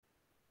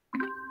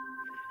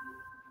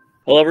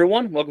Hello,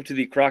 everyone. Welcome to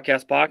the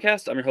Croccast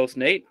podcast. I'm your host,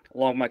 Nate,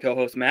 along with my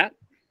co-host, Matt.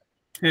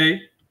 Hey.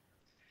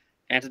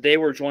 And today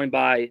we're joined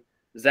by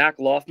Zach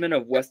Loftman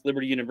of West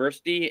Liberty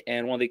University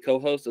and one of the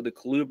co-hosts of the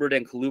Colubrid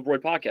and Colubroid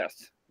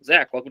podcast.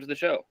 Zach, welcome to the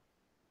show.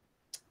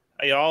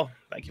 Hey, y'all.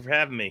 Thank you for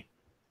having me.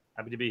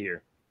 Happy to be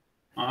here.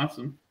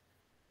 Awesome.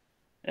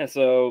 Yeah,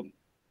 so,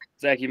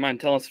 Zach, you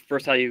mind telling us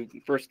first how you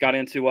first got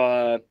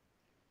into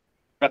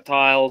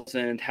reptiles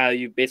and how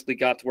you basically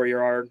got to where you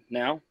are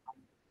now?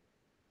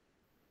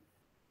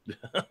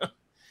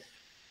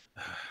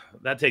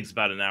 That takes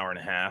about an hour and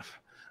a half.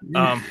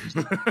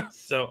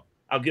 So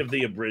I'll give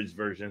the abridged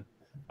version.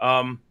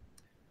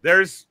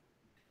 There's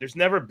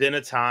never been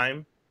a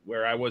time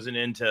where I wasn't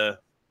into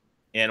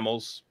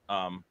animals.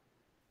 I'm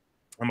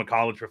a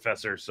college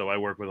professor, so I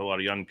work with a lot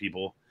of young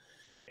people,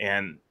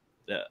 and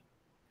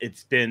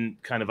it's been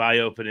kind of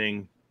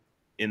eye-opening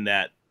in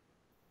that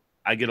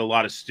I get a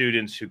lot of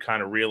students who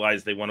kind of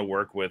realize they want to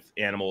work with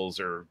animals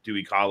or do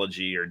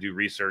ecology or do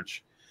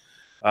research,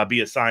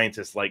 be a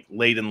scientist like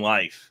late in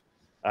life.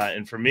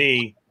 And for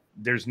me,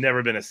 there's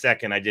never been a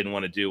second I didn't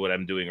want to do what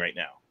I'm doing right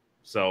now.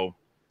 So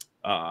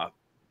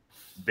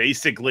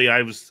basically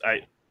I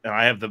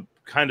have the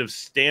kind of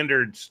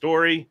standard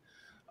story.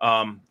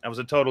 I was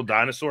a total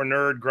dinosaur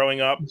nerd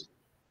growing up.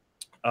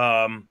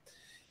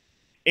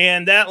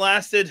 And that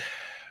lasted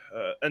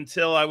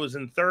until I was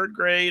in third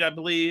grade, I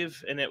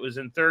believe. And it was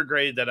in third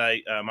grade that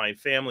my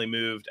family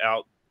moved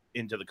out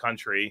into the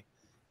country.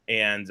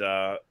 And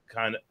I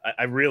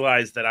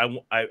realized that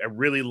I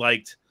really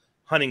liked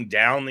hunting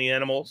down the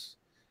animals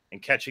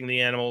and catching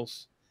the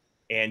animals.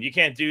 And you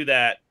can't do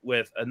that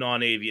with a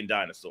non-avian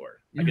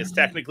dinosaur. I guess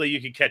technically you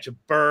could catch a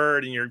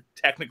bird and you're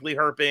technically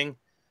herping,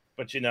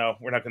 but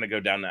we're not going to go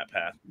down that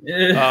path.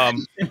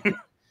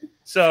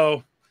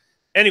 So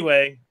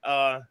anyway,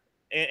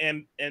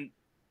 and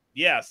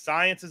yeah,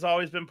 science has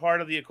always been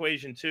part of the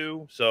equation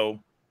too. So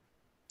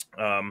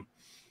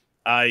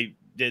I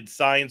did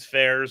science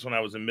fairs when I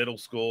was in middle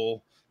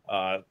school.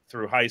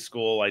 Through high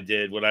school, I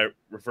did what I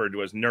referred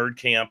to as nerd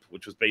camp,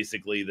 which was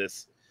basically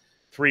this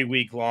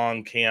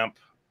 3-week-long camp.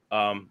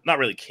 Not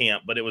really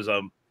camp, but it was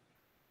a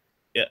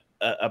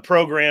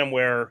program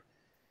where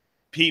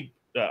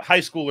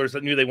high schoolers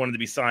that knew they wanted to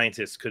be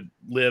scientists could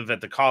live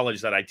at the college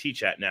that I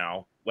teach at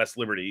now, West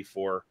Liberty,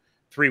 for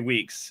 3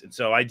 weeks. And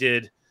so I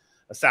did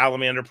a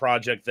salamander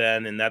project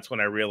then, and that's when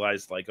I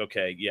realized, like,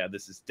 okay, yeah,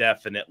 this is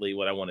definitely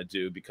what I want to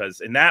do, because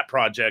in that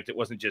project, it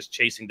wasn't just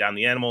chasing down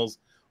the animals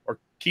or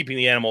keeping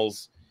the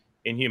animals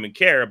in human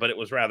care, but it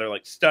was rather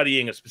like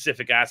studying a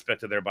specific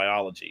aspect of their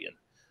biology. And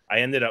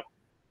I ended up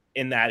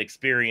in that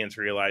experience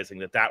realizing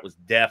that that was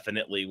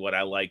definitely what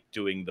I liked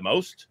doing the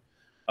most.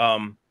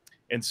 And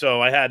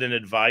so I had an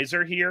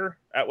advisor here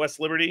at West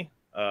Liberty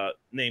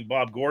named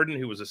Bob Gordon,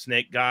 who was a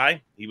snake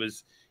guy.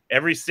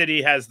 Every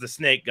city has the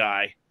snake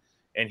guy,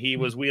 and he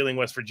was Wheeling,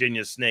 West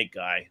Virginia's snake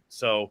guy.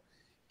 So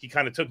he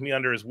kind of took me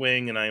under his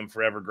wing, and I am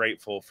forever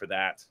grateful for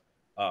that.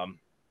 And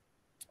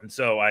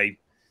so I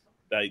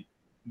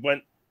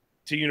went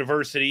to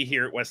university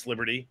here at West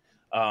Liberty,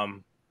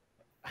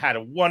 had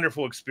a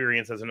wonderful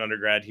experience as an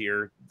undergrad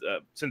here.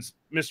 Since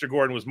Mr.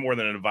 Gordon was more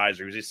than an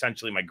advisor, he was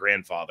essentially my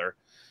grandfather.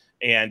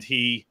 And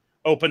he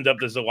opened up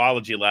the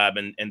zoology lab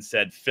and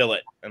said, fill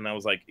it. And I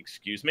was like,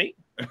 excuse me?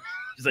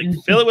 He's like,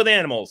 fill it with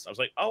animals. I was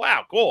like, oh,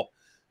 wow, cool.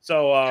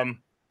 So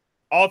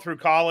all through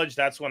college,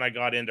 that's when I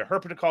got into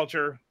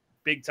herpetoculture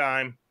big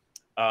time,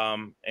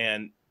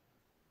 and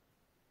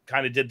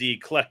kind of did the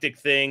eclectic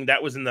thing.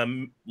 That was in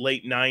the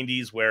late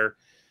 90s, where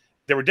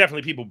there were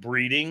definitely people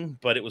breeding,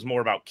 but it was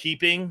more about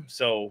keeping.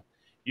 So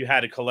you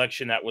had a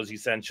collection that was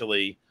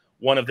essentially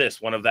one of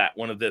this, one of that,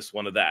 one of this,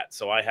 one of that.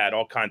 So I had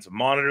all kinds of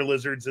monitor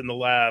lizards in the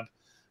lab,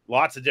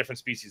 lots of different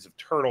species of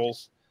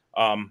turtles,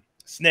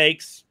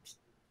 snakes,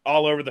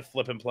 all over the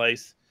flipping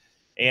place.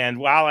 And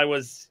while I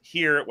was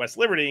here at West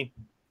Liberty,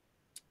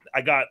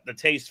 I got the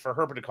taste for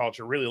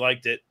herpetoculture, really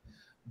liked it,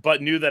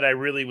 but knew that I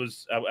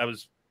was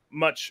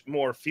much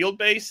more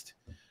field-based.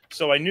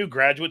 So I knew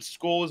graduate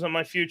school was in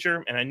my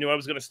future, and I knew I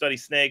was going to study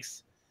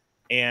snakes,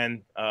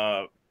 and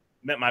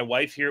met my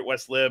wife here at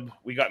West Lib.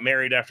 We got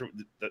married after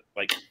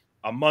like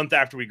a month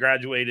after we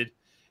graduated.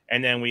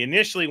 And then we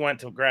initially went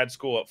to grad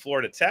school at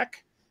Florida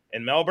Tech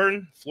in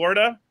Melbourne,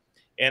 Florida.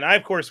 And I,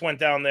 of course, went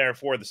down there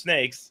for the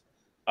snakes.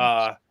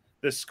 The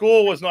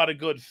school was not a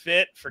good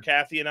fit for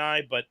Kathy and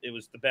I, but it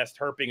was the best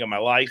herping of my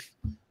life.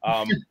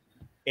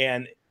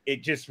 And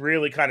it just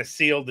really kind of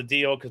sealed the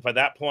deal, because by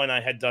that point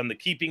I had done the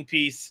keeping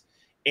piece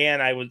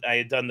and I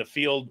had done the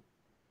field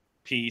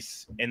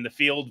piece, and the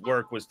field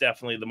work was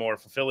definitely the more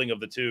fulfilling of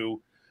the two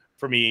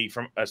for me,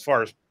 from as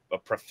far as a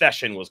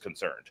profession was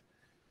concerned.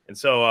 And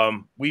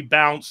so we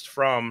bounced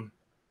from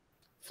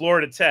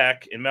Florida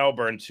Tech in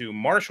Melbourne to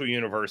Marshall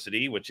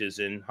University, which is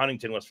in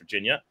Huntington, West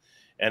Virginia.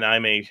 And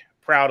I'm a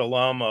proud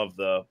alum of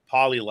the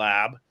Poly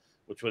Lab,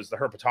 which was the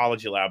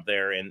herpetology lab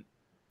there. And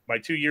my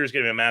 2 years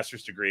getting a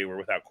master's degree were,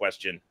 without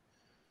question,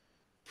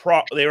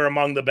 they were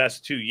among the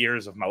best 2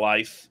 years of my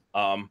life.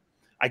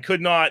 I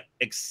could not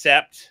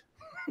accept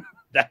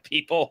that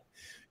people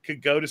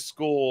could go to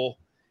school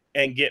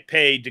and get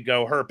paid to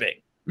go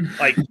herping.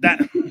 Like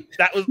that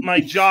was my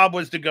job,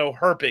 was to go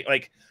herping.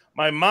 Like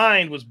my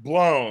mind was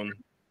blown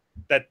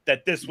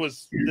that this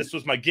was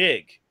my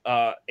gig.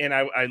 And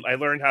I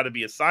learned how to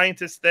be a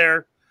scientist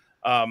there.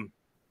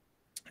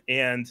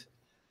 And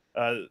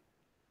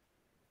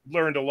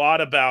learned a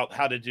lot about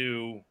how to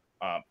do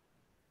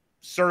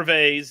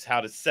surveys, how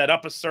to set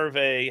up a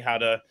survey, how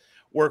to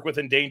work with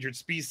endangered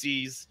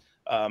species,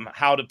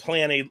 how to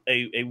plan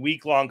a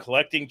week-long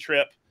collecting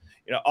trip.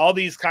 You know, all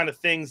these kind of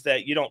things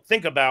that you don't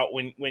think about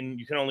when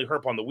you can only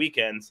herp on the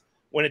weekends.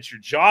 When it's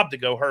your job to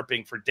go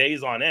herping for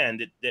days on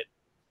end, it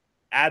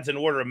adds an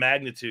order of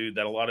magnitude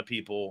that a lot of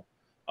people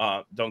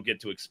don't get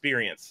to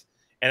experience.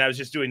 And I was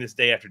just doing this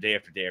day after day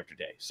after day after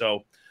day.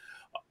 So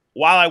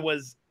while I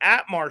was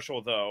at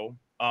Marshall, though,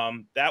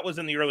 that was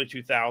in the early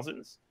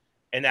 2000s.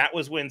 And that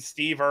was when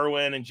Steve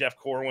Irwin and Jeff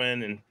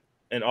Corwin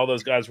and all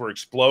those guys were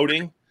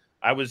exploding.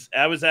 I was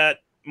at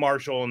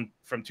Marshall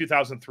from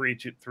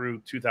 2003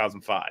 through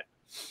 2005.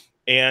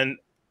 And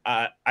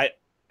I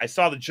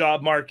saw the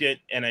job market,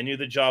 and I knew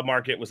the job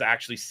market was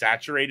actually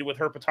saturated with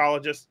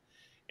herpetologists.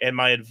 And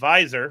my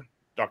advisor,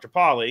 Dr.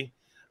 Polly,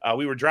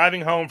 we were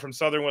driving home from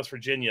Southern West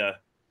Virginia,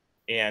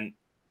 and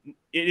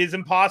it is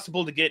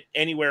impossible to get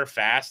anywhere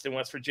fast in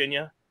West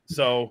Virginia.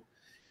 So,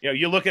 you know,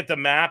 you look at the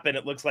map and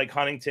it looks like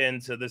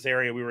Huntington to this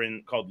area we were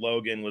in called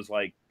Logan was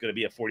like going to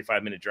be a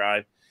 45-minute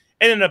drive.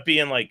 It ended up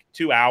being like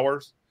 2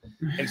 hours.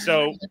 And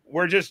so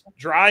we're just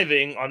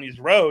driving on these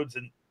roads,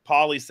 and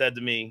Polly said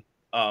to me,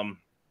 I've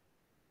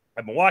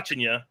been watching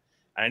you.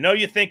 I know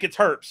you think it's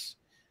herps,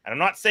 and I'm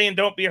not saying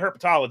don't be a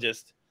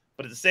herpetologist,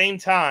 but at the same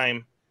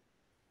time,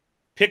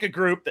 pick a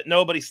group that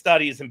nobody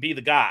studies and be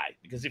the guy.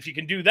 Because if you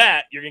can do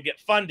that, you're going to get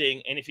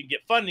funding. And if you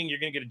get funding, you're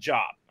going to get a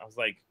job. I was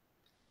like,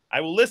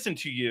 I will listen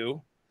to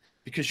you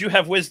because you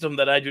have wisdom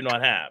that I do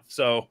not have.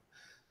 So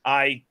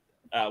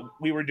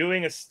we were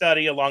doing a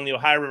study along the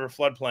Ohio River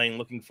floodplain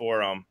looking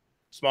for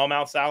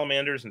smallmouth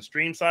salamanders and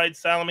streamside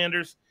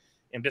salamanders,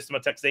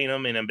 Ambystoma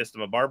texanum and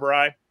Ambystoma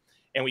barbari.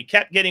 And we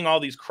kept getting all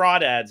these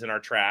crawdads in our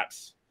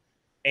traps.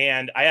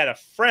 And I had a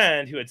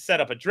friend who had set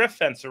up a drift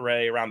fence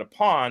array around a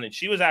pond, and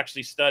she was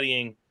actually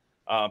studying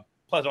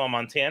Plasma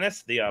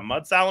montanus, the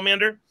mud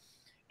salamander.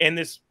 And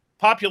this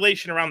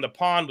population around the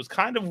pond was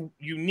kind of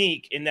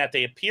unique in that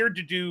they appeared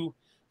to do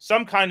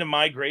some kind of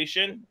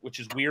migration, which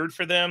is weird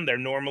for them. They're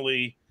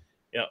normally,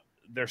 you know,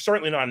 they're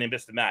certainly not an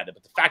Ambystomata,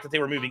 but the fact that they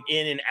were moving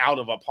in and out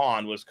of a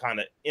pond was kind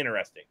of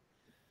interesting.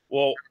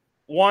 Well,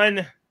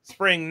 one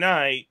spring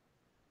night,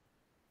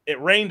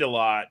 it rained a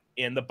lot,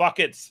 and the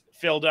buckets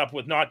filled up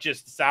with not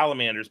just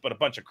salamanders, but a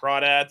bunch of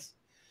crawdads.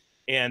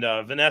 And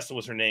Vanessa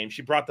was her name.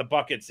 She brought the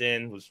buckets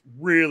in, was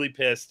really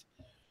pissed,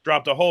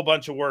 dropped a whole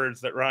bunch of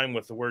words that rhyme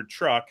with the word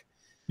truck,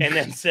 and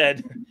then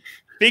said,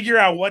 figure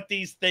out what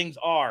these things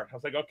are. I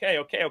was like, okay,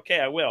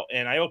 I will.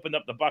 And I opened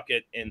up the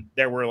bucket, and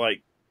there were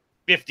like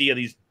 50 of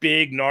these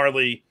big,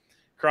 gnarly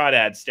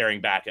crawdads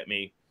staring back at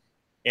me.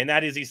 And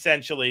that is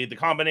essentially the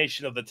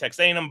combination of the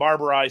Texanum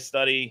barbari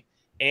study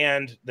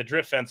and the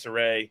drift fence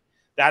array.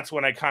 That's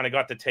when I kind of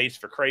got the taste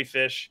for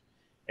crayfish.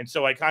 And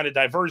so I kind of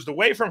diverged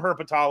away from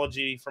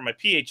herpetology for my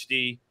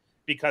PhD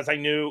because I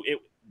knew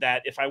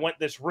that if I went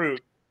this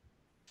route,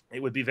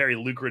 it would be very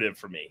lucrative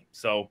for me.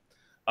 So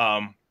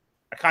I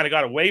kind of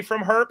got away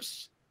from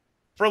herps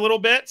for a little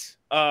bit,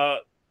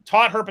 taught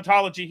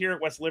herpetology here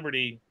at West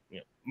Liberty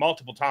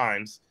multiple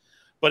times.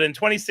 But in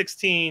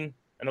 2016,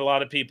 and a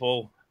lot of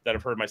people that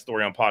have heard my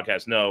story on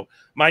podcasts know,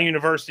 my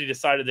university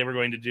decided they were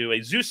going to do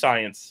a zoo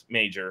science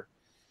major.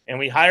 And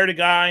we hired a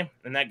guy,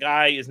 and that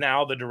guy is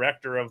now the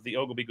director of the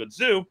Oglebay Good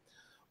Zoo,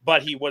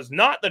 but he was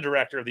not the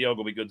director of the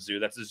Oglebay Good Zoo.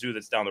 That's the zoo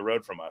that's down the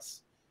road from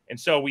us. And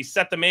so we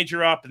set the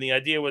major up, and the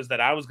idea was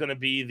that I was going to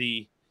be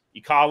the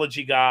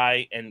ecology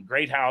guy, and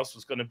Greathouse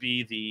was going to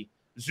be the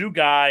zoo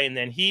guy, and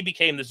then he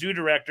became the zoo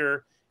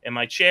director, and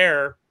my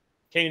chair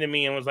came to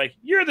me and was like,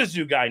 you're the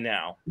zoo guy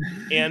now.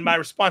 And my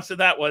response to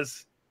that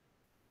was,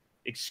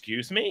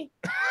 excuse me?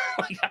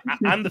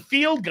 I'm the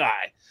field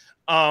guy.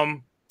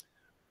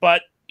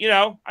 But you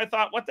know, I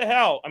thought, what the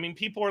hell? I mean,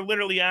 people are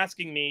literally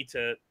asking me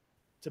to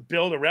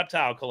build a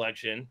reptile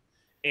collection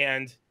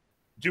and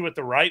do it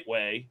the right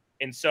way.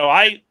 And so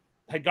I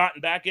had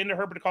gotten back into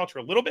herpetoculture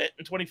a little bit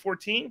in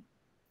 2014.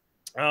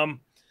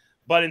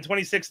 But in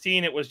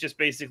 2016, it was just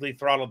basically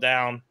throttled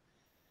down.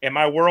 And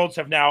my worlds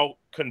have now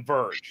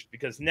converged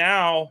because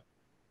now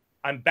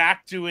I'm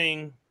back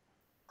doing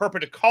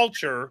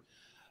herpetoculture.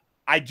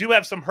 I do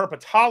have some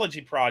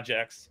herpetology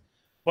projects,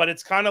 but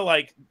it's kind of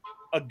like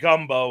a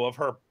gumbo of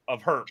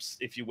herps,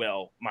 if you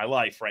will, my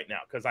life right now.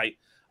 Because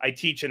I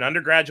teach an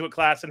undergraduate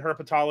class in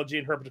herpetology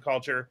and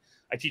herpetoculture.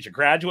 I teach a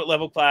graduate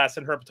level class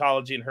in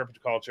herpetology and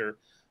herpetoculture.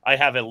 I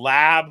have a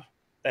lab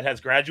that has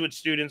graduate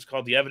students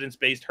called the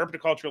Evidence-Based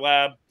Herpetoculture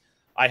Lab.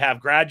 I have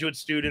graduate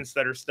students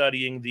that are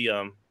studying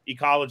the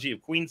ecology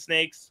of queen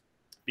snakes,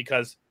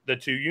 because the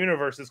two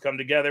universes come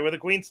together with a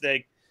queen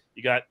snake.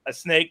 You got a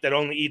snake that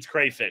only eats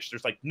crayfish.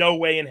 There's like no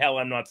way in hell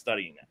I'm not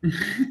studying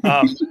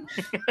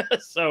that.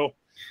 So,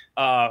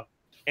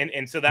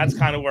 and so that's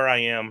kind of where I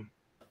am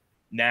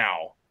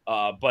now.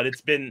 but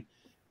it's been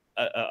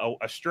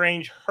a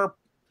strange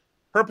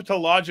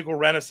herpetological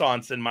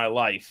renaissance in my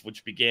life,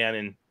 which began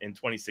in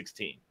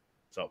 2016.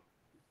 So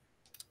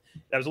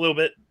that was a little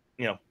bit,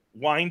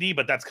 windy,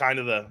 but that's kind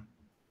of the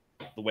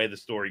way the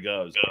story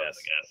goes, I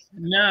guess.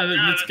 No,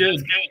 that's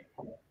good.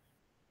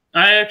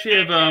 I actually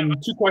have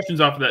 2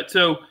 questions off of that.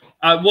 So,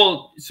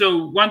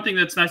 so one thing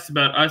that's nice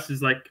about us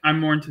is like I'm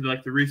more into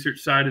like the research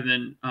side, and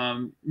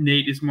then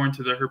Nate is more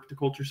into the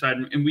herpetoculture side,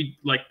 and we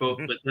like both,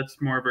 but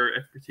that's more of our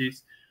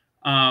expertise.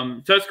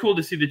 So it's cool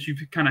to see that you've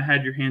kind of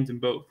had your hands in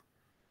both.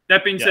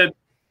 That being said,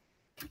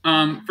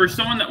 for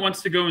someone that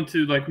wants to go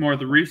into like more of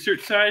the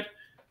research side,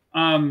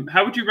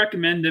 how would you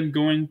recommend them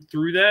going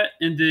through that?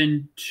 And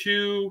then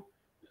 2,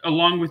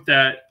 along with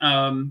that,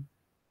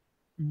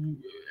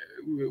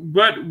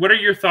 what are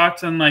your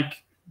thoughts on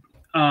like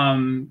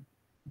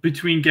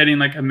between getting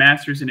like a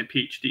master's and a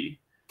PhD?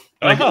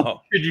 Like,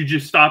 should you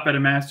just stop at a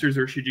master's,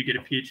 or should you get a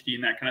PhD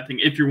and that kind of thing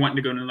if you're wanting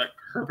to go into like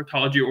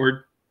herpetology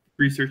or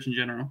research in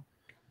general?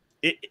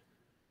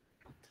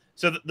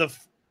 So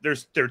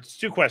there's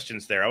 2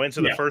 questions there. I'll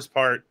answer the first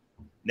part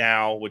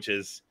now, which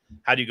is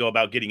how do you go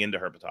about getting into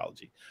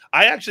herpetology?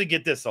 I actually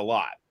get this a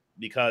lot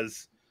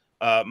because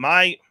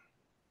I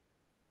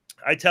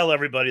tell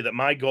everybody that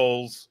my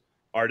goals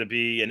are to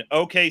be an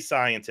okay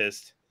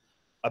scientist,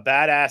 a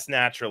badass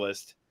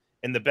naturalist,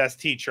 and the best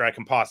teacher I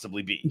can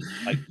possibly be.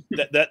 Like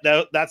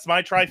that's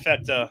my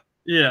trifecta.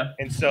 Yeah.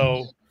 And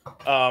so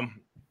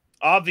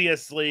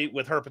obviously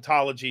with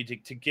herpetology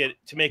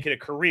to make it a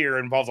career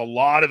involves a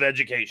lot of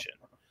education.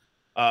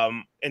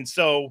 And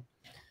so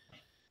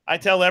I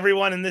tell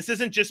everyone, and this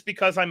isn't just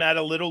because I'm at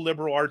a little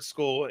liberal arts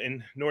school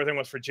in Northern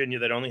West Virginia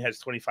that only has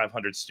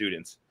 2,500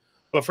 students,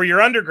 but for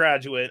your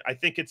undergraduate, I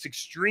think it's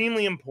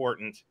extremely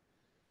important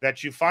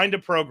that you find a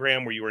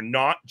program where you are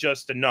not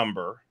just a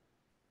number,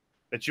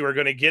 that you are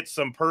going to get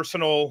some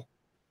personal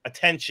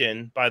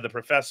attention by the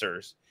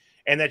professors,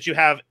 and that you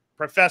have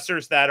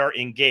professors that are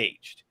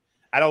engaged.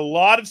 At a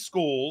lot of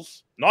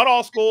schools, not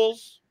all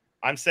schools,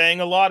 I'm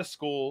saying a lot of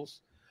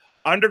schools,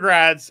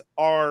 undergrads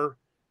are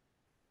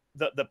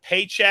the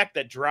paycheck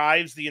that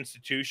drives the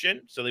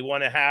institution. So they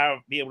want to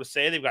be able to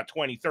say they've got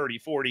 20, 30,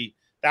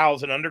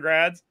 40,000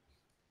 undergrads.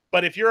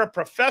 But if you're a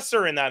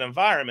professor in that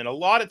environment, a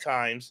lot of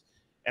times,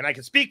 and I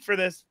can speak for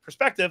this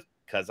perspective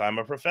because I'm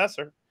a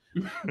professor,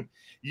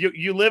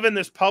 you live in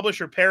this publish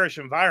or perish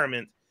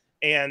environment,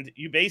 and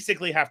you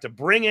basically have to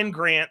bring in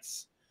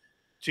grants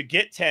to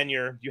get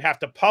tenure. You have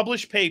to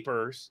publish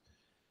papers,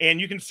 and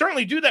you can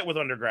certainly do that with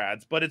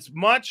undergrads, but it's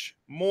much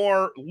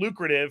more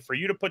lucrative for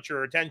you to put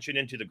your attention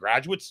into the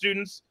graduate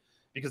students,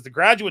 because the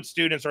graduate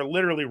students are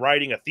literally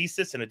writing a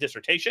thesis and a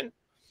dissertation.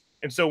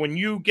 And so when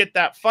you get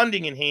that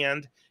funding in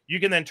hand, you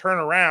can then turn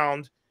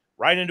around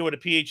right into it a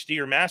PhD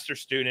or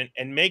master's student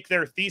and make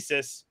their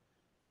thesis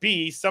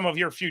be some of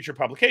your future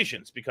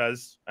publications.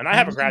 And I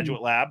have a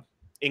graduate lab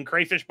in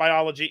crayfish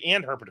biology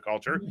and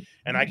herpetoculture,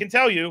 and I can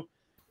tell you,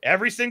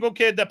 every single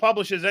kid that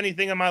publishes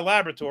anything in my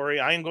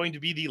laboratory, I am going to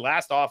be the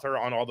last author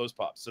on all those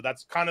pups. So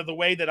that's kind of the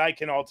way that I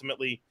can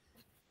ultimately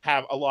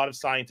have a lot of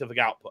scientific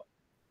output.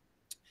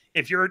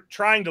 If you're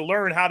trying to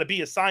learn how to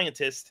be a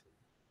scientist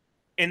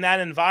in that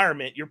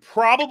environment, you're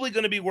probably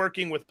going to be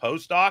working with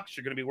postdocs.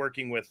 You're going to be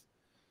working with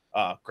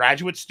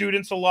graduate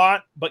students a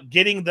lot, but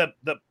getting the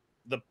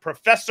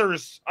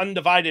professor's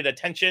undivided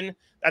attention,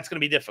 that's going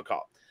to be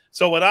difficult.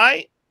 So what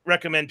I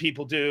recommend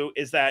people do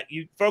is that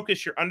you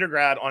focus your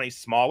undergrad on a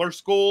smaller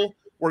school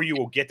where you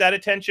will get that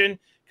attention,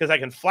 because I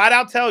can flat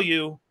out tell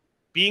you,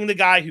 being the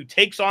guy who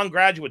takes on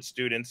graduate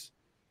students,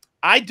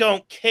 I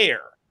don't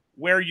care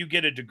where you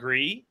get a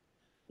degree.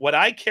 What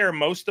I care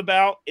most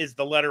about is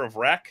the letter of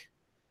rec.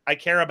 I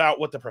care about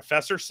what the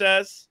professor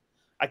says.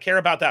 I care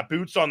about that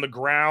boots on the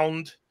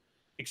ground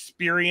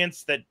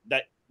experience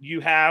that you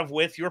have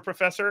with your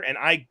professor.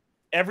 And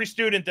every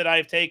student that I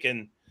have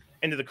taken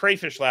into the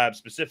crayfish lab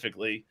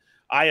specifically,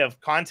 I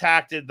have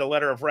contacted the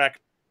letter of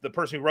rec, the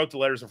person who wrote the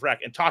letters of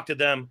rec, and talked to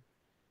them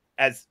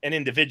as an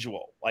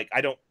individual. Like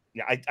I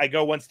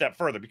go one step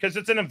further, because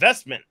it's an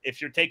investment if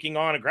you're taking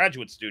on a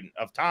graduate student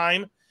of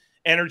time,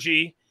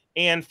 energy,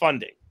 and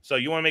funding. So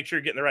you want to make sure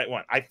you're getting the right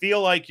one. I feel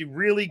like you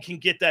really can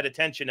get that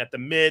attention at the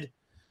mid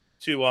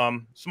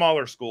to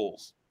smaller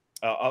schools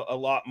a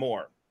lot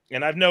more.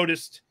 And I've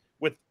noticed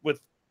with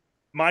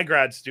my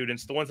grad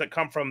students, the ones that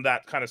come from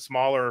that kind of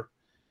smaller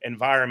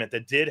environment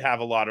that did have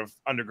a lot of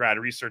undergrad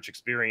research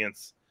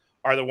experience,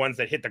 are the ones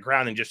that hit the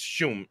ground and just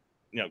shoom,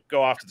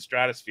 go off to the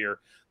stratosphere.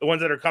 The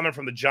ones that are coming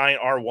from the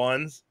giant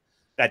R1s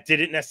that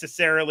didn't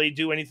necessarily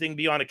do anything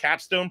beyond a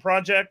capstone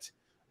project,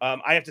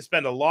 I have to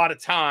spend a lot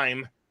of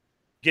time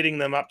getting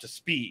them up to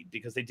speed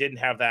because they didn't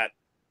have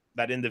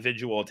that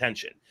individual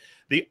attention.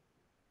 The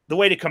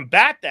way to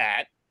combat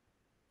that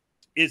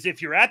is,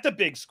 if you're at the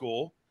big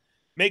school,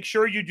 make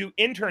sure you do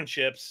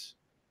internships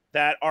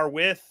that are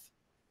with,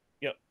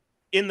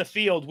 in the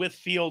field with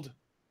field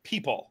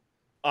people,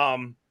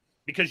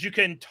 because you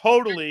can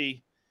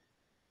totally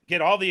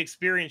get all the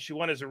experience you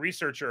want as a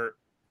researcher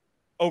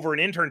over an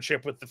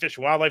internship with the Fish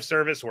and Wildlife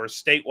Service or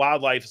State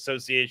Wildlife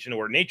Association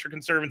or Nature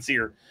Conservancy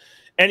or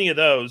any of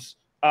those,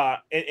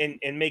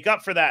 and make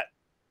up for that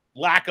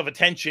lack of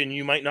attention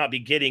you might not be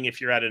getting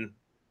if you're at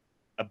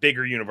a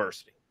bigger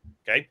university.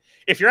 Okay.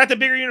 If you're at the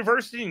bigger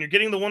university and you're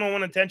getting the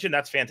one-on-one attention,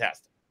 that's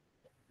fantastic.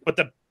 But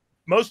the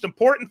most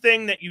important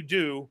thing that you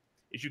do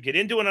is you get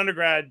into an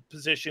undergrad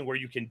position where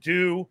you can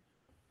do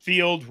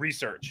field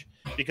research,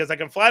 because I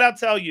can flat out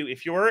tell you,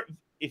 if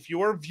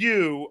your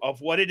view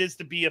of what it is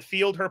to be a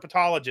field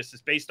herpetologist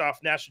is based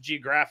off National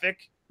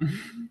Geographic,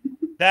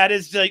 that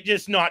is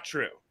just not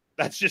true.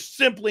 That's just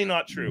simply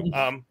not true.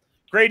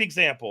 Great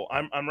example.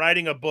 I'm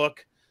writing a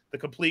book, The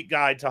Complete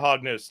Guide to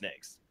Hognose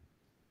Snakes.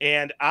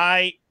 And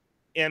I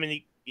am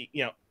a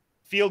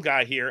field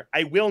guy here.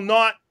 I will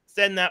not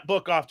send that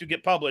book off to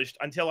get published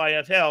until I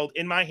have held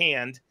in my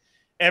hand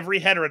every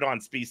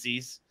heterodon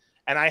species,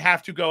 and I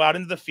have to go out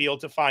into the field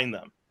to find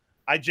them.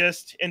 I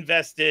just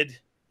invested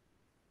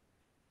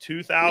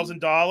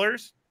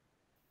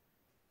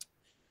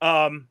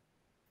 $2,000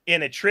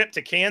 in a trip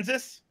to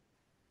Kansas,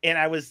 and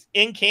I was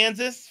in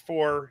Kansas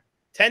for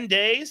 10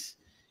 days.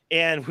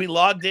 And we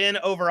logged in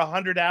over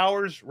 100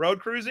 hours road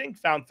cruising,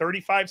 found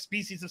 35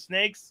 species of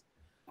snakes.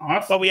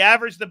 Awesome. But we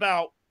averaged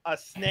about a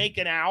snake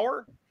an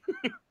hour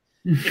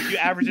if you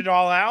average it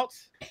all out.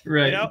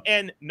 Right.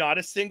 And not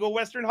a single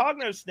Western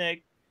hognose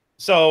snake.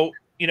 So,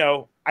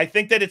 I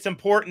think that it's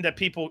important that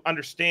people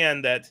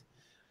understand that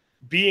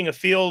being a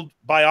field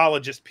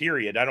biologist,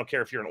 period, I don't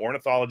care if you're an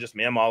ornithologist,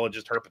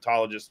 mammologist,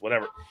 herpetologist,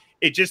 whatever,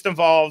 it just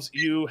involves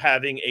you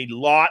having a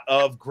lot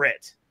of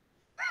grit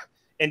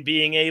and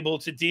being able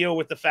to deal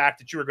with the fact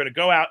that you are going to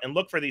go out and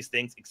look for these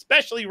things,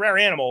 especially rare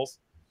animals,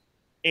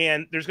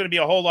 and there's going to be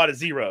a whole lot of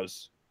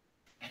zeros.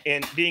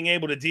 And being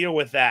able to deal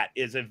with that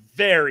is a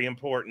very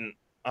important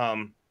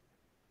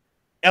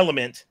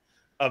element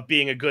of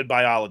being a good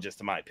biologist,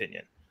 in my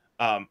opinion.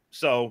 But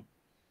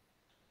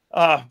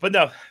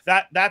no,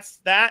 that's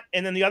that.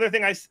 And then the other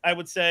thing I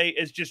would say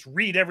is just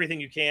read everything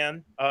you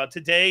can.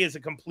 Today is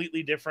a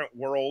completely different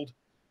world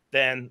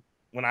than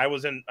when I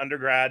was in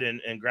undergrad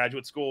and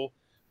graduate school.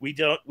 We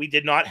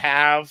did not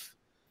have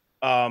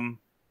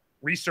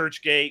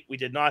ResearchGate. We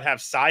did not have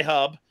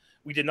Sci-Hub.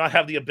 We did not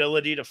have the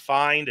ability to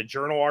find a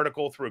journal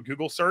article through a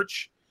Google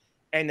search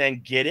and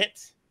then get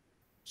it.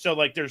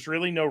 So there's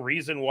really no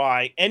reason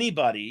why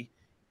anybody,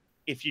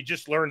 if you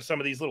just learn some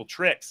of these little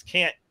tricks,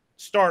 can't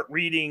start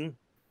reading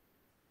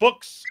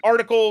books,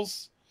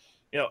 articles,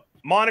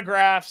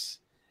 monographs.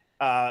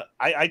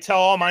 I tell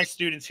all my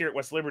students here at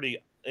West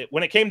Liberty,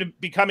 when it came to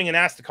becoming an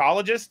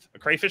astacologist, a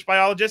crayfish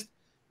biologist,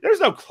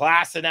 there's no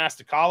class in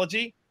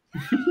asticology.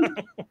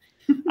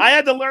 I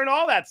had to learn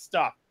all that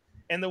stuff.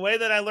 And the way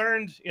that I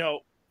learned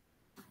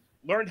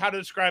how to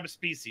describe a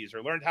species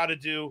or learned how to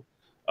do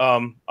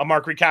a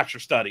mark recapture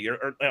study,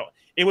 or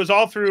it was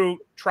all through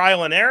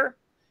trial and error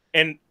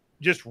and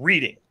just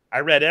reading.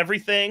 I read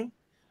everything.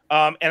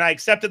 And I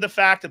accepted the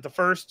fact that the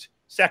first,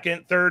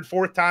 second, third,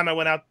 fourth time I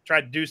went out,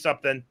 tried to do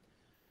something,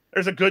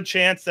 there's a good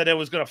chance that it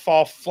was going to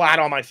fall flat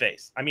on my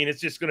face. I mean,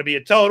 it's just going to be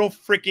a total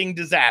freaking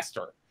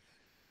disaster.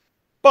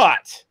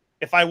 But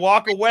if I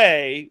walk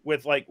away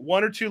with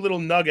one or two little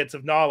nuggets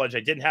of knowledge I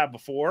didn't have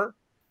before,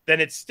 then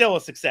it's still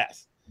a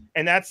success.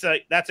 And that's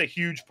a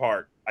huge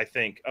part, I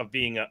think, of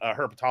being a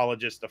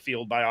herpetologist, a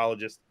field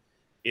biologist,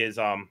 is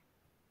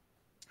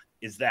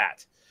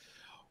that.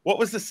 What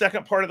was the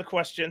second part of the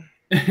question?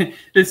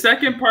 The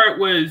second part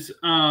was,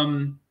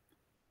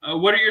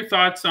 what are your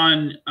thoughts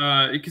on,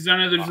 because I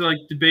know there's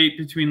debate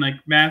between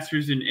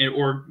masters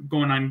or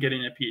going on and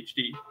getting a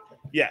PhD.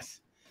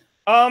 Yes.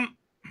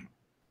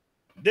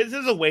 This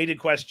is a weighted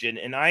question,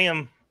 and I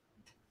am,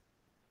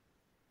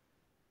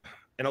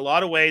 in a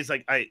lot of ways,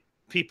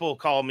 people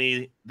call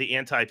me the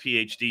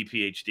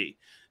anti-PhD.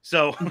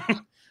 So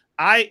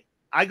I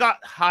got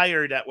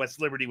hired at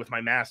West Liberty with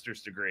my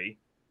master's degree.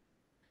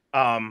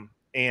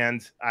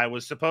 And I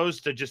was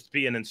supposed to just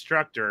be an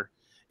instructor.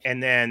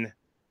 And then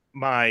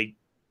my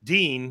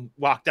dean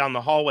walked down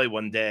the hallway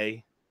one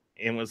day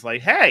and was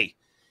like, "Hey,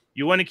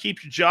 you want to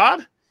keep your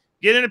job?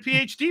 Get in a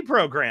PhD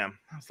program."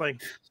 I was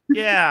like,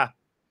 "Yeah,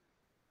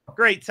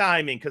 great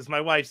timing, because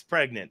my wife's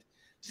pregnant."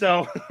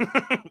 So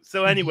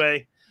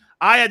anyway,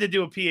 I had to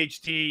do a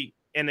PhD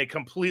in a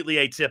completely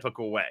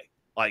atypical way.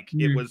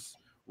 It was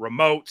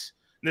remote.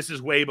 This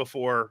is way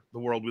before the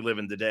world we live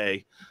in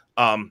today.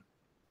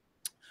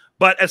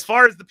 But as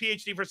far as the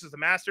PhD versus the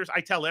master's,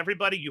 I tell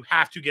everybody you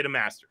have to get a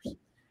master's.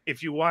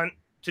 If you want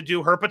to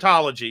do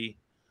herpetology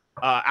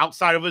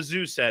outside of a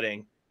zoo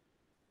setting,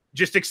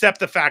 just accept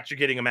the fact you're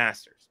getting a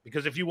master's.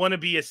 Because if you want to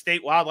be a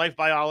state wildlife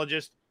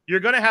biologist, you're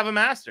going to have a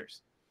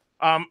master's.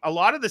 A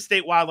lot of the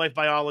state wildlife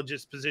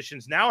biologist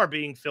positions now are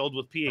being filled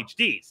with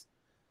PhDs.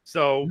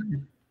 So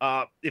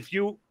if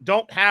you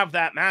don't have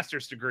that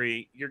master's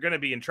degree, you're going to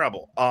be in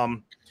trouble.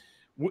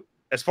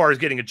 As far as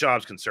getting a job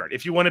is concerned.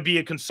 If you want to be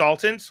a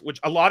consultant, which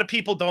a lot of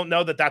people don't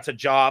know that that's a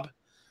job,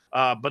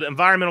 but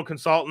environmental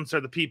consultants are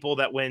the people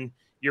that when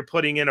you're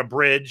putting in a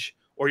bridge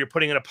or you're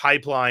putting in a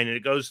pipeline and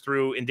it goes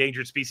through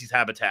endangered species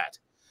habitat,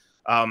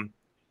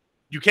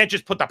 you can't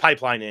just put the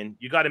pipeline in.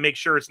 You got to make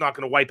sure it's not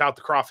going to wipe out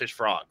the crawfish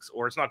frogs,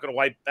 or it's not going to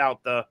wipe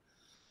out the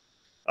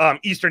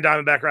eastern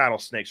diamondback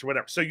rattlesnakes or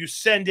whatever. So you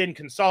send in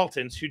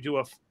consultants who do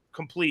a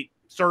complete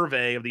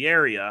survey of the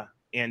area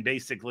and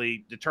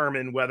basically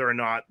determine whether or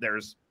not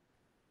there's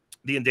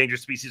the endangered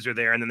species are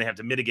there, and then they have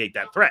to mitigate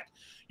that threat.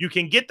 You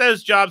can get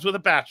those jobs with a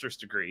bachelor's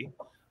degree,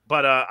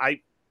 but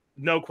I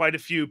know quite a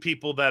few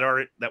people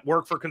that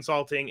work for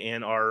consulting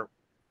and are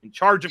in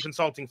charge of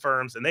consulting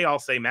firms, and they all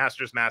say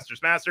masters,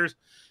 masters, masters,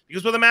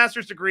 because with a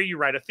master's degree, you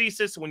write a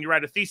thesis. And when you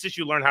write a thesis,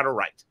 you learn how to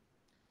write.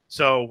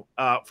 So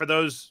for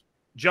those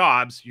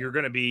jobs, you're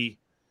going to be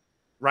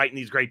writing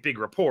these great big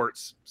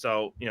reports.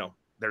 So,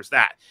 there's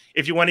that.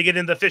 If you want to get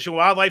into the Fish and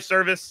Wildlife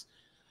Service,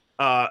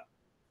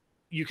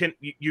 you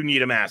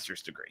need a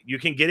master's degree. You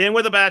can get in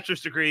with a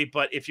bachelor's degree,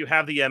 but if you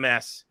have the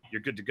MS,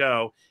 you're good to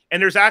go.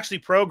 And there's actually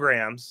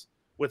programs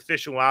with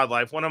Fish and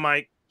Wildlife. One of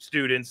my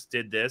students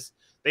did this.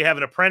 They have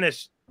an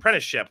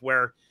apprenticeship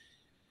where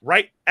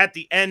right at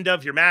the end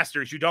of your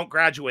master's, you don't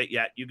graduate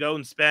yet. You go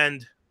and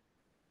spend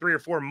 3 or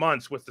 4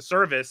 months with the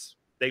service.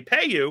 They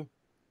pay you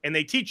and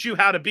they teach you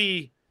how to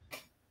be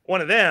one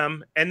of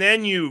them. And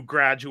then you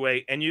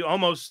graduate and you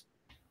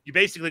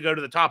basically go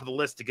to the top of the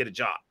list to get a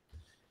job.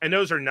 And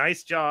those are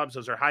nice jobs.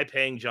 Those are high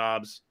paying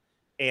jobs.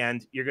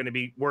 And you're going to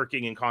be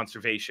working in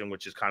conservation,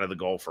 which is kind of the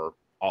goal for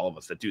all of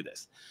us that do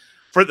this.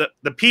 For the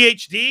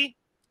PhD,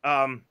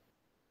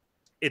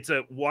 it's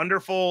a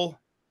wonderful,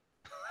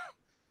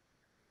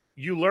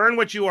 you learn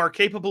what you are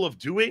capable of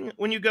doing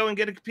when you go and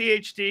get a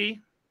PhD.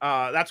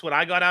 That's what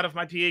I got out of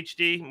my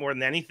PhD more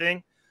than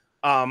anything.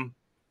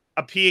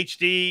 A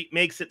PhD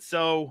makes it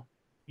so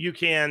you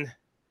can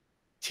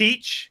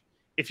teach.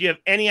 If you have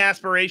any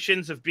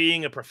aspirations of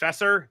being a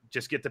professor,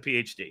 just get the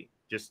PhD.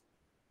 Just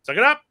suck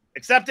it up,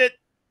 accept it,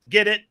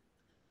 get it,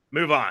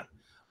 move on.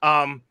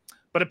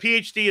 But a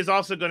PhD is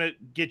also going to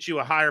get you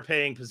a higher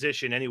paying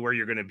position anywhere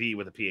you're going to be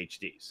with a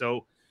PhD.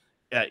 So,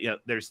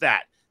 there's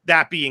that.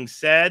 That being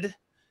said,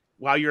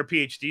 while you're a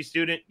PhD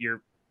student,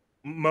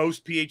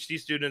 most PhD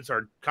students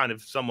are kind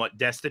of somewhat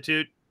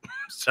destitute.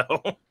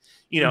 So,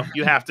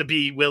 you have to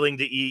be willing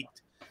to eat,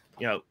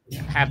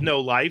 have no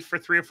life for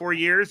 3 or 4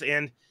 years.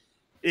 And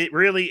it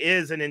really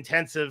is an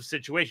intensive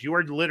situation. You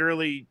are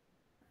literally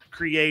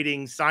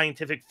creating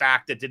scientific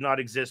fact that did not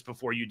exist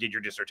before you did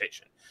your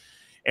dissertation.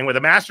 And with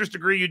a master's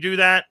degree, you do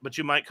that, but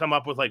you might come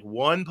up with like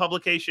 1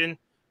 publication.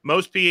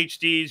 Most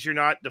PhDs, you're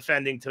not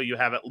defending till you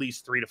have at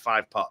least 3 to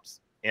 5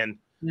 pubs. And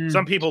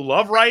some people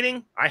love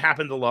writing. I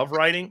happen to love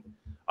writing.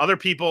 Other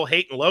people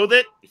hate and loathe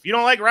it. If you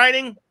don't like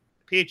writing,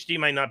 PhD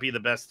might not be the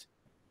best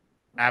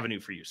avenue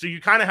for you. So you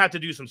kind of have to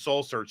do some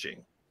soul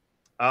searching.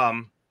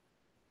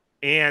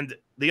 And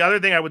the other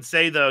thing I would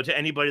say, though, to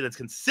anybody that's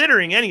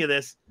considering any of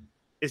this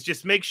is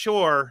just make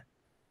sure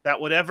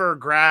that whatever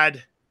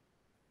grad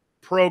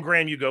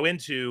program you go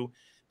into,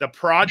 the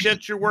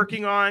project you're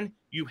working on,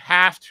 you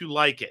have to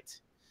like it.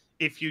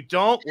 If you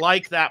don't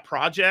like that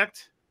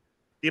project,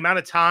 the amount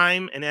of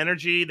time and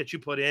energy that you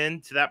put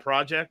into that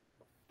project,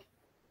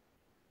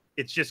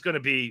 it's just going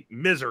to be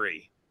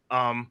misery.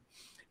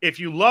 If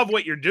you love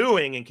what you're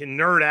doing and can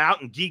nerd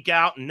out and geek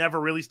out and never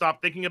really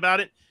stop thinking about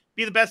it,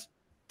 be the best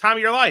time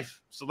of your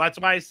life. So that's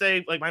why I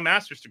say, like, my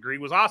master's degree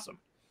was awesome.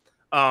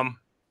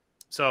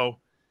 So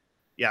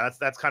yeah,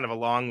 that's kind of a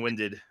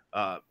long-winded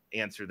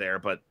answer there,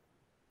 but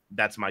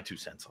that's my 2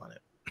 cents on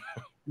it.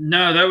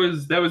 No,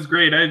 that was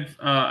great.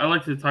 I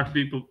like to talk to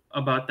people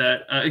about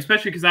that,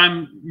 especially because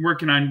I'm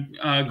working on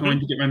going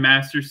to get my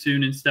master's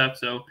soon and stuff.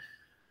 So,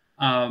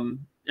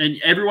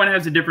 and everyone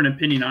has a different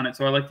opinion on it.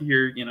 So I like to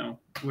hear,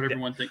 what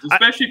everyone thinks,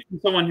 especially from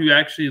someone who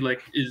actually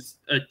is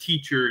a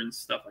teacher and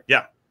stuff like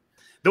that.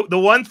 The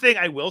one thing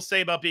I will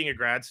say about being a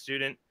grad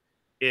student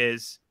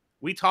is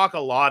we talk a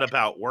lot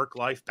about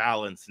work-life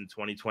balance in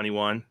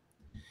 2021.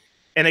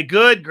 And a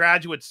good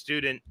graduate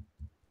student,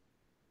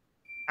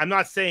 I'm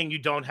not saying you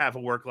don't have a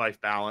work-life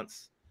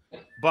balance,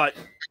 but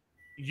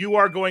you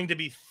are going to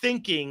be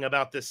thinking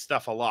about this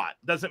stuff a lot.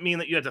 Doesn't mean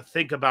that you have to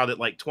think about it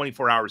like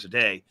 24 hours a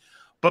day.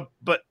 But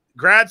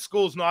grad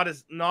school is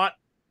not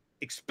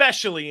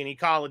especially in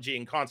ecology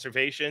and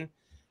conservation,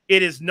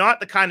 it is not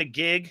the kind of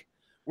gig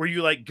where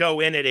you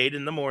go in at 8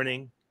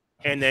 a.m.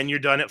 and then you're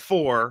done at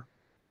 4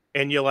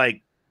 and you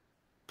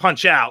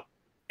punch out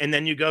and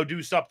then you go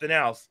do something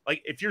else.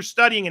 Like if you're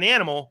studying an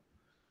animal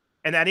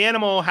and that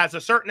animal has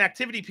a certain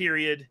activity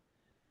period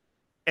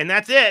and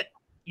that's it,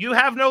 you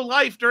have no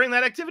life during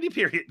that activity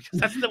period.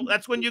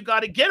 That's when you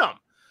got to get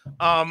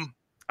them.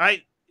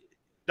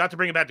 Not to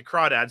bring it back to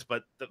crawdads,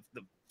 but the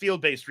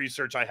field-based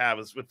research I have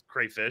is with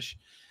crayfish.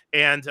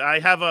 And I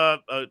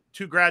have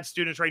 2 grad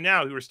students right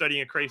now who are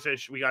studying a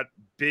crayfish. We got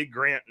big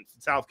grant in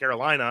South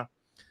Carolina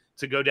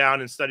to go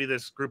down and study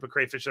this group of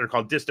crayfish that are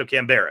called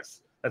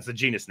Distocambarus. That's the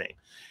genus name.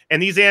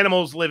 And these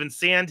animals live in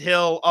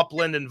sandhill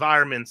upland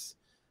environments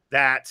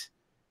that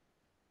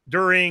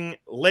during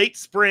late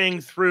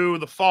spring through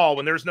the fall,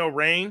 when there's no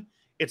rain,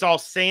 it's all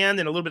sand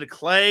and a little bit of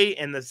clay,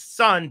 and the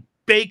sun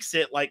bakes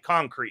it like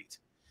concrete.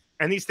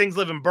 And these things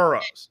live in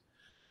burrows.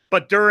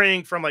 But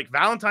from like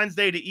Valentine's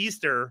Day to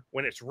Easter,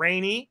 when it's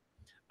rainy,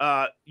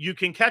 you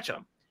can catch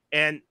them.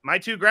 And my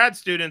 2 grad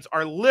students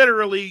are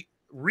literally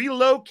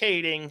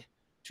relocating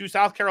to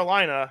South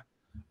Carolina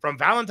from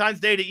Valentine's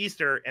Day to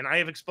Easter. And I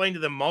have explained to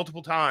them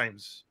multiple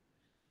times,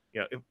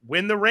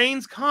 when the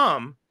rains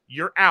come,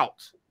 you're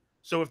out.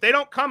 So if they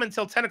don't come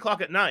until 10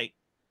 o'clock at night,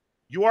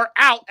 you are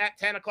out at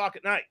 10 o'clock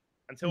at night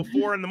until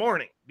 4 in the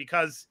morning,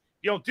 because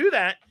you don't do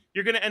that,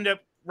 you're going to end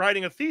up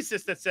writing a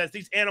thesis that says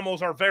these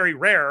animals are very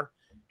rare.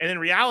 And in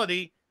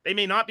reality, they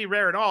may not be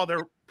rare at all.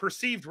 Their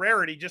perceived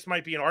rarity just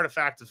might be an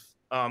artifact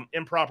of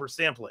improper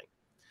sampling.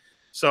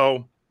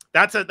 So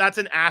that's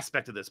an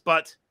aspect of this.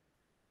 But,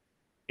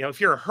 if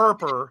you're a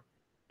herper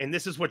and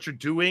this is what you're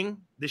doing,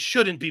 this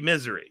shouldn't be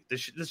misery.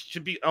 This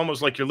should be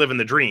almost like you're living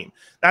the dream.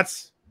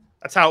 That's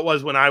how it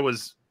was when I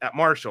was at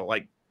Marshall.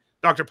 Like,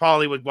 Dr.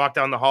 Pauly would walk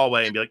down the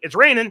hallway and be like, "It's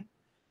raining,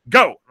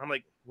 go." I'm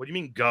like, "What do you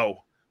mean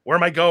go? Where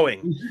am I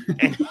going?"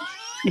 And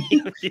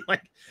he would be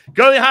like,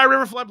 "Go to the Ohio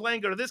River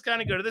floodplain, go to this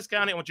county, go to this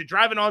county. I want you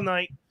driving all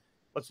night.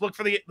 Let's look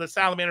for the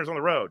salamanders on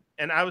the road."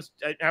 And I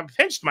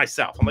pinched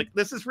myself. I'm like,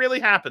 this is really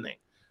happening.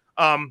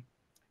 And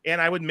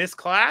I would miss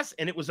class,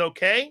 and it was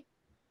okay,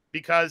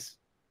 because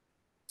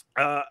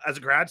as a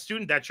grad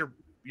student, that's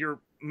your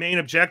main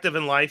objective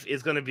in life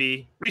is going to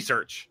be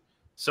research.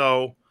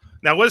 So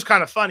now it was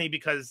kind of funny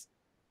because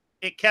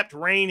it kept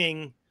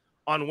raining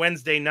on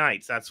Wednesday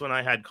nights. That's when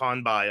I had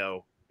Con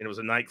Bio, and it was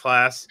a night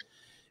class.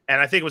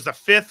 And I think it was the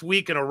 5th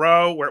week in a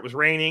row where it was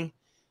raining.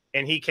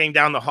 And he came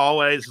down the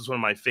hallway. This is one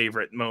of my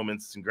favorite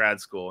moments in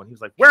grad school. And he was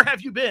like, "Where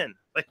have you been?"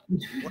 Like,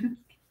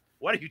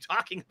 what are you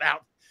talking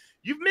about?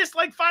 You've missed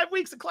like 5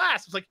 weeks of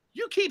class. It's like,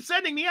 you keep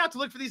sending me out to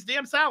look for these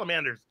damn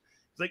salamanders.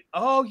 It's like,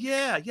 "Oh,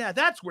 yeah,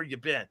 that's where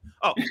you've been.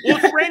 Oh, well,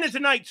 it's raining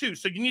tonight too,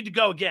 so you need to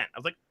go again." I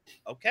was like,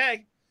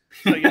 okay.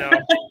 So,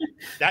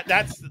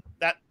 that's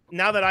that.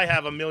 Now that I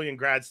have a million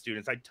grad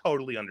students, I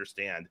totally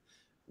understand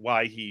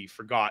why he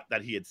forgot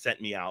that he had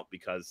sent me out,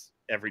 because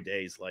every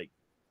day is like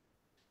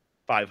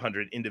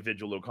 500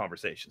 individual little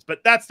conversations.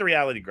 But that's the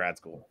reality of grad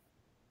school.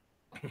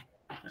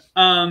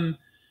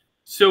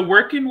 So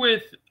working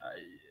with,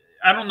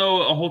 I don't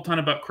know a whole ton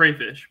about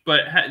crayfish,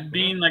 but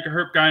being like a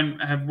herp guy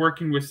and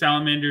working with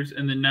salamanders,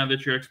 and then now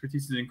that your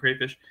expertise is in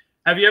crayfish,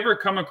 have you ever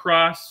come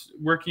across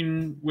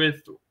working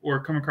with or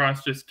come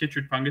across just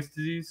chytrid fungus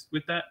disease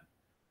with that?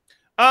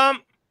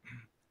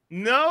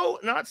 No,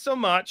 not so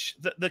much.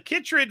 The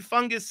chytrid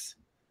fungus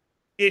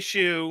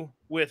issue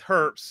with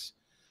herps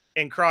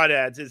and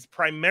crawdads is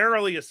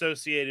primarily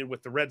associated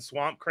with the red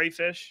swamp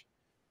crayfish.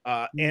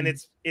 And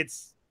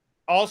it's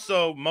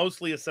also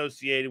mostly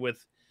associated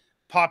with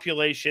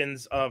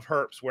populations of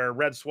herps where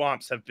red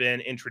swamps have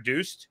been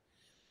introduced.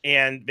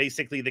 And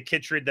basically the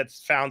chytrid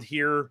that's found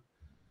here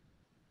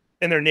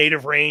in their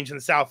native range in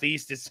the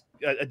Southeast is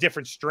a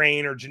different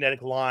strain or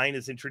genetic line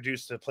is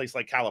introduced to a place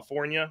like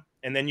California.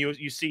 And then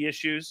you see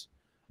issues.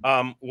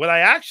 What I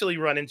actually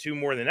run into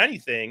more than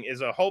anything is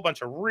a whole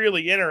bunch of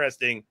really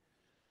interesting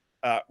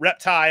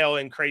reptile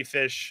and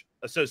crayfish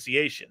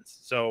associations.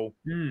 So,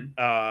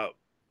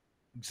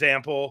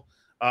 example,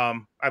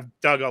 I've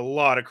dug a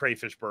lot of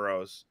crayfish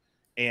burrows,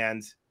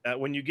 and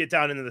when you get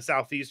down into the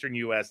southeastern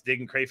U.S.,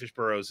 digging crayfish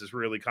burrows is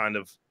really kind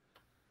of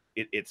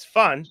it's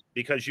fun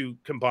because you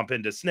can bump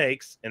into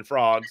snakes and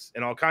frogs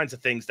and all kinds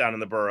of things down in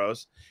the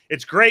burrows.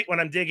 It's great when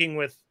I'm digging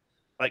with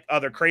like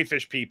other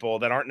crayfish people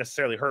that aren't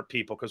necessarily herp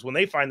people, because when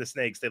they find the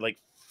snakes, they like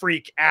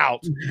freak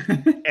out,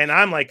 and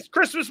I'm like,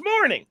 Christmas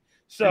morning.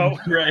 So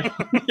right,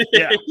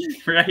 yeah,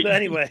 right. But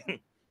anyway,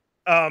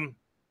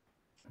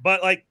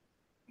 but like,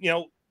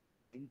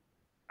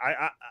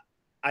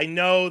 I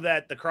know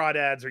that the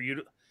crawdads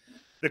are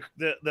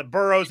the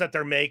burrows that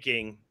they're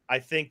making. I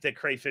think that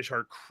crayfish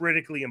are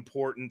critically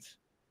important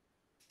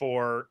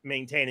for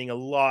maintaining a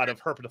lot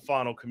of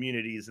herpetofaunal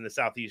communities in the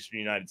southeastern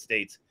United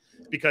States,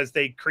 because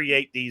they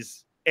create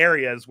these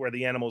areas where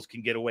the animals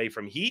can get away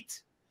from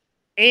heat.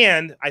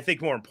 And I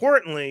think more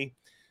importantly,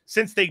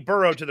 since they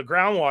burrow to the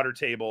groundwater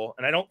table,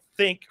 and I don't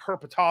think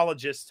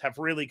herpetologists have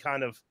really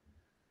kind of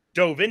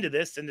dove into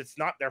this, and it's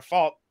not their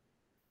fault,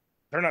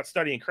 they're not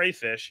studying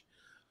crayfish,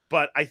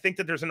 but I think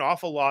that there's an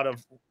awful lot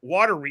of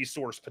water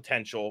resource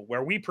potential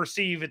where we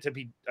perceive it to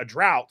be a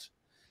drought,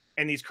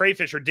 and these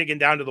crayfish are digging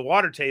down to the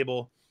water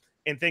table,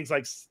 and things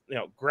like,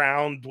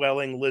 ground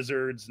dwelling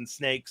lizards and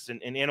snakes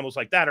and animals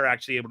like that are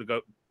actually able to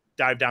go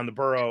dive down the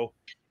burrow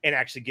and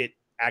actually get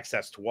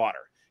access to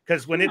water.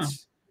 Because when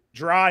it's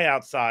dry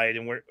outside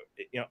and we're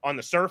on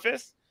the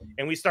surface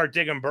and we start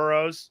digging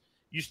burrows,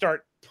 you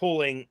start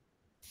pulling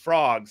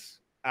frogs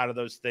out of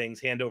those things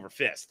hand over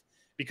fist,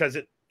 because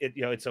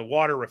it's a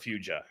water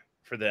refugia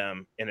for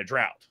them in a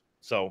drought.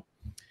 So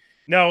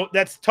no,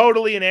 that's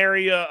totally an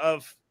area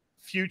of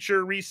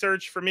future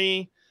research for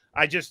me.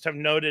 I just have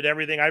noted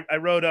everything. I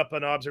wrote up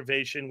an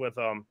observation with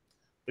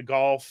the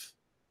Gulf.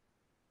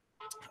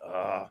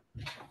 I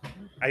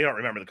don't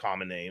remember the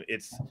common name.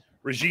 It's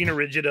Regina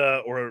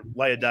rigida or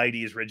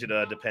Leiodites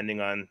rigida, depending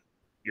on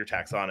your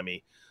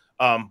taxonomy.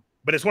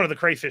 But it's one of the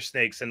crayfish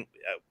snakes. And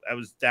I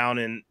was down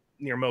in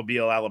near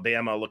Mobile,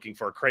 Alabama, looking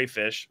for a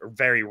crayfish, or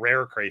very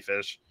rare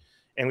crayfish.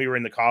 And we were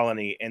in the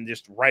colony, and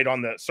just right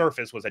on the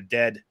surface was a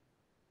dead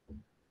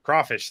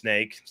crawfish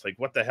snake. It's like,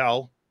 what the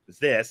hell is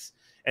this?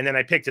 And then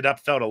I picked it up,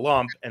 felt a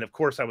lump. And of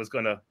course I was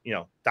going to,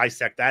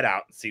 dissect that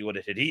out and see what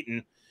it had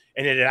eaten.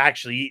 And it had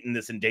actually eaten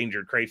this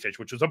endangered crayfish,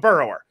 which was a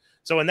burrower.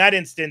 So in that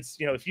instance,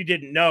 if you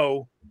didn't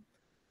know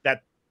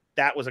that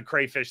that was a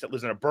crayfish that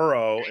lives in a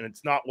burrow and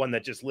it's not one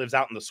that just lives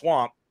out in the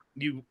swamp,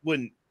 you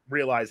wouldn't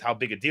realize how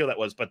big a deal that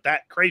was. But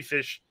that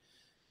crayfish,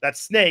 that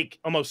snake,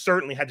 almost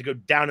certainly had to go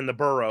down in the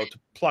burrow to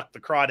pluck the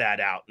crawdad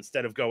out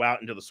instead of go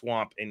out into the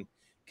swamp and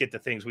get the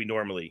things we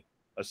normally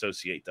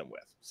associate them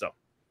with.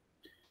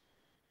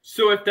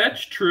 So if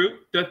that's true,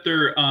 that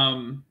they're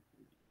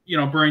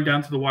burrowing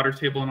down to the water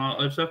table and all that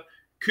other stuff,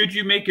 could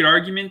you make an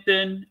argument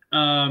then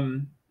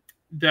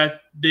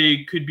that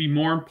they could be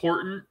more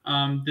important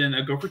than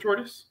a gopher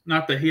tortoise?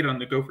 Not to hate on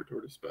the gopher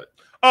tortoise, but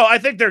I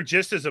think they're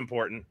just as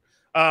important.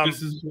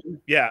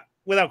 Yeah,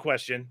 without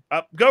question.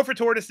 Gopher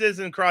tortoises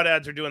and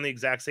crawdads are doing the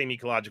exact same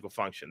ecological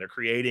function. They're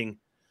creating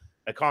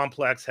a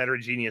complex,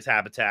 heterogeneous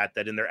habitat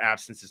that in their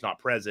absence is not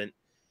present,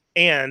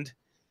 and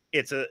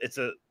it's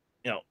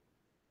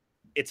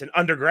an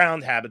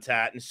underground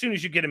habitat. And as soon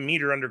as you get a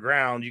meter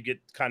underground, you get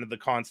kind of the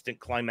constant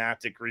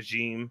climatic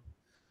regime,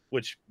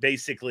 which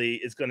basically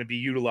is going to be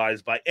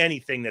utilized by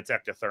anything that's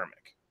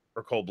ectothermic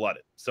or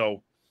cold-blooded.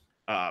 So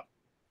I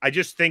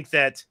just think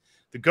that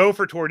the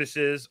gopher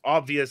tortoises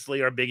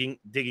obviously are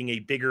digging a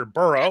bigger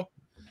burrow,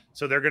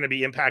 so they're going to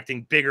be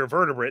impacting bigger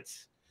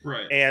vertebrates.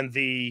 Right. And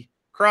the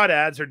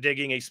crawdads are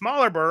digging a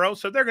smaller burrow,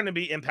 so they're going to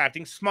be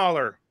impacting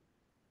smaller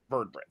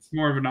vertebrates.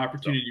 More of an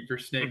opportunity for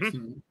snakes. Mm-hmm.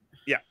 And,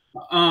 yeah.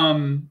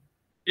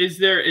 Is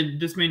there, and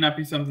this may not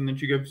be something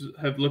that you guys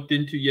have looked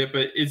into yet,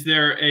 but is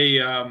there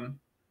a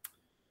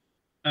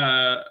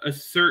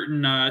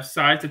certain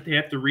size that they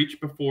have to reach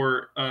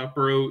before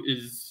burrow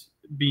is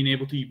being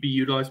able to be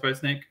utilized by a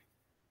snake?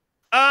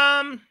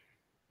 I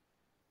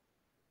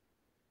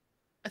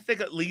think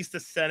at least a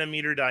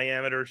centimeter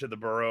diameter to the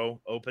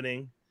burrow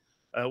opening.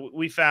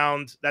 We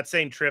found that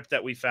same trip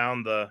that we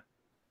found the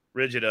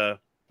rigida,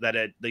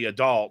 the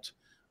adult.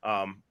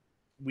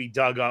 We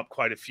dug up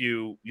quite a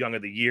few young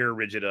of the year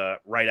rigida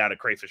right out of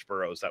crayfish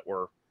burrows that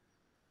were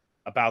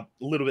about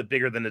a little bit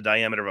bigger than the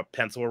diameter of a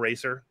pencil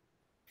eraser.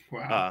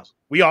 Wow.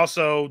 We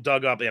also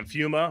dug up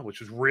amphuma, which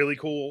was really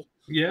cool.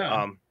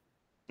 Yeah.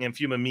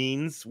 Amphuma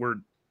means were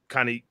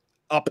kind of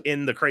up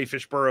in the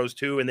crayfish burrows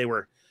too, and they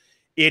were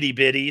itty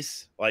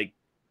bitties, like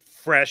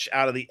fresh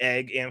out of the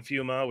egg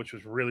amphuma, which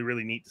was really,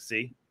 really neat to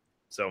see.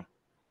 So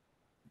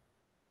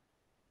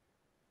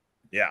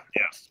yeah.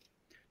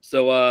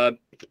 So a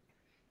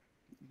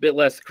bit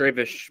less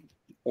crayfish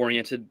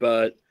oriented,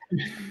 but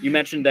you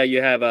mentioned that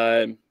you have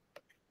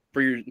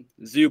for your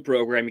zoo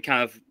program, you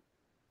kind of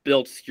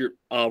built your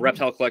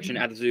reptile collection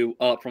at the zoo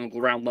up from the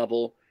ground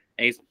level,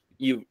 and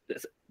you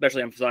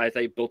especially emphasized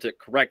that you built it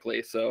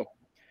correctly. So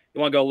you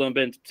want to go a little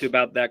bit into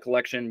about that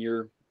collection,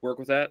 your work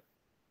with that?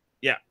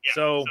 Yeah.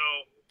 So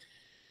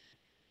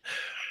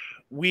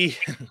we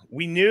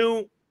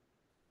knew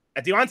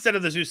at the onset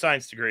of the zoo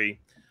science degree,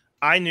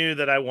 I knew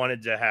that I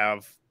wanted to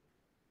have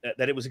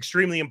that it was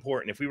extremely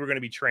important if we were going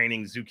to be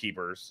training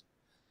zookeepers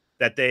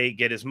that they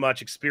get as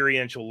much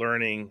experiential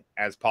learning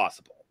as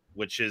possible,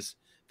 which is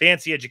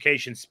fancy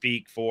education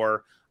speak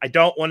for I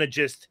don't want to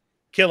just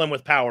kill them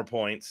with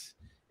PowerPoints.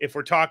 If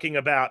we're talking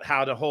about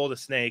how to hold a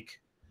snake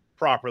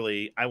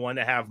properly, I want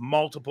to have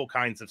multiple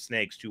kinds of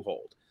snakes to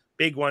hold.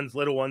 Big ones,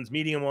 little ones,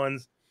 medium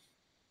ones,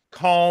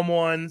 calm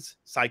ones,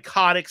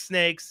 psychotic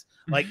snakes.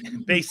 Like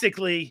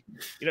basically,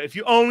 if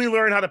you only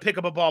learn how to pick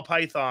up a ball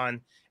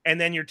python and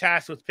then you're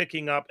tasked with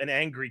picking up an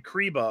angry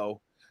crebo,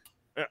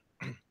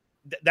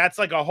 that's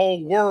like a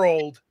whole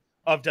world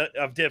of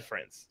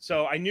difference.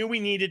 So I knew we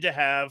needed to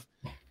have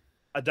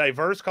a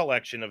diverse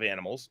collection of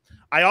animals.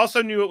 I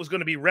also knew it was going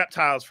to be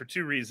reptiles for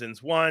two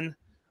reasons. One,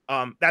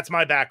 that's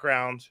my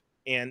background.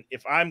 And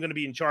if I'm going to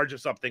be in charge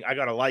of something, I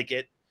got to like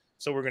it.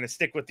 So we're going to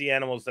stick with the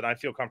animals that I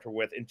feel comfortable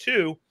with. And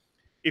two,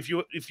 if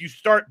you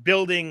start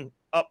building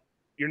up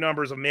your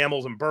numbers of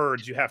mammals and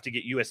birds, you have to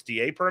get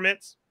USDA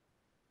permits.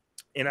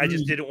 And I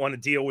just didn't want to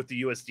deal with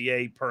the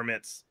USDA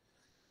permits.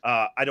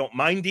 I don't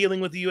mind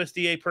dealing with the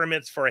USDA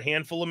permits for a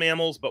handful of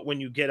mammals, but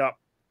when you get up,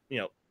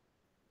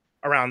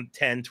 around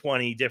 10,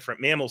 20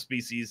 different mammal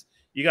species,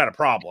 you got a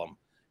problem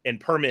in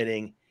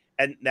permitting.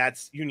 And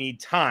you need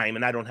time.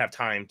 And I don't have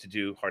time to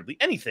do hardly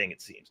anything,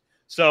 it seems.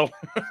 So,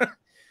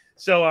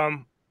 so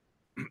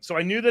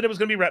I knew that it was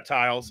going to be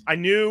reptiles. I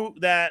knew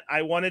that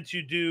I wanted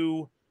to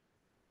do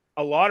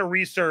a lot of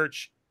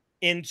research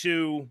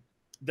into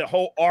the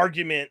whole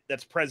argument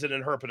that's present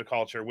in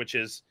herpetoculture, which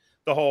is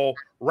the whole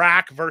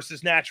rack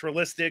versus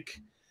naturalistic.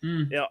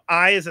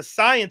 I, as a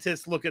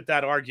scientist, look at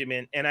that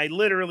argument and I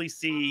literally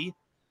see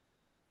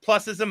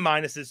pluses and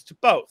minuses to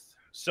both.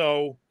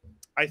 So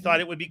I thought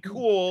it would be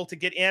cool to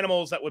get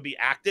animals that would be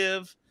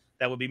active,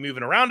 that would be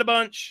moving around a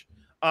bunch,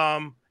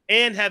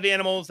 and have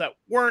animals that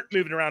weren't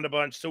moving around a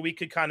bunch, so we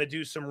could kind of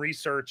do some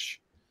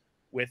research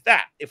with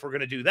that. If we're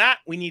going to do that,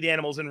 we need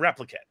animals in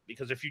replicate,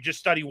 because if you just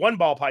study one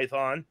ball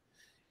python,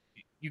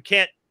 you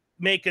can't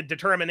make a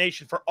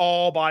determination for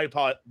all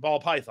ball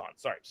pythons.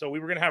 Sorry. So we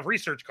were going to have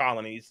research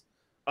colonies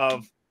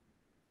of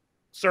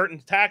certain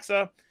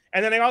taxa.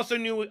 And then I also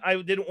knew I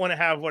didn't want to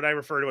have what I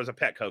refer to as a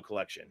Petco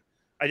collection.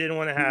 I didn't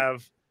want to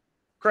have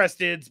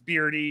cresteds,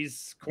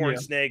 beardies, corn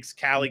snakes,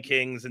 Cali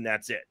kings, and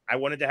that's it. I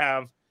wanted to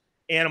have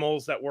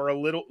animals that were a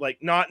little, like,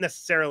 not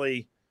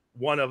necessarily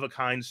one of a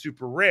kind,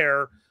 super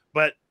rare,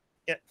 but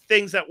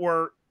things that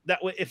were,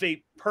 if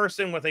a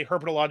person with a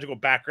herpetological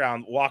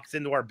background walks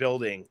into our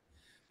building,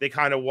 they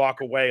kind of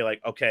walk away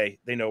like, okay,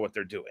 they know what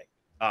they're doing.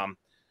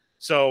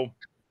 So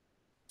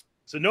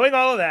knowing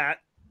all of that,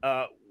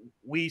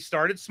 we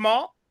started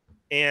small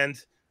and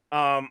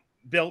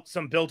built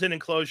some built-in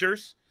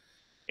enclosures,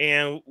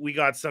 and we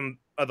got some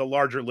of the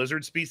larger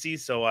lizard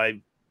species. So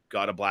I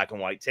got a black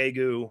and white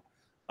tegu,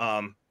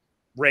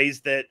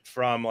 raised it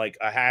from like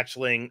a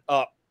hatchling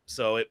up,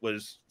 so it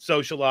was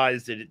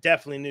socialized, and it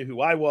definitely knew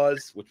who I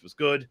was, which was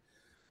good.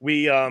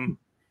 We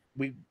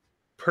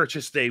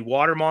purchased a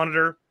water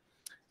monitor.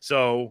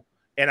 So,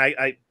 and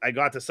I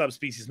got the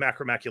subspecies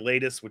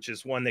Macromaculatus, which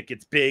is one that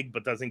gets big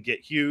but doesn't get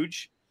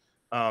huge.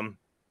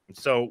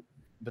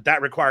 But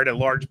that required a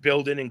large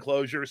built-in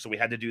enclosure, so we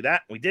had to do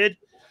that. We did.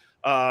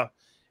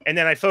 And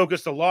then I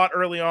focused a lot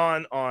early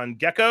on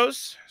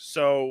geckos.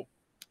 So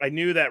I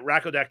knew that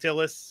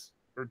Rhacodactylus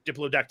or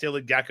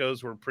Diplodactylid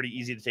geckos were pretty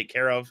easy to take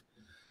care of.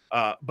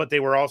 But they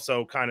were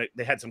also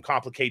they had some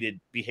complicated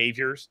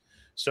behaviors.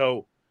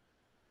 So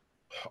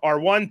our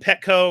one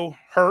Petco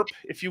herp,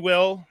 if you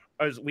will,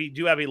 is we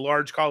do have a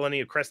large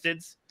colony of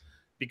cresteds,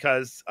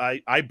 because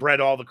I bred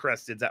all the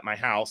cresteds at my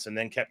house and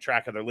then kept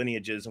track of their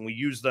lineages, and we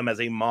used them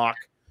as a mock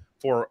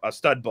for a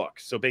stud book.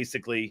 So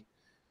basically,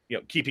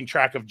 keeping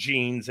track of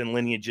genes and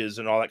lineages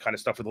and all that kind of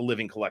stuff with a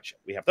living collection.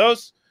 We have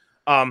those.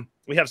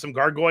 We have some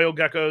gargoyle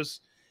geckos.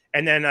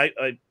 And then I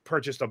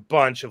purchased a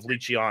bunch of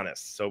Leachianus.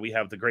 So we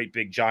have the great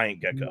big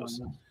giant geckos.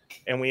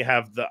 And we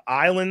have the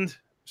island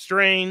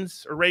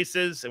strains or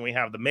races, and we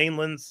have the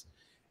mainlands.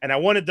 And I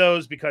wanted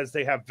those because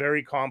they have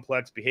very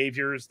complex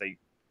behaviors. They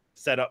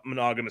set up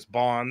monogamous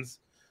bonds.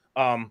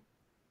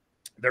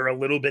 They're a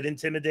little bit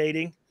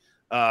intimidating.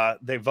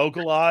 They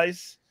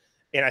vocalize.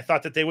 And I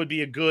thought that they would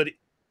be a good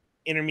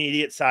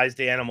intermediate-sized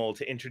animal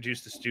to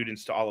introduce the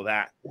students to all of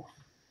that.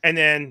 And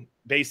then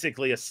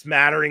basically a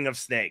smattering of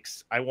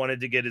snakes. I wanted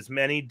to get as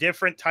many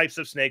different types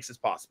of snakes as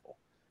possible.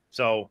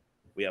 So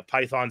we have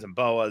pythons and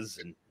boas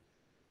and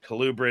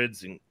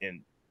colubrids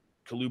and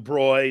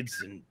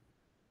colubroids, and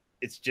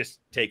it's just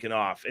taken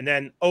off. And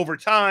then over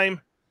time,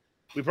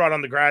 we brought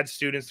on the grad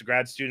students. The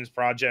grad students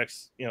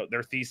projects,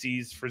 their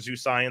theses for zoo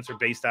science are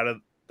based out of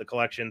the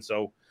collection.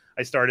 So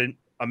I started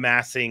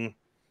amassing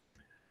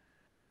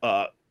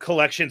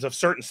collections of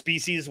certain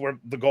species where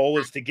the goal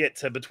is to get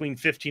to between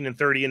 15 and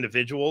 30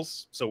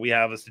 individuals. So we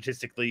have a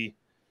statistically,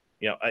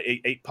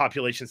 a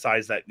population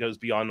size that goes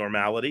beyond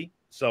normality.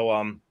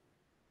 So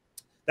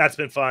that's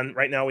been fun.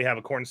 Right now we have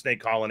a corn snake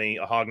colony,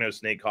 a hognose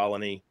snake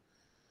colony,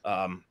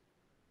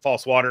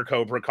 false water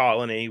cobra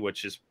colony,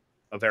 which is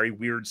a very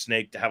weird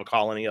snake to have a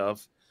colony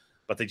of,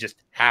 but they just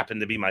happen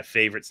to be my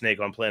favorite snake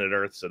on planet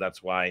Earth. So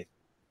that's why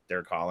they're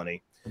a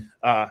colony.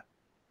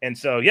 And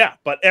so, yeah,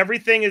 but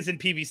everything is in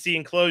PVC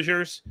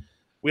enclosures.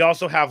 We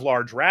also have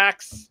large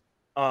racks,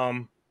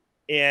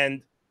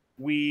 and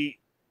we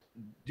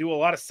do a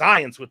lot of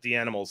science with the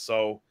animals.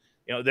 So,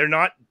 they're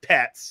not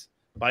pets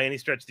by any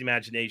stretch of the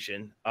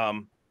imagination.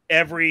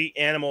 Every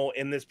animal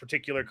in this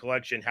particular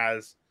collection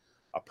has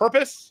a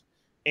purpose,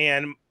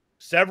 and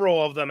several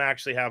of them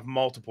actually have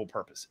multiple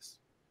purposes.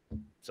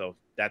 So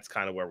that's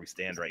kind of where we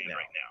stand right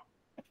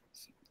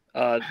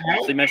now.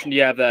 So you mentioned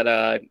you have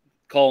that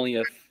colony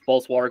of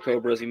false water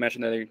cobras. You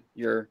mentioned that they're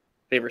your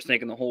favorite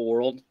snake in the whole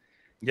world.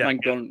 Yeah.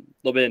 Mind going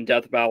a little bit in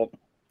depth about,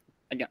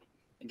 I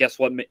guess,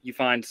 what you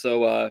find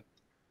so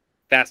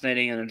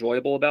fascinating and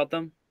enjoyable about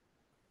them?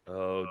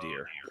 Oh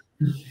dear.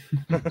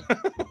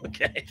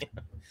 Okay.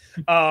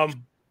 All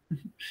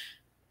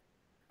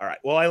right.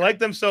 Well, I like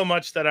them so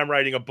much that I'm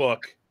writing a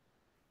book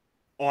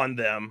on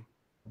them.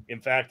 In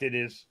fact, it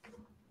is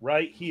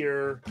right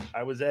here.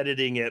 I was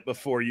editing it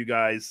before you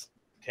guys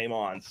came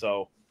on,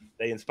 so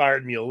they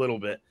inspired me a little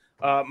bit.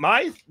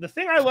 The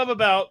thing I love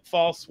about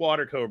false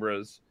water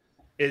cobras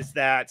is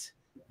that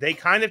they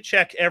kind of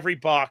check every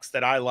box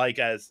that I like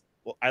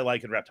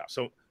in reptiles.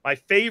 So my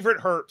favorite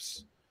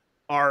herps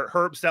are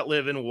herps that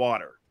live in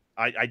water.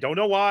 I don't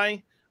know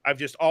why. I've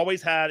just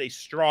always had a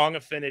strong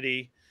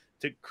affinity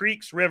to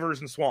creeks,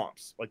 rivers, and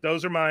swamps. Like,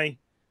 those are my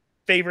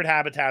favorite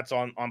habitats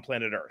on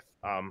planet Earth.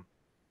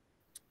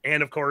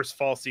 And of course,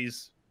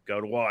 falsies go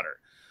to water.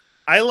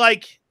 I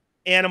like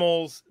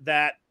animals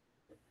that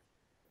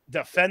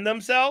defend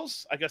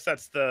themselves. I guess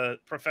that's the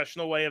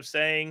professional way of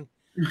saying,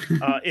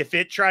 if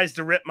it tries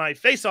to rip my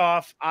face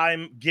off,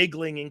 I'm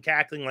giggling and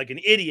cackling like an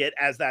idiot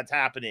as that's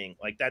happening.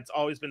 Like, that's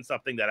always been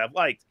something that I've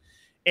liked.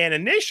 And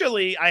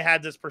initially I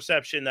had this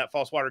perception that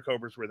false water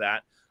cobras were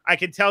that. I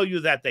can tell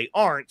you that they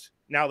aren't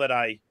now that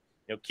I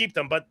keep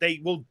them, but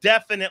they will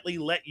definitely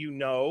let you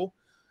know,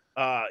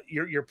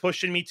 you're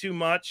pushing me too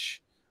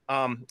much.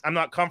 I'm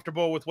not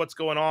comfortable with what's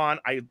going on.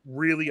 I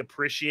really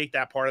appreciate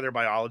that part of their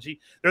biology.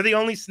 They're the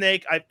only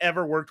snake I've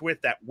ever worked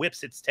with that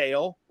whips its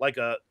tail like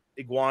a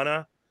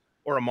iguana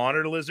or a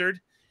monitor lizard.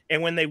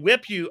 And when they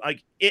whip you,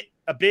 like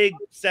a big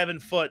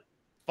 7-foot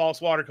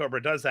false water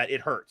cobra does that,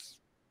 it hurts.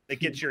 It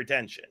gets your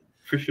attention.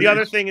 For sure. The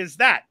other thing is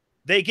that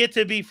they get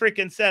to be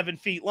freaking 7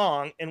 feet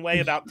long and weigh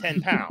about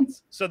 10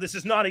 pounds. So this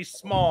is not a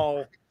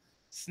small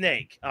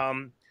snake.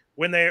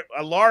 When a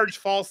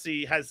large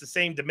falsie has the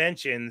same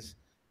dimensions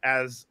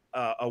as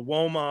a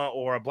woma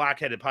or a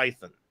black-headed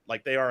python,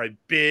 like they are a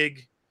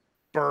big,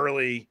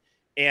 burly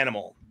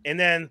animal. And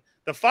then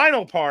the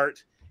final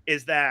part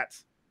is that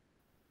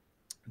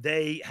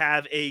they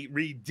have a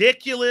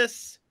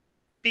ridiculous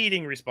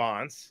feeding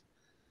response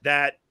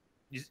that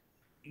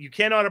you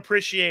cannot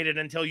appreciate it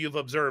until you've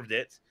observed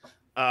it.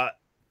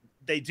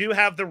 They do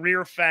have the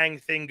rear fang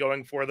thing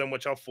going for them,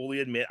 which I'll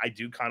fully admit I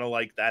do kind of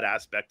like that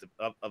aspect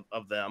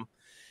of them.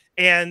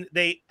 And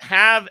they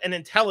have an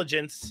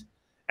intelligence,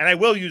 and I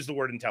will use the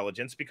word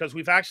intelligence because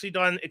we've actually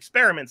done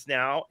experiments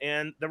now,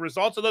 and the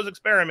results of those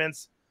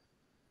experiments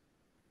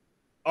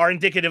are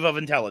indicative of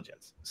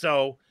intelligence.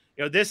 So,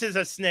 this is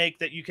a snake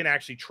that you can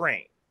actually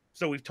train.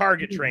 So we've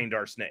target trained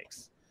our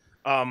snakes.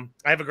 I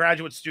have a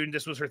graduate student,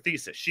 this was her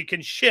thesis. She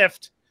can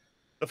shift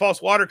the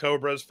false water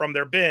cobras from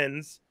their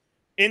bins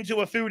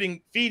into a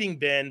feeding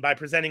bin by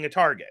presenting a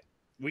target.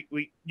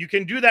 You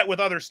can do that with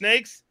other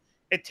snakes.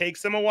 It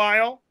takes them a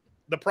while.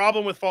 The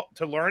problem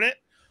to learn it,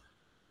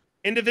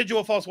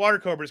 individual false water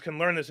cobras can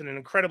learn this in an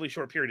incredibly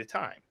short period of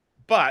time.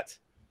 But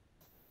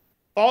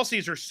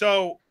falsies are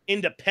so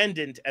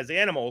independent as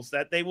animals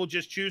that they will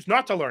just choose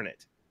not to learn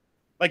it.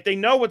 Like they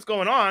know what's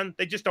going on,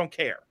 they just don't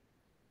care.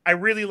 I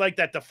really like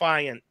that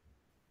defiant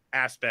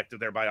aspect of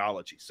their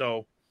biology.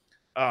 So,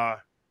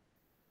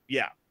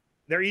 yeah,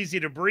 they're easy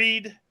to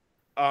breed.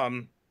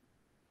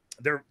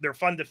 They're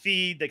fun to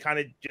feed. They kind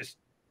of just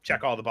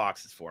check all the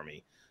boxes for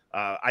me.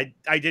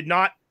 I did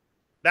not,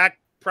 back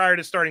prior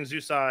to starting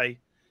Zeusai,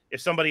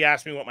 if somebody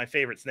asked me what my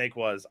favorite snake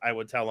was, I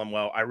would tell them,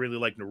 well, I really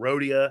like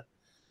Nerodia,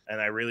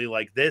 and I really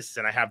like this,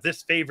 and I have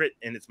this favorite,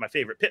 and it's my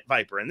favorite pit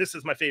viper, and this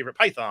is my favorite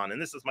python,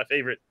 and this is my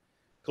favorite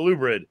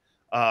colubrid.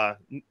 I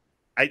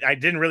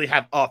didn't really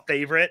have a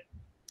favorite.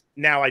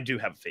 Now I do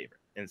have a favorite,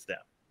 and it's them.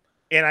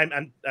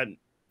 And I'm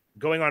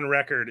going on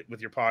record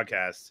with your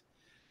podcast.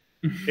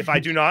 If I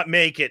do not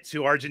make it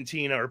to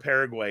Argentina or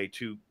Paraguay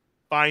to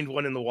find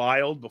one in the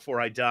wild before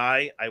I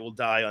die, I will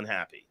die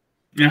unhappy.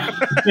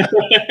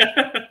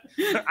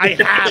 I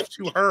have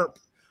to herp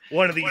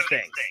one of these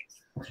things.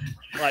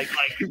 Like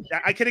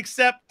I can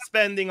accept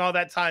spending all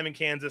that time in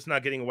Kansas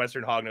not getting a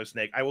Western hognose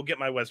snake. I will get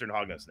my Western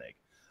hognose snake.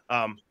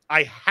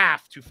 I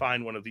have to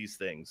find one of these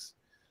things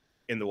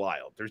in the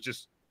wild. There's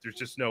just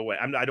no way.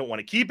 I don't want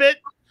to keep it.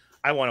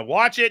 I want to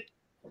watch it,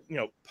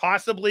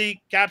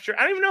 possibly capture.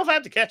 I don't even know if I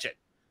have to catch it.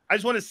 I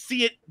just want to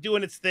see it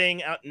doing its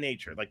thing out in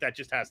nature. Like that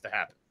just has to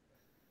happen.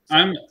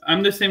 So.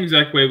 I'm the same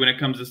exact way when it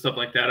comes to stuff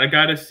like that. I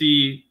gotta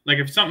see, like,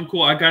 if something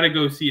cool, I gotta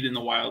go see it in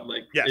the wild.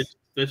 Like, yes.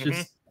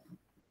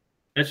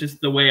 That's just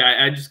the way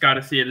I just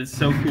gotta see it. It's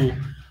so cool.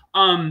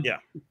 Yeah.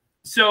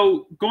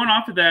 So going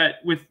off of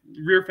that with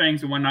rear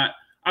fangs and whatnot,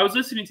 I was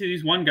listening to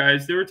these one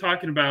guys. They were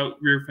talking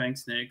about rear fang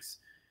snakes,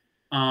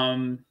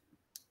 and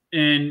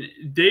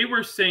they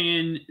were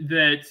saying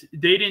that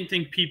they didn't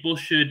think people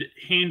should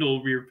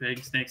handle rear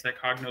fang snakes like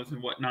hognose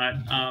and whatnot.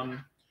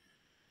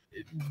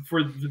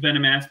 For the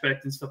venom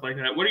aspect and stuff like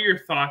that. What are your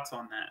thoughts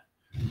on that?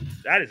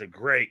 That is a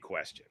great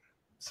question.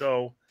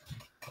 So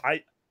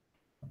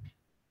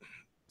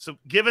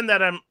given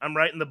that I'm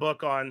writing the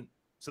book on,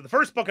 so the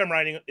first book I'm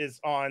writing is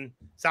on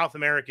South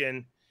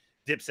American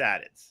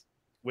dipsadids,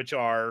 which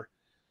are,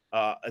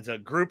 it's a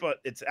group of,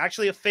 it's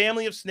actually a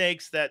family of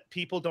snakes that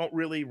people don't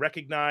really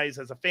recognize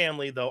as a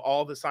family, though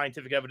all the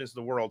scientific evidence of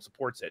the world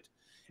supports it.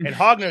 And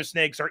hognose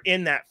snakes are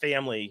in that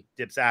family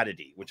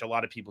Dipsadidae, which a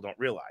lot of people don't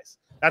realize.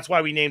 That's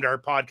why we named our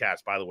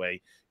podcast, by the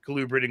way,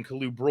 Colubrid and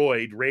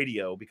Colubroid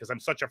Radio, because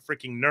I'm such a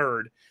freaking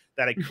nerd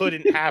that I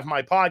couldn't have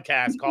my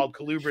podcast called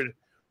Colubrid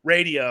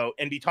Radio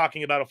and be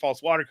talking about a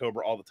false water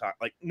cobra all the time.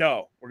 Like,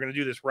 no, we're going to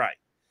do this right.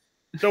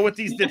 So with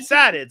these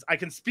Dipsadids, I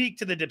can speak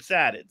to the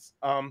Dipsadids.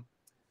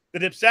 The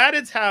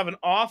Dipsadids have an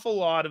awful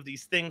lot of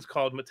these things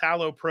called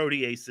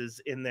metalloproteases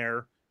in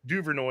their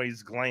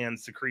Duvernoy's gland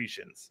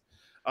secretions.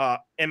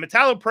 And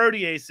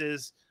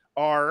metalloproteases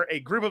are a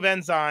group of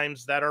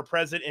enzymes that are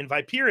present in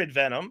viperid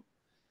venom.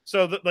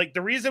 So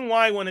the reason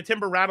why when a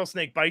timber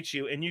rattlesnake bites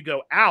you and you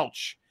go,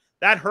 ouch,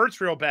 that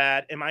hurts real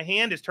bad, and my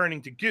hand is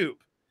turning to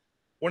goop,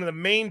 one of the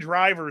main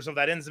drivers of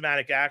that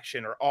enzymatic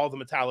action are all the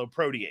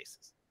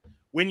metalloproteases.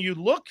 When you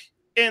look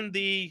in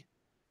the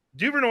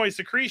Duvernoy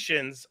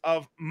secretions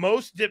of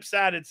most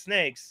dipsadid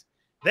snakes,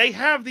 they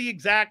have the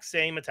exact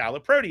same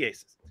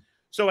metalloproteases.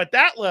 So at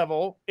that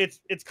level, it's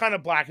kind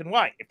of black and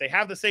white. If they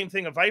have the same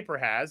thing a viper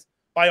has,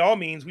 by all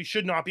means, we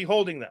should not be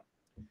holding them.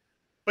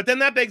 But then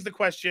that begs the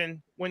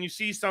question, when you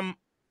see some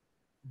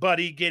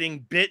buddy getting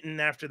bitten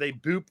after they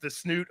boop the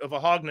snoot of a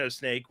hognose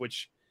snake,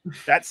 which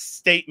that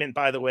statement,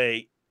 by the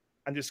way,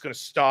 I'm just going to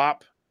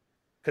stop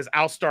because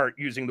I'll start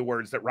using the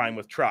words that rhyme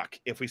with truck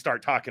if we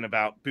start talking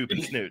about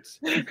booping snoots.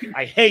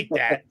 I hate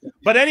that.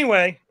 But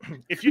anyway,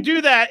 if you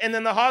do that and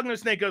then the hognose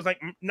snake goes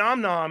like nom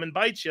nom and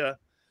bites you,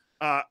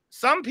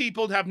 some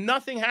people have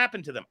nothing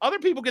happen to them. Other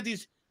people get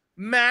these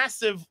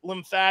massive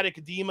lymphatic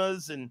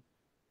edemas and,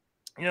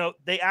 you know,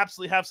 they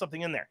absolutely have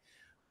something in there.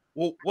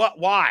 Well,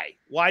 why?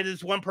 Why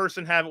does one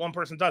person have it, one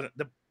person doesn't?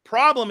 The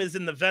problem is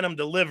in the venom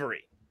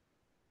delivery.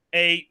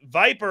 A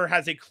viper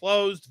has a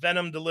closed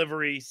venom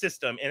delivery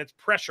system and it's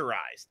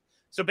pressurized.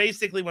 So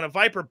basically when a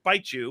viper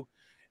bites you,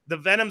 the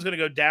venom's going to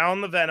go down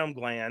the venom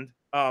gland,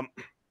 down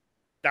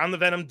the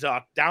venom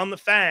duct, down the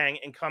fang,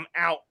 and come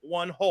out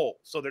one hole.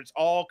 So that it's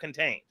all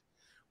contained.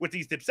 With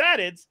these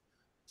dipsadids,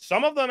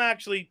 some of them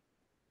actually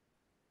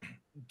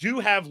do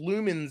have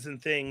lumens and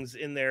things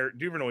in their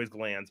Duvernoy's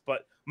glands,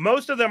 but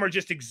most of them are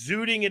just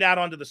exuding it out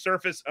onto the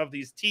surface of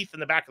these teeth in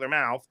the back of their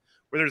mouth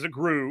where there's a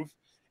groove.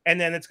 And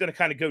then it's going to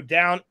kind of go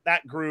down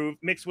that groove,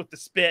 mix with the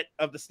spit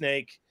of the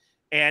snake,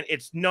 and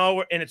it's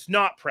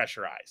not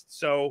pressurized.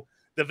 So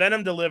the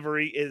venom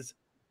delivery is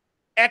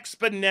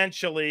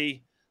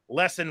exponentially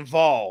less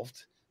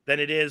involved than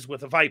it is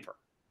with a viper.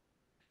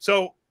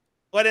 So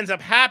what ends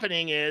up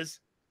happening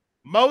is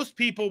most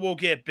people will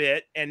get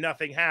bit and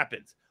nothing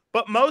happens,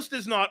 but most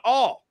is not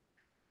all.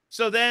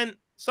 So then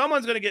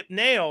someone's going to get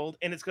nailed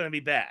and it's going to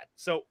be bad.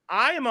 So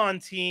I am on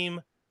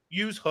team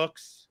use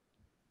hooks,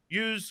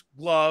 use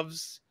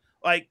gloves.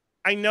 Like,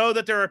 I know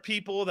that there are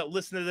people that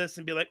listen to this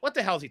and be like, what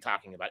the hell is he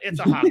talking about? It's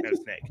a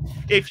hognose snake.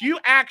 If you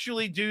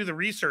actually do the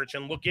research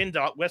and look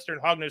into Western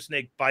hognose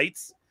snake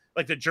bites,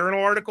 like the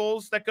journal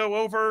articles that go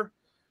over,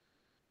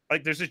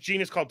 like there's this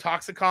genus called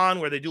Toxicon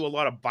where they do a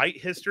lot of bite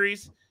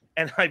histories.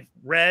 And I've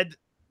read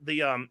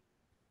the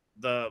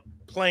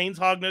plains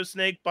hognose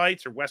snake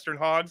bites or Western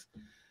hogs.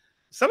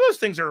 Some of those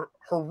things are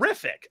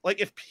horrific.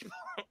 Like if people,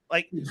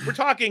 like we're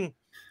talking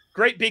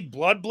great big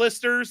blood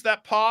blisters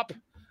that pop.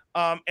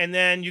 And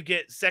then you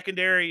get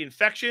secondary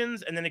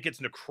infections, and then it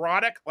gets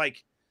necrotic.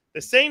 Like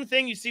the same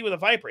thing you see with a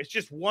viper. It's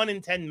just 1 in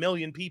 10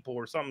 million people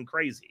or something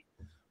crazy.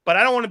 But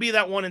I don't want to be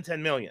that 1 in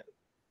 10 million.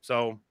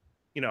 So,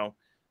 you know,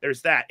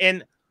 there's that.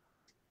 And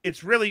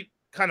it's really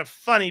kind of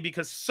funny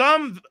because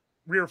some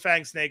rear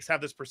fang snakes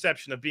have this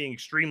perception of being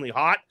extremely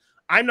hot.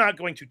 I'm not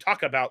going to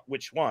talk about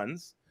which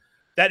ones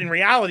that in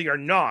reality are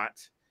not.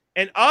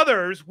 And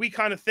others we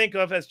kind of think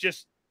of as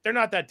just, they're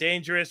not that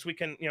dangerous. We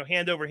can, you know,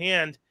 hand over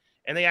hand.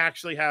 And they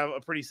actually have a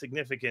pretty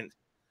significant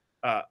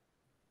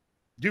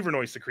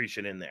Duvernoy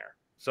secretion in there.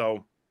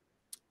 So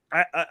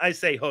I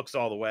say hooks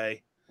all the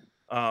way.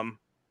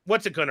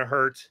 What's it going to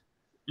hurt?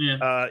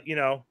 Yeah. You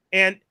know,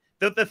 and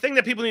the thing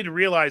that people need to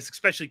realize,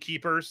 especially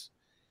keepers,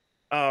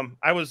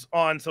 I was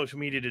on social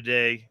media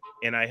today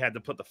and I had to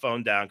put the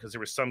phone down because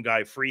there was some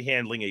guy free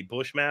handling a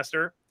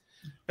Bushmaster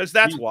because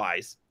that's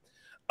wise.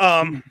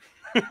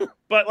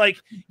 But like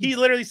he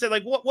literally said,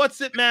 like,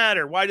 what's it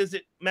matter? Why does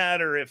it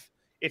matter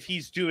if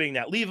he's doing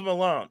that? Leave him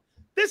alone.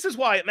 This is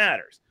why it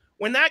matters.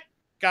 When that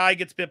guy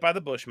gets bit by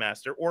the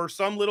Bushmaster or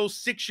some little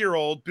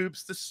 6-year-old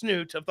boops the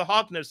snoot of the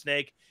hognose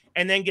snake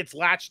and then gets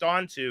latched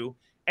onto,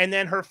 and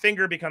then her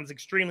finger becomes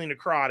extremely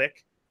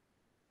necrotic,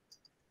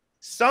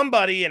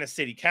 somebody in a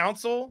city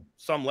council,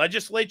 some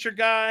legislature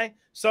guy,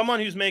 someone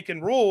who's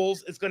making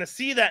rules is going to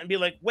see that and be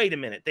like, wait a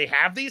minute, they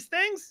have these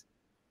things?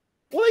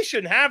 Well, they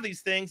shouldn't have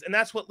these things. And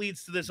that's what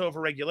leads to this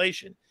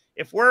overregulation.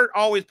 If we're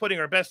always putting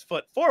our best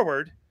foot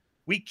forward,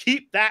 we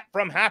keep that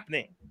from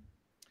happening.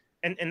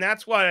 And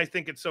that's why I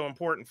think it's so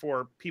important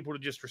for people to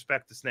just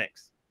respect the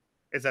snakes.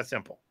 It's that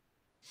simple.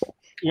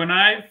 When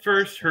I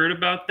first heard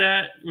about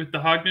that with the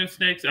hognose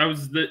snakes, I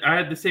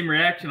had the same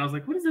reaction. I was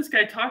like, what is this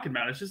guy talking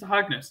about? It's just a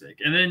hognose snake.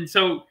 And then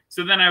so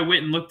then I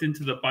went and looked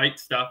into the bite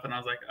stuff and I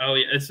was like, oh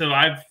yeah. So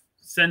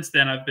since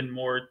then I've been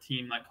more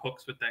team like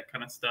hooks with that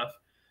kind of stuff.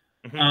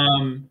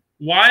 Mm-hmm.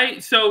 Why?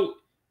 So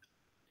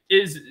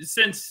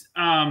since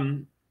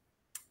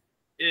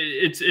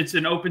it's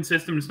an open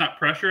system, it's not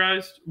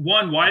pressurized.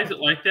 One, why is it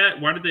like that?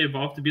 Why did they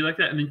evolve to be like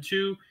that? And then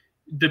two,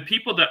 the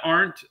people that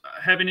aren't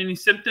having any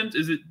symptoms,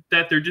 is it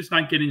that they're just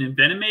not getting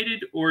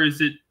envenomated, or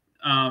is it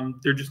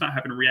they're just not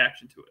having a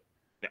reaction to it?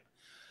 Yeah.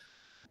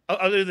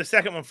 I'll do the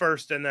second one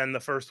first and then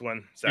the first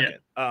one second.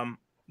 Yeah.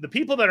 The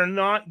people that are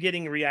not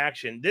getting a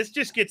reaction, this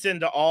just gets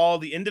into all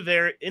the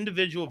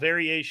individual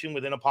variation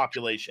within a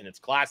population. It's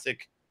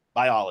classic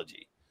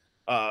biology.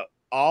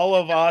 All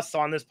of us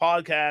on this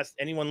podcast,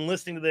 anyone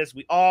listening to this,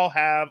 we all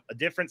have a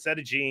different set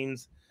of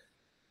genes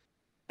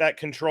that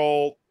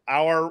control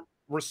our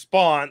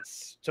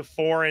response to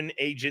foreign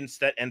agents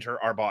that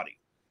enter our body.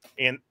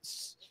 And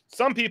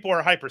some people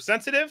are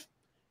hypersensitive.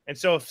 And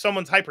so if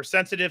someone's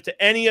hypersensitive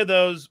to any of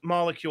those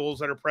molecules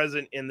that are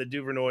present in the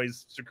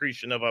Duvernoy's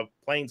secretion of a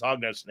plains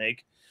hognose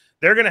snake,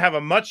 they're going to have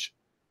a much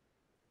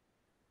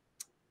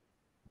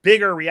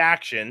bigger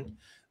reaction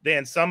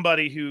than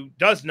somebody who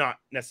does not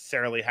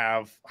necessarily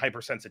have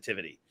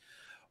hypersensitivity.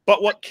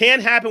 But what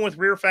can happen with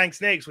rear fang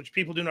snakes, which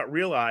people do not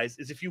realize,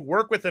 is if you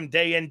work with them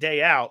day in,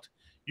 day out,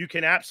 you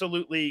can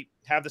absolutely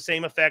have the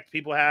same effect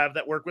people have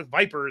that work with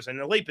vipers and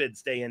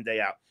elapids day in, day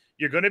out.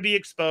 You're going to be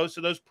exposed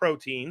to those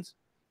proteins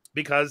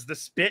because the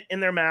spit in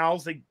their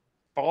mouths,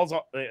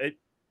 it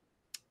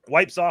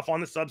wipes off on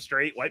the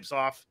substrate, wipes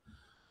off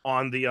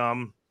on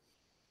the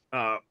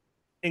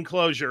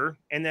enclosure,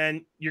 and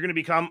then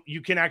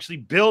you can actually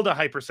build a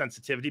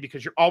hypersensitivity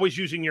because you're always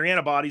using your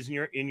antibodies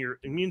in your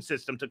immune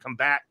system to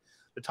combat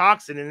the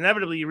toxin, and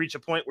inevitably you reach a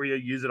point where you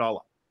use it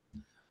all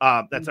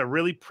up. That's a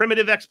really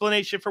primitive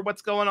explanation for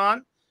what's going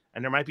on,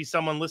 and there might be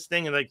someone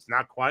listening and it's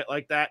not quite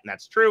like that, and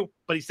that's true,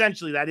 but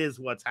essentially that is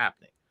what's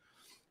happening.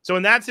 So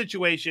in that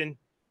situation,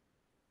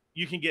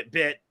 you can get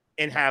bit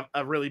and have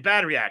a really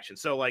bad reaction.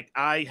 So like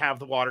I have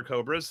the water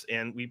cobras,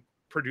 and we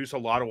produce a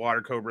lot of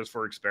water cobras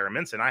for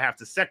experiments, and I have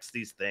to sex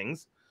these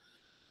things,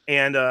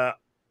 and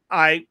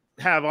I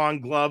have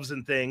on gloves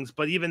and things,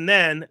 but even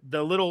then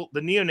the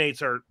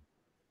neonates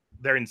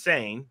they're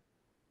insane,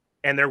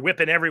 and they're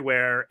whipping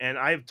everywhere, and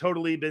I've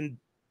totally been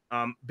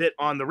bit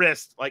on the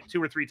wrist like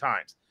 2 or 3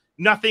 times.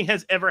 Nothing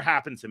has ever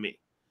happened to me,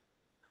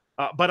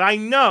 but I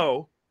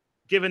know,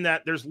 given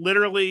that they're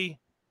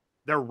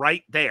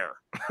right there.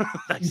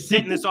 I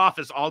sit in this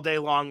office all day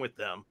long with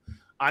them.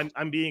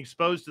 I'm being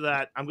exposed to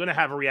that. I'm going to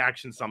have a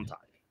reaction sometime.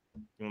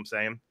 You know what I'm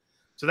saying?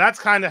 So that's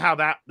kind of how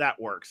that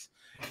works.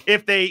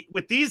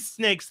 With these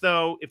snakes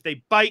though, if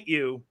they bite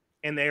you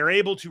and they are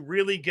able to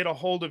really get a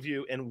hold of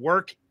you and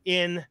work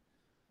in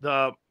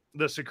the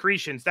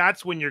secretions,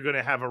 that's when you're going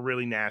to have a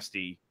really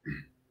nasty.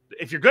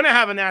 If you're going to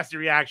have a nasty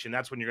reaction,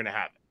 that's when you're going to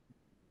have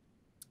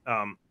it.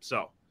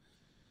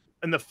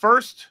 And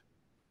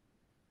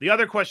the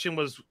other question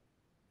was,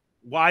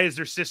 why is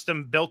their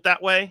system built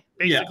that way?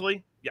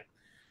 Basically, yeah.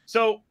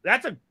 So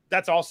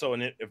that's also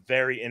a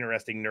very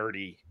interesting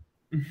nerdy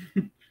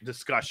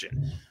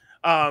discussion.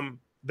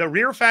 The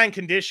rear fang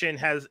condition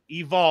has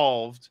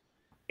evolved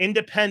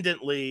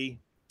independently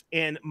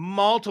in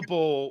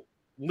multiple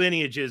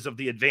lineages of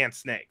the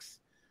advanced snakes.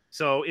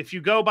 So if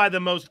you go by the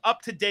most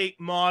up-to-date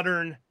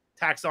modern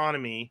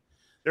taxonomy,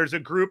 there's a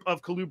group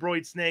of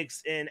colubroid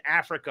snakes in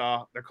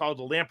Africa. They're called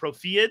the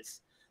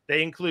Lamprophiids.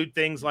 They include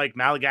things like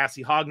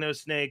Malagasy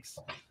hognose snakes,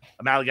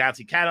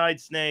 Malagasy cat-eyed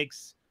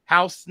snakes,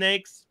 house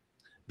snakes.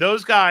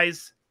 Those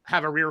guys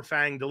have a rear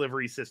fang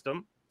delivery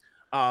system.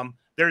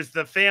 There's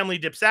the family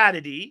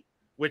Dipsadidae,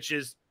 which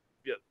is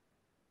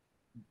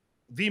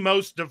the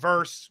most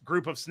diverse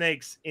group of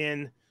snakes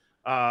in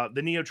the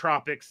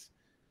neotropics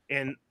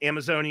in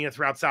Amazonia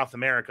throughout South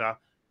America.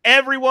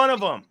 Every one of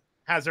them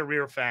has a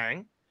rear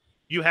fang.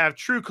 You have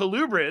true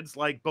colubrids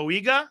like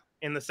Boiga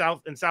in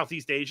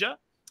Southeast Asia,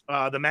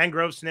 the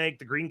mangrove snake,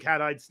 the green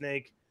cat-eyed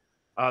snake,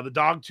 the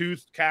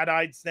dog-toothed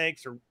cat-eyed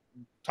snakes, or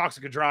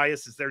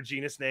Toxicodrius is their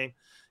genus name.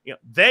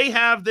 They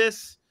have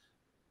this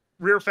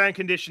rear fang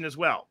condition as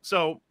well.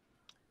 So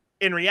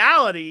in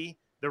reality,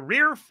 the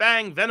rear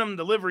fang venom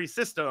delivery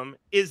system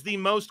is the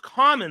most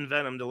common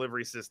venom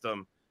delivery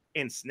system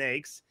in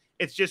snakes.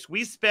 It's just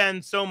we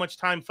spend so much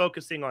time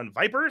focusing on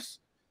vipers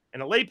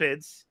and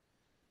elapids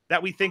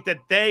that we think that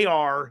they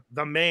are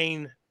the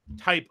main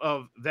type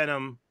of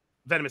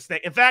venomous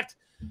snake. In fact,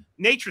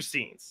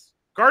 natricines,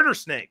 garter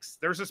snakes.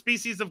 There's a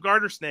species of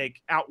garter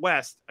snake out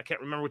west. I can't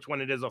remember which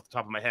one it is off the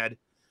top of my head,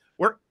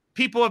 where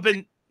people have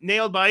been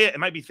nailed by it. It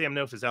might be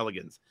Thamnophis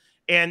elegans,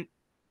 and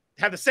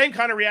have the same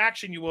kind of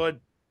reaction you would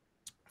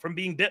from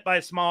being bit by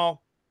a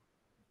small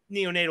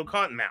neonatal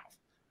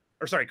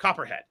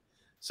copperhead.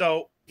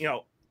 So,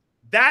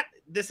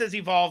 this has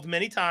evolved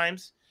many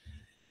times.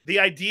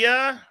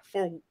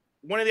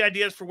 One of the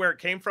ideas for where it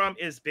came from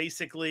is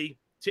basically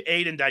to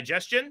aid in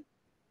digestion.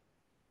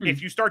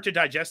 If you start to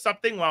digest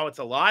something while it's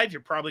alive,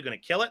 you're probably going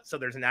to kill it. So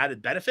there's an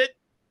added benefit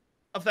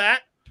of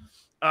that.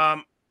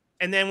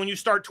 And then when you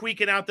start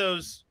tweaking out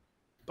those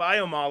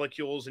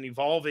biomolecules and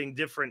evolving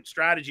different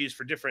strategies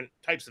for different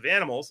types of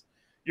animals,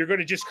 you're going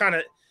to just kind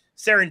of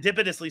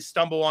serendipitously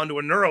stumble onto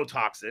a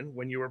neurotoxin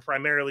when you were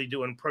primarily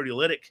doing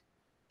proteolytic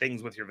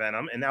things with your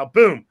venom. And now,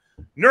 boom,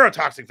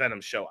 neurotoxic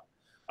venoms show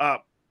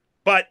up.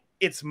 But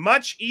it's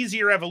much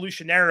easier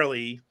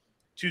evolutionarily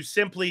to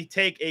simply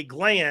take a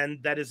gland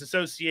that is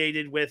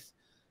associated with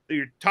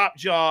your top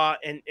jaw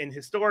and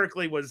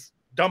historically was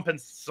dumping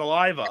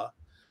saliva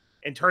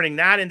and turning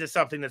that into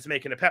something that's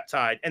making a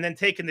peptide, and then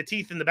taking the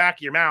teeth in the back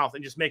of your mouth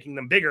and just making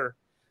them bigger.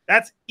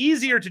 That's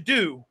easier to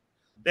do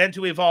than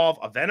to evolve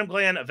a venom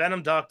gland, a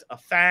venom duct, a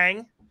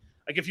fang.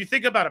 Like if you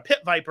think about a pit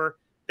viper,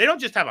 they don't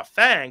just have a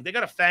fang. They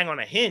got a fang on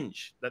a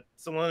hinge. There's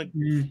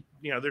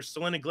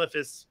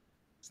Selenoglyphus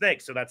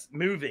snakes, so that's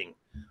moving.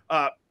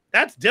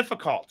 That's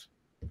difficult.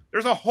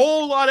 There's a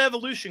whole lot of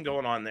evolution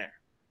going on there.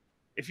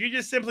 If you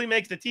just simply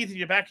make the teeth in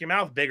your back of your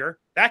mouth bigger,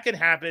 that can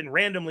happen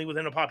randomly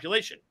within a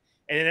population,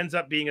 and it ends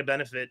up being a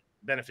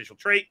beneficial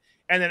trait,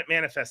 and then it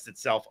manifests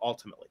itself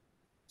ultimately.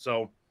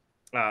 So,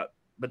 but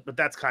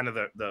that's kind of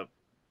the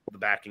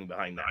backing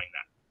behind that.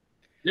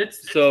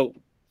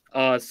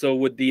 So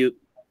with the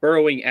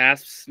burrowing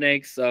asp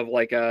snakes of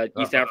like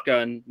East Africa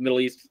and Middle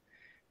East,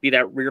 be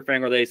that rear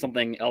fang, or are they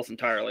something else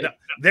entirely? No,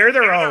 they're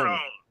their own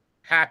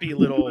happy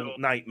little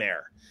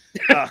nightmare.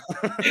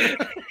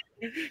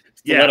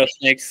 Stiletto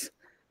snakes.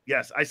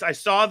 Yes, I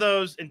saw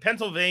those in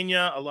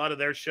Pennsylvania. A lot of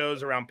their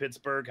shows around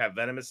Pittsburgh have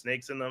venomous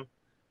snakes in them.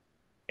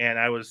 And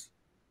I was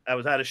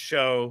at a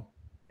show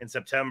in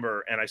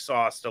September, and I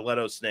saw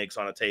stiletto snakes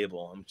on a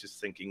table. I'm just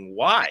thinking,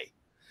 why?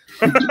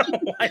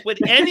 Why would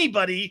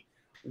anybody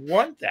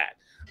want that?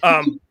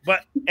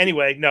 But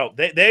anyway, no,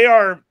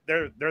 they're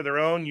their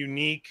own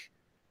unique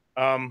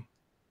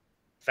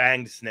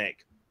fanged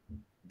snake.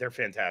 They're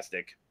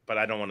fantastic, but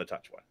I don't want to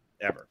touch one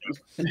ever.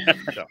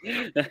 So.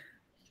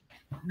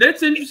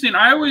 That's interesting.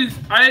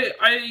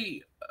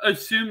 I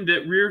assumed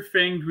that rear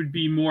fanged would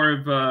be more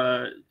of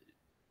a,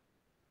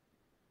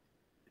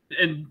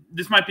 and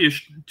this might be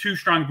too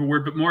strong of a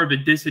word, but more of a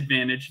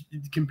disadvantage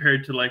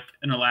compared to like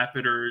an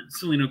elapid or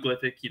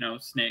selenoglyphic,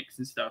 snakes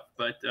and stuff.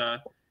 But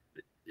to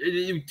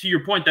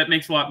your point, that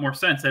makes a lot more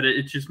sense, that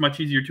it's just much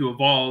easier to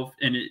evolve,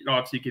 and it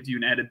obviously gives you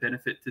an added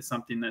benefit to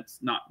something that's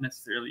not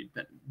necessarily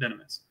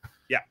venomous.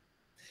 Yeah.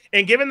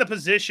 And given the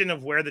position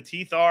of where the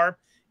teeth are,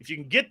 if you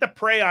can get the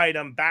prey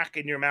item back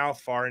in your mouth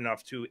far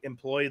enough to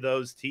employ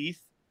those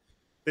teeth,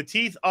 the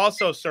teeth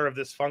also serve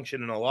this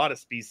function in a lot of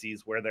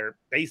species where they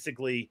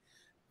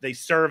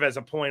serve as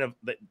a point of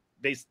that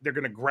they're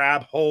going to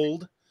grab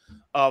hold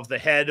of the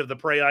head of the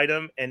prey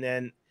item. And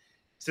then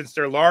since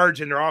they're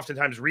large and they're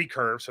oftentimes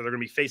recurved, so they're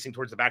going to be facing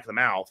towards the back of the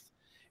mouth,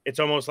 it's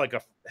almost like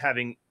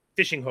having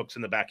fishing hooks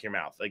in the back of your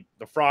mouth. Like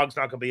the frog's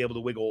not going to be able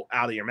to wiggle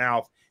out of your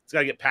mouth. It's got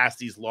to get past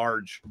these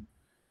large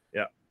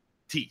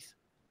teeth.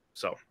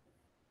 So,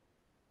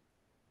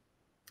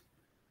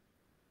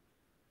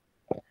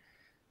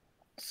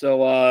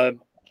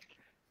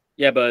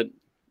 but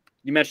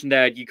you mentioned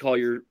that you call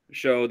your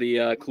show the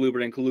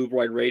Colubrid and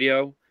Colubroid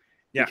Radio,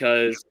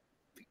 because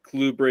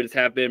colubrids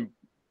have been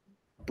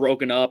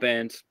broken up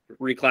and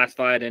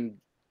reclassified and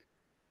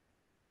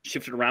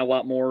shifted around a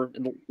lot more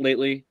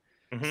lately.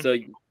 Mm-hmm. So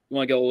you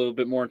want to go a little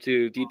bit more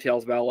into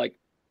details about what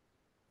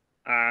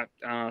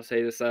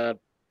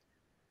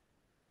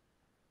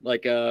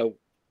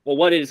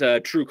is a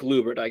true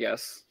colubrid, I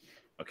guess.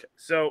 Okay,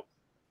 so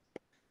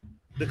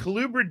the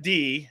Colubrid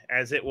D,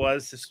 as it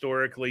was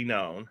historically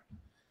known,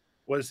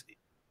 was,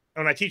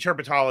 when I teach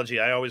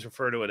herpetology, I always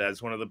refer to it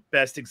as one of the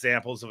best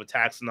examples of a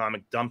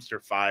taxonomic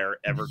dumpster fire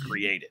ever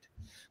created.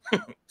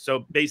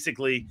 So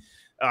basically,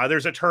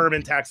 there's a term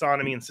in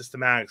taxonomy and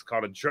systematics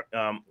called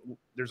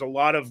there's a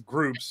lot of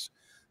groups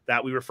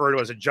that we refer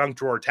to as a junk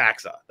drawer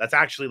taxa. That's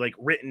actually like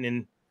written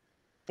in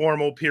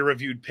formal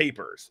peer-reviewed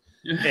papers.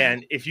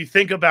 And if you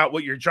think about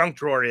what your junk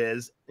drawer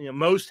is,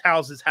 most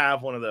houses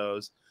have one of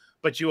those,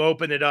 but you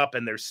open it up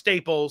and there's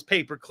staples,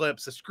 paper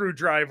clips, a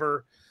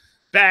screwdriver,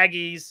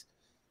 baggies,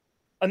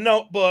 a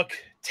notebook,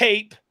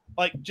 tape,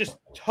 like just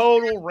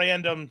total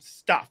random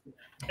stuff.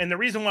 And the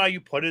reason why you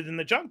put it in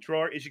the junk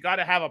drawer is you got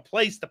to have a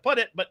place to put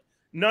it, but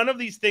none of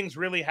these things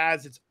really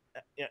has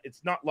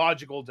it's not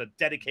logical to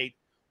dedicate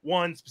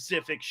one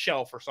specific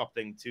shelf or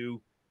something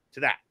to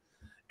that.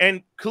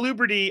 And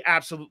Colubrid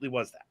absolutely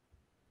was that.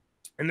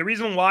 And the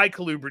reason why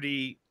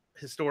Colubrid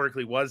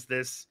historically was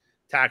this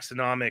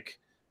taxonomic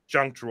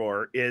junk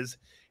drawer is,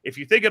 if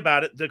you think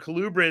about it, the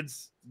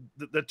colubrids,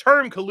 the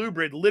term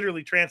colubrid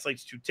literally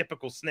translates to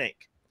typical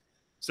snake.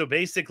 So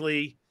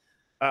basically,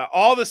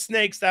 all the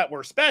snakes that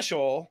were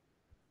special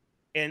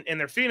in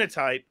their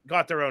phenotype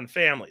got their own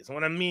families. And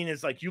what I mean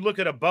is, like, you look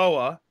at a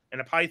boa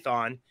and a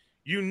python,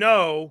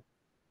 there's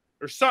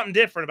something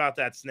different about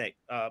that snake.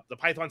 The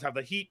pythons have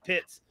the heat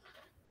pits.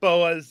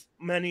 Boas,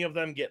 many of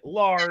them get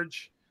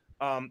large.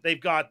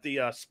 They've got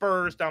the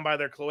spurs down by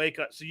their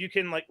cloaca. So you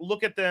can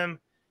look at them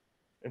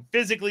and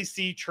physically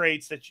see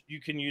traits that you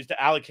can use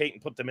to allocate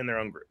and put them in their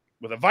own group.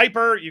 With a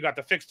viper, you got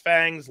the fixed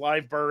fangs,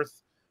 live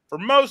birth for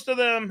most of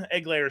them,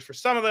 egg layers for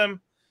some of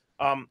them.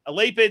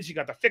 Elapids, you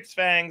got the fixed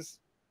fangs.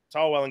 It's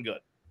all well and good.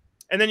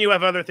 And then you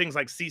have other things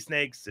like sea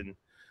snakes and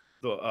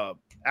the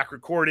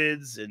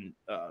acrocordids and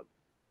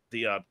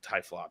the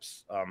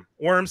typhlops,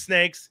 worm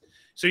snakes.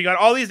 So you got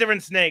all these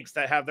different snakes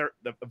that have the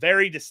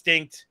very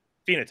distinct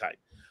phenotype.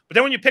 But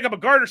then when you pick up a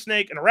garter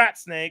snake and a rat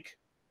snake,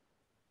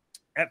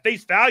 at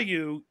face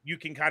value, you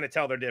can kind of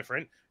tell they're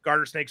different.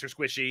 Garter snakes are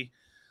squishy.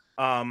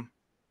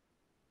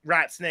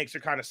 Rat snakes are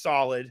kind of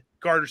solid.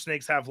 Garter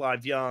snakes have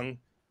live young.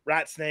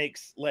 Rat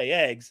snakes lay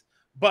eggs.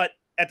 But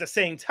at the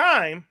same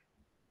time,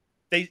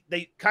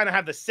 they kind of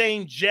have the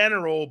same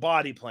general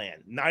body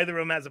plan. Neither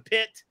of them has a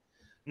pit.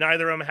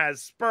 Neither of them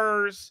has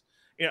spurs.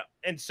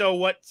 And so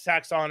what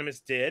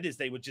taxonomists did is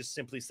they would just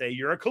simply say,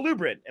 you're a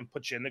colubrid, and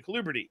put you in the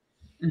Colubrid.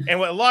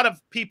 And what a lot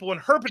of people in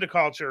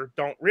herpetoculture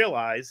don't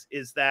realize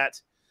is that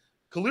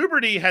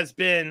Colubrid has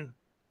been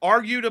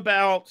argued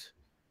about,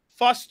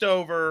 fussed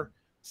over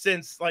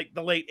since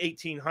the late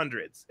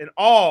 1800s, and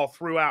all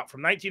throughout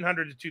from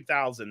 1900 to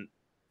 2000,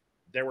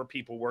 there were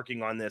people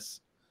working on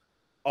this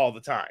all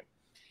the time.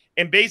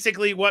 And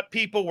basically what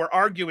people were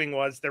arguing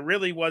was there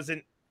really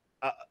wasn't,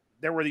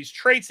 there were these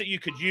traits that you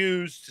could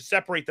use to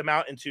separate them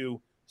out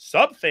into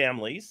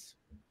subfamilies,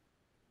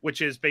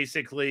 which is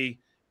basically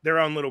their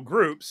own little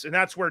groups. And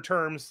that's where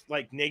terms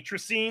like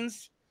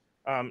natricines,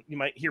 you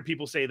might hear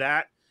people say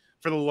that.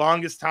 For the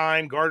longest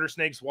time, garter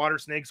snakes, water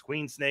snakes,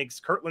 queen snakes,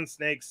 Kirtland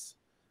snakes,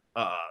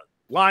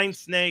 line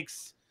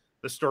snakes,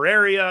 the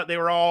Storaria, they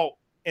were all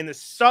in the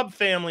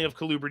subfamily of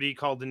Colubridae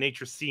called the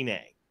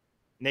Natricinae,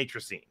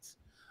 natricines.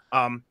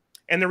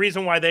 And the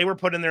reason why they were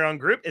put in their own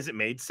group is it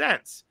made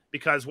sense,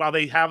 because while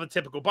they have a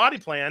typical body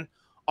plan,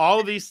 all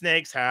of these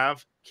snakes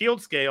have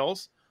keeled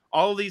scales.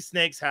 All of these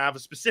snakes have a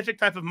specific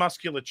type of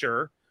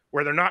musculature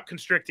where they're not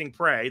constricting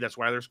prey. That's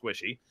why they're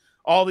squishy.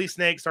 All these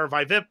snakes are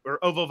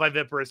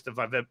ovoviviparous to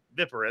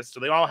viviparous, so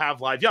they all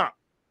have live young.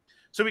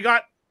 So we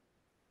got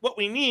what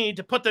we need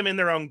to put them in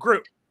their own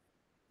group.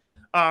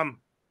 And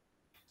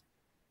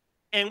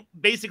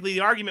basically the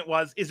argument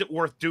was, is it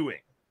worth doing?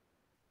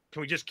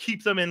 Can we just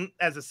keep them in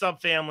as a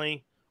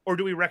subfamily, or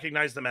do we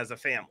recognize them as a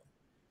family?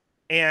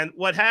 And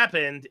what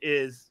happened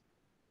is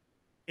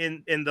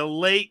in the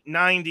late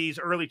 90s,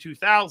 early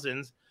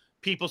 2000s,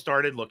 people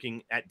started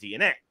looking at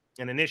DNA.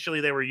 And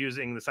initially they were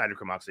using the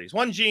cytochrome oxidase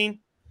 1 gene.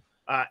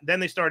 Then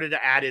they started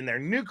to add in their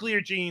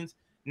nuclear genes.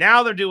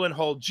 Now they're doing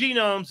whole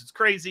genomes. It's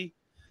crazy.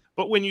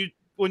 But when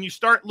you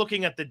start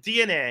looking at the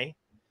DNA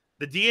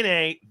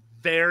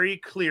very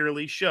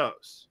clearly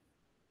shows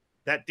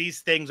that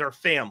these things are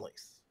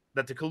families,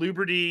 that the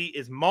Colubridae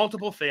is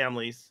multiple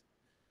families,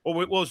 or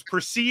what was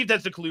perceived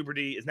as the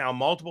Colubridae is now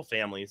multiple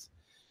families.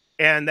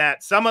 And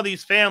that some of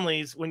these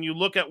families, when you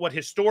look at what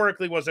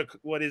historically was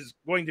what is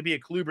going to be a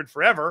colubrid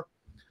forever,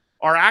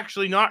 are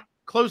actually not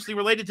closely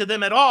related to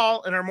them at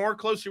all, and are more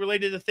closely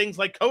related to things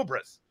like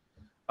cobras.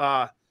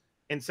 And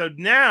so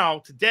now,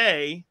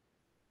 today,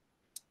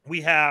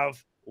 we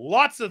have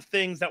lots of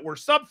things that were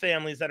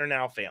subfamilies that are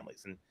now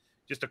families. And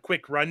just a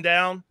quick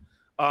rundown.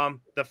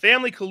 The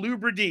family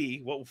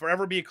Colubridae, what will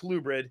forever be a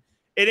colubrid,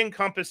 it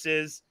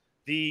encompasses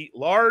the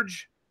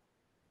large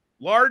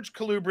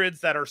colubrids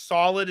that are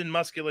solid in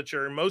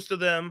musculature. Most of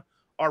them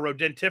are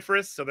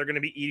rodentiferous, so they're going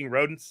to be eating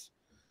rodents.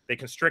 They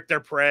constrict their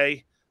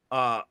prey,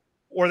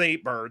 or they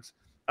eat birds.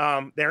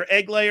 They're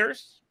egg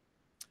layers.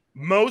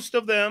 Most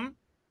of them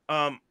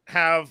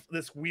have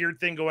this weird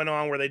thing going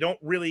on where they don't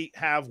really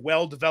have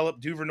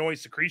well-developed Duvernoy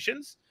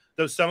secretions,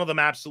 though some of them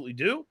absolutely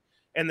do.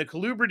 And the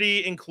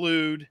Colubridae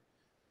include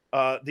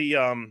all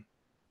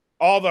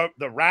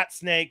the rat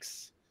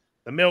snakes,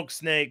 the milk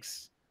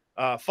snakes,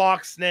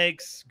 fox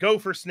snakes,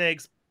 gopher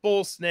snakes,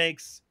 bull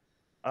snakes,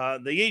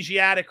 the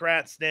Asiatic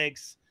rat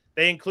snakes.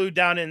 They include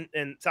down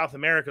in South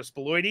America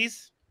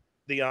Spiloides,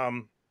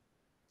 the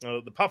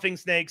puffing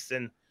snakes,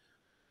 and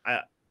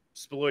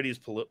Spiloides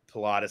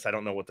pilatus. I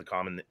don't know what the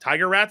common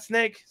tiger rat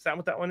snake. Is that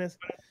what that one is?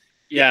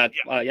 Yeah,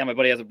 my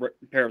buddy has a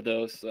pair of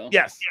those. So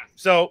yes.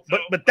 So,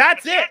 but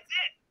that's it.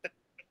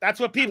 That's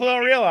what people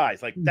don't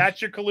realize. Like,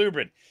 that's your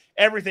colubrid.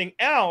 Everything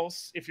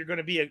else, if you're going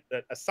to be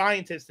a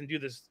scientist and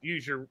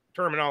use your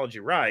terminology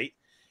right,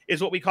 is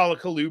what we call a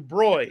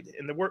colubroid.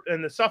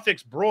 And the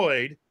suffix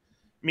broid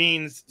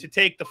means to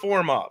take the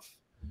form of.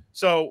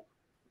 So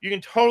you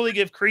can totally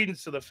give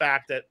credence to the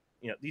fact that,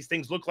 these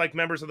things look like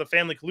members of the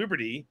family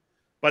Colubridae,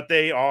 but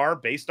they are,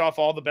 based off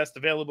all the best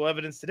available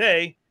evidence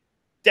today,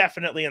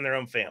 definitely in their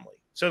own family.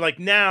 So like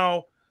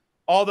now,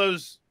 all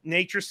those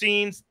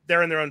natricines,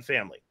 they're in their own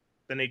family.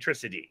 The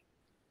Natricidae.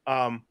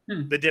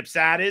 The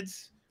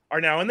Dipsadids are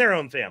now in their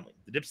own family.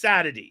 The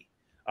Dipsadidae.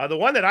 The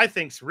one that I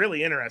think is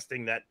really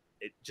interesting, that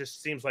it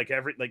just seems like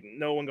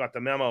no one got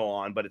the memo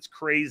on, but it's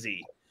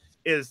crazy,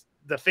 is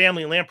the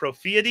family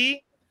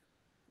Lamprophiidae,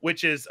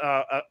 which is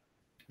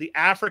the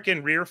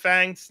African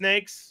rear-fanged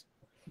snakes.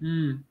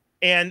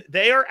 And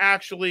they are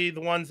actually the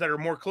ones that are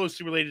more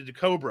closely related to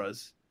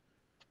cobras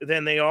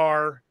than they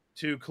are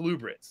to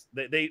colubrids.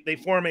 They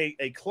form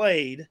a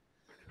clade,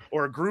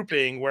 or a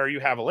grouping, where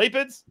you have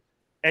elapids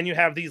and you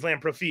have these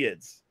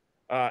Lamprophiids.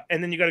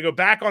 And then you got to go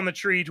back on the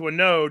tree to a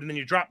node, and then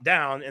you drop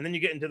down, and then you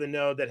get into the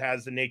node that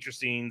has the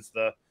natricines,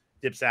 the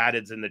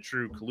Dipsadids, and the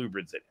true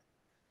colubrids in it.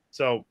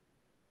 So,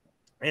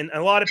 and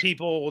a lot of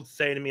people will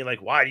say to me,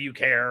 like, why do you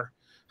care?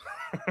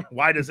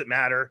 Why does it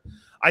matter?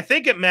 I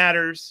think it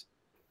matters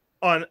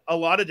on a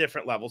lot of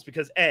different levels,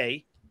 because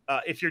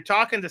if you're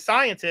talking to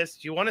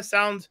scientists, you want to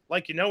sound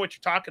like you know what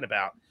you're talking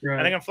about. Right.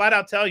 And I can flat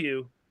out tell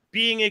you,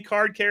 being a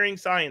card-carrying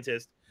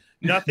scientist,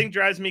 nothing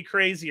drives me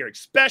crazier,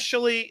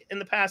 especially in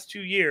the past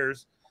 2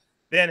 years,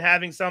 than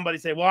having somebody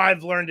say, well,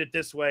 I've learned it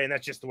this way, and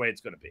that's just the way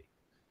it's going to be.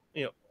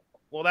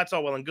 Well, that's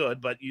all well and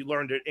good, but you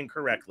learned it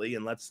incorrectly,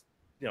 and let's,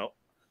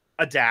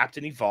 adapt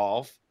and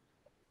evolve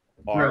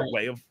our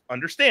way of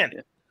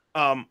understanding.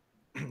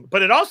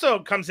 But it also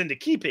comes into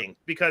keeping,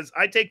 because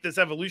I take this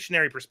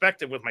evolutionary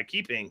perspective with my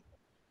keeping,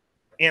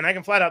 and I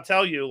can flat out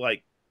tell you,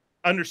 like,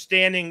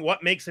 understanding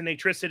what makes a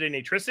natricid a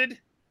natricid,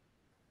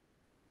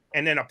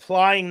 and then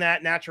applying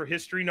that natural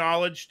history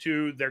knowledge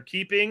to their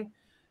keeping,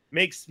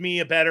 makes me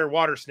a better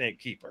water snake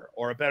keeper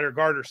or a better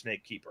garter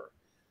snake keeper.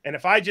 And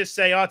if I just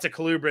say, oh, it's a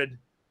colubrid,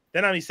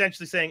 then I'm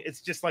essentially saying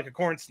it's just like a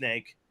corn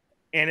snake,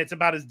 and it's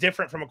about as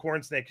different from a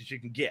corn snake as you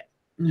can get.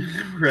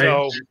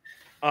 Right.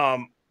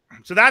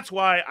 So that's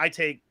why I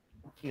take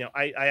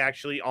I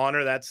actually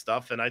honor that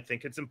stuff, and I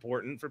think it's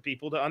important for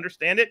people to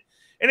understand it.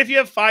 And if you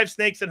have 5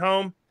 snakes at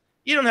home,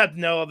 you don't have to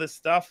know all this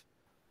stuff.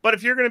 But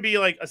if you're going to be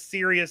like a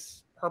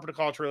serious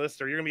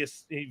herpetoculturalist, or you're going to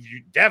be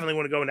you definitely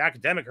want to go into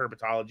academic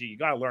herpetology, you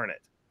got to learn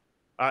it.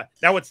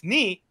 Now, what's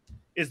neat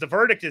is the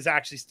verdict is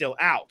actually still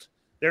out.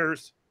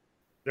 There's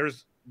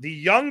the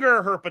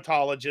younger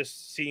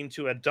herpetologists seem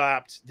to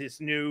adopt this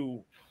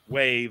new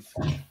wave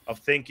of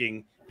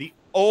thinking. The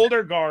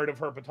older guard of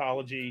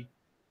herpetology,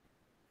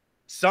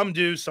 some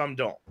do, some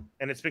don't.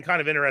 And it's been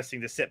kind of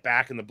interesting to sit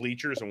back in the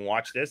bleachers and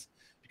watch this,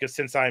 because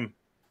since I'm,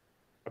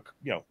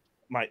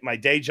 my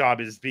day job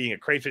is being a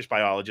crayfish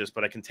biologist,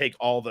 but I can take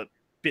all the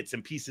bits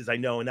and pieces I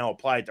know and now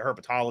apply it to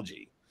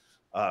herpetology.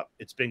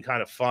 It's been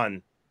kind of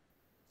fun.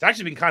 It's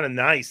actually been kind of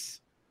nice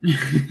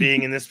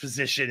being in this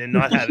position and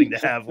not having to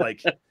have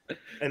like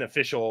an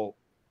official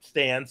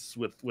stance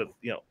with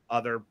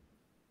other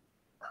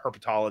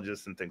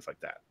herpetologists and things like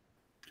that.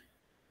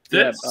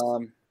 Go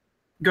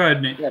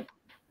ahead, Nate.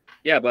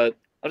 Yeah, but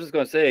I was just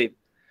going to say,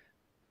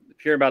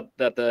 hearing about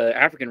that the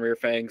African rear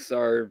fangs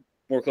are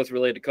more closely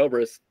related to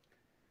cobras.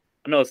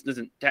 I know this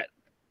isn't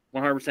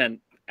 100%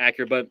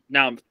 accurate, but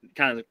now it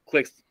kind of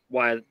clicks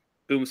why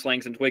boom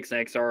slings and twig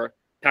snakes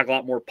pack a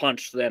lot more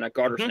punch than a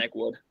garter snake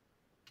would.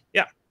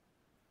 Yeah.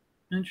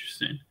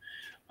 Interesting.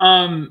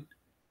 I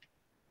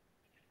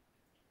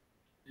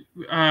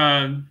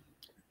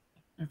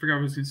forgot what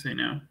I was going to say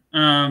now.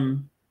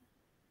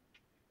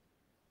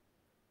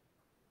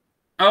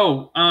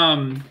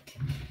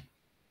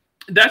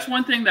 That's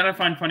one thing that I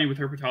find funny with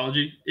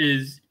herpetology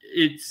is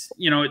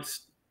when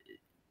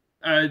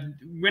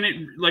it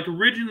like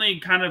originally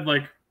kind of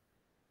like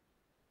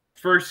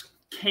first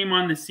came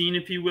on the scene,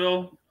 if you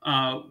will,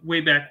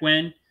 way back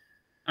when,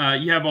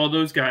 you have all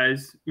those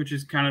guys, which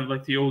is kind of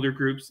like the older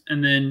groups,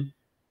 and then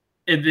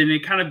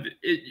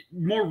it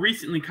more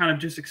recently kind of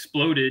just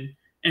exploded.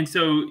 And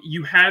so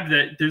you have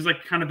that, there's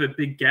like kind of a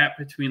big gap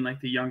between like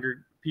the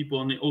younger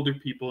people and the older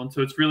people. And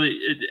so it's really,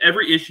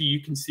 every issue you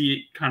can see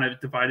it kind of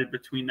divided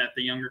between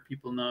the younger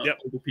people and the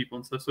older people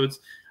and stuff. So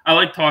I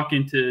like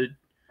talking to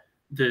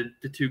the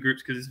two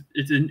groups, because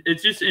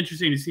it's just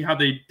interesting to see how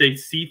they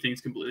see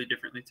things completely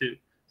differently too.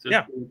 So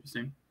it's really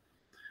interesting.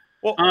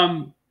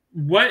 Well,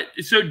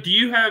 so do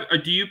you are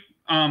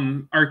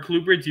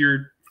colubrids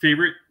your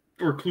favorite,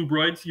 or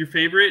clubroids your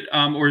favorite,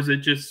 or is it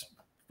just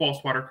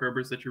false water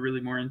cobras that you're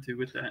really more into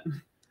with that?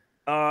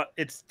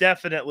 It's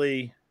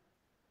definitely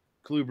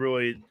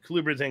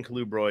colubrids and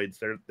colubroids.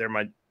 They're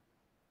my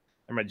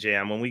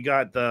jam. When we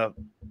got the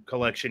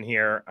collection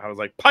here, I was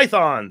like,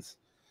 pythons,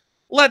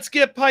 let's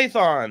get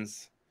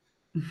pythons.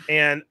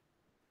 And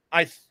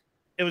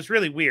it was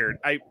really weird.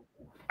 I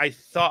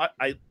thought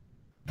I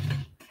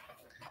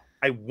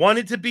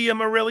wanted to be a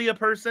Marilia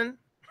person.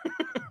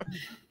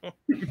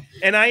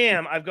 And I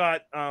am. I've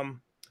got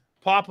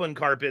poplin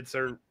carpets,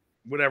 or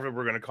whatever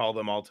we're going to call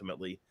them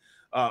ultimately,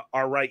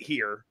 are right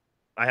here.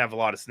 I have a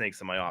lot of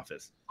snakes in my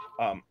office.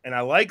 And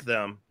I like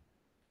them.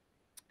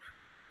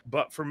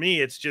 But for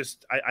me, it's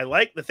just, I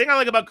like, the thing I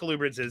like about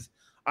colubrids is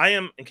I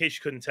am, in case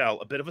you couldn't tell,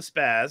 a bit of a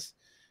spaz.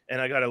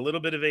 And I got a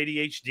little bit of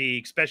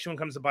ADHD, especially when it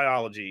comes to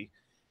biology.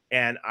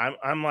 And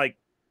I'm like,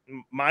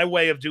 my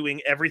way of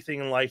doing everything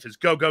in life is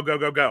go, go, go,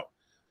 go, go.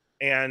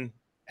 And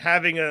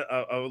having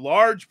a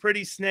large,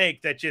 pretty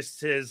snake that just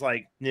says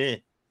like, nah,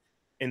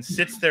 and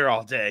sits there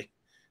all day,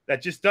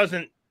 that just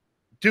doesn't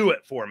do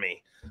it for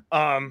me.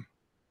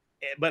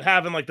 But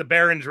having like the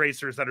Barons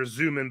racers that are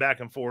zooming back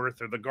and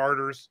forth, or the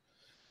garters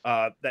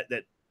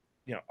that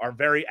are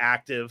very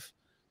active,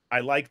 I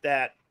like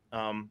that.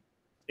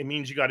 It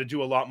means you got to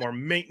do a lot more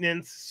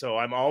maintenance, so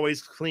I'm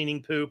always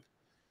cleaning poop.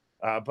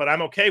 But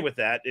I'm okay with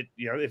that.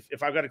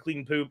 If I've got to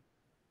clean poop,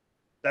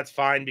 that's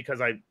fine, because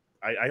I'm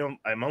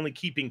only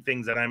keeping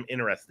things that I'm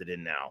interested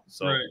in now.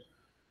 So right.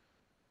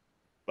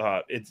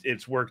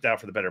 It's worked out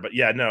for the better. But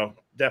yeah, no,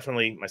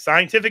 definitely my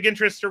scientific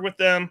interests are with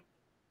them.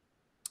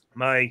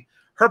 My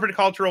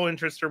herpetocultural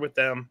interests are with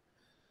them.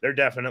 They're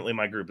definitely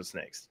my group of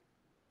snakes.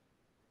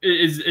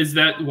 Is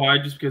that why?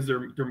 Just because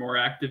they're more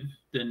active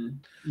than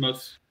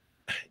most?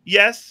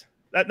 Yes.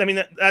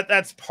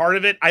 That's part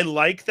of it. I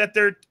like that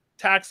their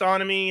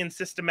taxonomy and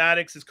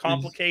systematics is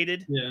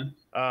complicated. Yeah.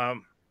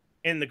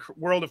 In the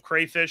world of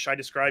crayfish, I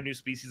describe new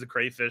species of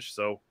crayfish,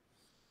 so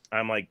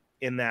I'm like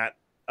in that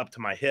up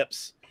to my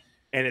hips.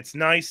 And it's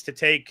nice to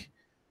take,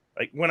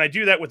 like, when I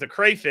do that with a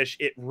crayfish,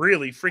 it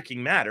really freaking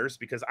matters,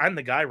 because I'm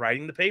the guy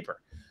writing the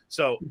paper.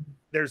 So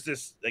there's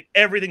this, like,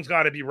 everything's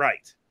got to be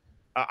right.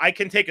 I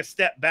can take a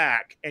step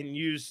back and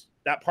use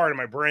that part of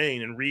my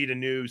brain and read a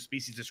new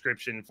species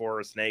description for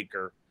a snake,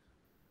 or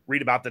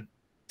read about the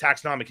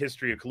taxonomic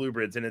history of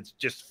colubrids, and it's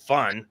just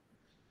fun,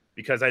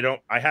 because I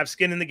have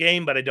skin in the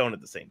game, but I don't at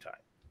the same time.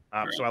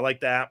 Right. So I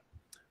like that.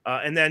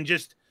 And then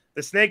just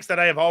the snakes that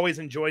I have always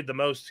enjoyed the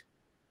most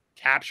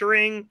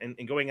capturing and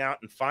going out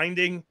and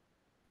finding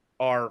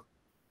are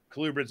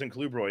colubrids and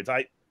colubroids.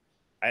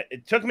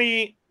 It took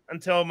me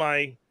until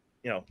my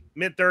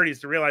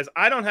mid-30s to realize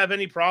I don't have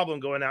any problem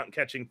going out and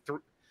catching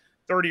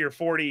 30 or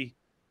 40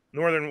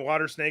 northern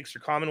water snakes or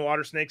common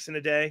water snakes in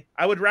a day.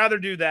 I would rather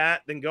do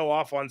that than go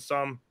off on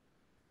some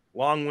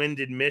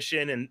long-winded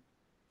mission and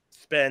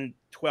spend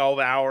 12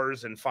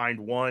 hours and find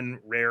one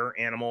rare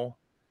animal,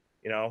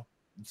 you know?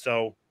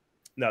 So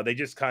no, they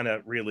just kind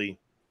of really,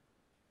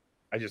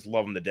 I just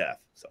love them to death.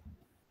 So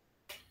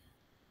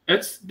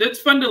that's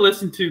fun to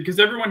listen to, because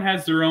everyone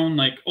has their own,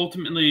 like,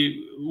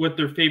 ultimately what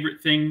their favorite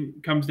thing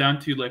comes down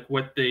to, like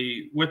what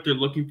they're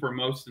looking for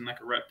most in like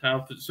a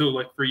reptile. So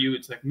like for you,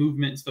 it's like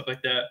movement and stuff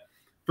like that.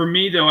 For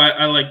me though,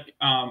 I like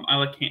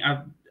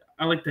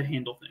to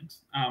handle things.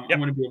 Yep. I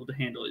want to be able to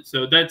handle it.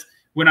 So that's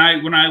when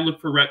I look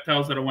for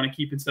reptiles that I want to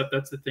keep and stuff.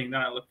 That's the thing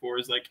that I look for,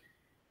 is like,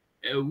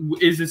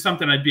 is this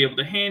something I'd be able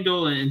to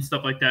handle and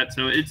stuff like that.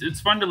 So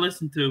it's fun to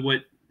listen to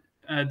what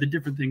the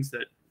different things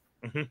that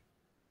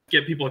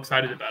get people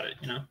excited about it,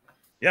 you know?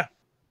 Yeah.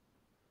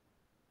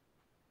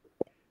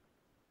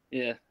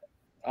 Yeah.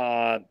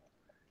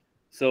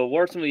 So what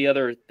are some of the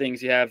other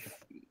things you have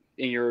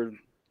in your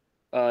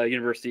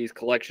university's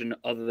collection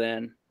other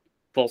than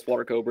false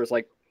water cobras?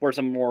 Like, what are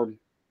some more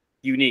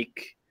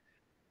unique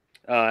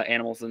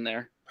animals in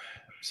there?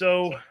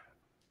 So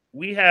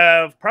we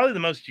have probably the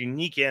most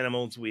unique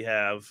animals we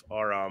have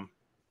are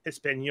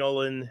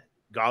Hispaniolan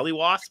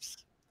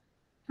gollywasps.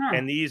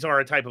 And these are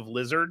a type of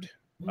lizard.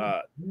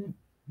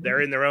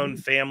 They're in their own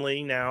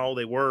family now.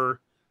 They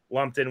were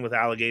lumped in with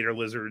alligator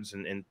lizards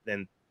and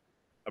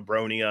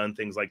Abronia and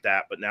things like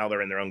that, but now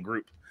they're in their own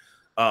group.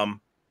 And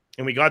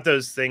we got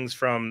those things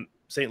from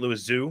St.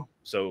 Louis Zoo.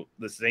 So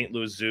the St.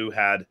 Louis Zoo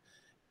had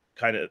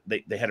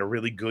they had a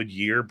really good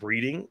year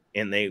breeding,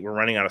 and they were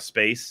running out of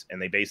space.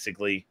 And they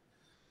basically,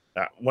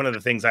 one of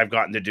the things I've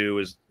gotten to do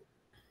is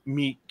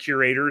meet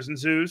curators in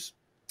zoos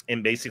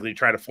and basically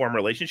try to form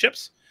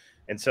relationships.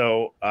 And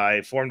so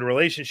I formed a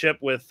relationship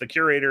with the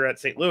curator at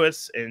St.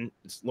 Louis, and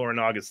it's Lauren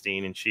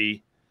Augustine. And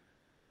she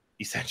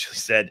essentially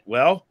said,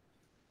 well,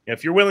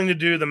 if you're willing to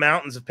do the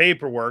mountains of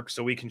paperwork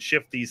so we can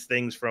shift these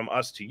things from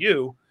us to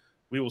you,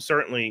 we will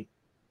certainly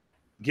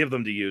give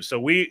them to you. So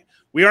we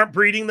aren't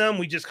breeding them.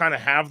 We just kind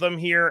of have them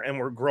here, and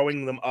we're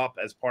growing them up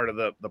as part of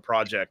the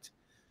project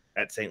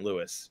at St.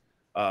 Louis.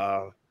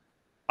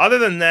 Other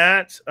than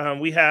that,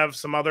 we have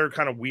some other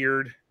kind of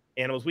weird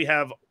animals. We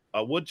have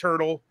a wood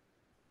turtle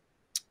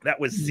that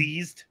was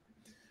seized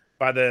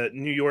by the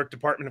New York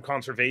Department of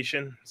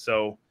Conservation.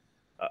 So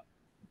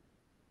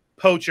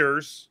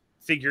poachers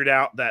figured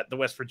out that the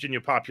West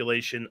Virginia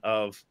population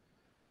of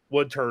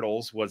wood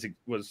turtles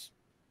was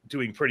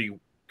doing pretty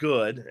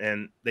good,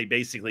 and they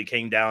basically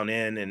came down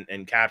in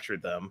and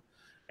captured them,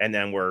 and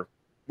then we're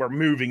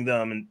moving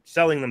them and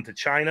selling them to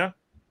China,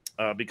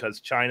 because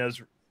China's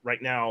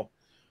right now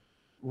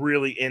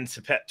really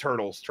into pet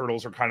turtles.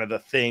 Turtles are kind of the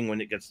thing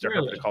when it gets to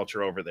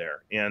herpetoculture over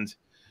there. And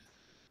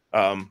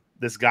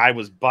this guy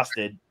was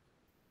busted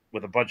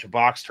with a bunch of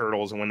box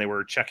turtles, and when they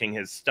were checking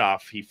his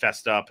stuff, he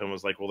fessed up and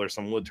was like, well, there's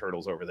some wood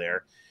turtles over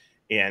there,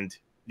 and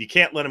you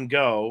can't let them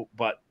go,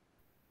 but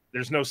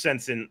there's no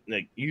sense in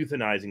like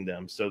euthanizing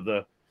them. So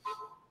the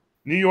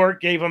New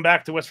York gave them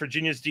back to West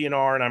Virginia's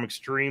DNR, and I'm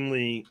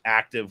extremely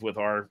active with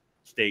our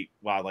state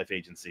wildlife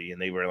agency,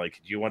 and they were like,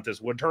 do you want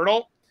this wood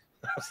turtle?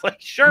 I was like,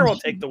 sure, we'll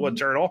take the wood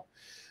turtle.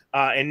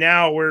 And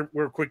now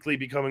we're quickly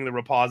becoming the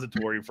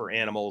repository for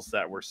animals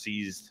that were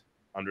seized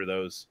under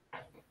those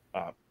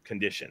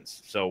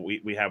conditions. So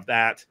we have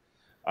that.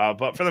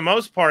 But for the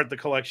most part, the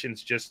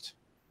collection's just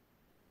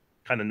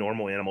kind of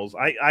normal animals.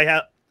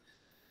 I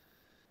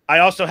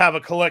also have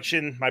a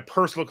collection, my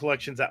personal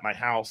collections at my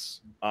house.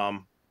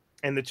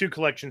 And the two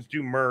collections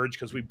do merge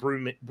because we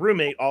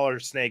brumate all our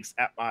snakes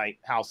at my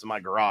house and my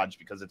garage,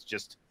 because it's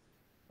just,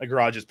 my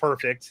garage is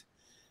perfect.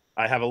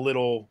 I have a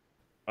little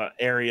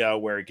area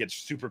where it gets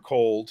super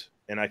cold,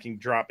 and I can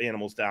drop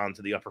animals down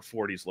to the upper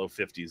 40s, low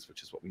 50s,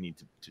 which is what we need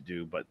to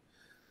do. But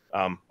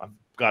I've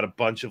got a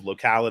bunch of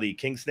locality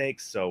king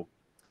snakes. So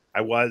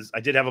I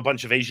did have a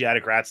bunch of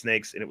Asiatic rat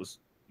snakes, and it was,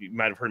 you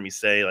might have heard me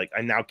say, like,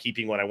 I'm now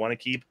keeping what I want to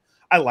keep.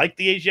 I like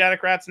the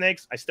Asiatic rat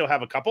snakes. I still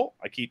have a couple.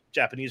 I keep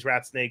Japanese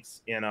rat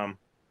snakes and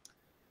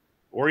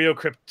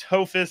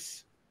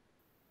Oreocryptophis,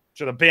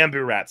 which are the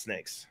bamboo rat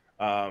snakes.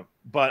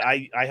 But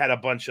I had a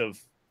bunch of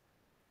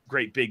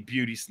great big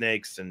beauty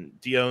snakes and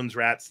Dion's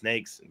rat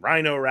snakes and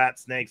rhino rat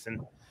snakes,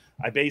 and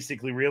I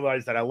basically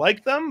realized that I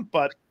like them,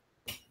 but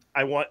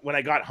when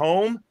I got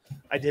home,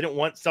 I didn't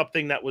want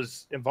something that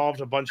was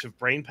involved a bunch of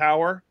brain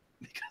power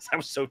because I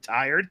was so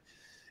tired.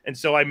 And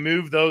so I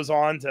moved those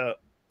on to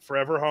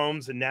Forever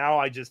Homes, and now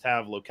I just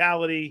have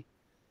locality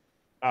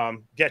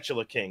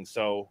Getula King.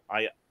 So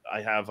I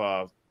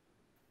have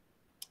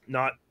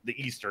not the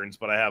Easterns,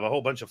 but I have a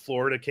whole bunch of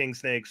Florida king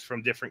snakes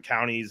from different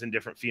counties and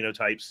different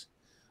phenotypes.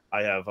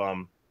 I have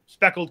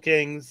speckled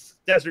kings,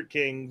 desert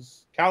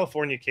kings,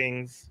 California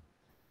kings,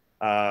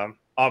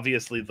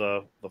 obviously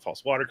the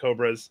false water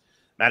cobras,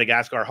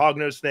 Madagascar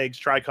hognose snakes,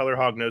 tricolor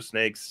hognose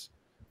snakes,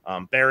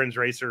 Barron's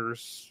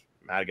racers,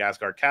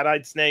 Madagascar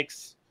cat-eyed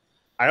snakes.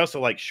 I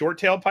also like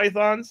short-tailed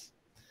pythons.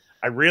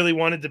 I really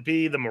wanted to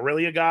be the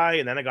Morelia guy,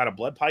 and then I got a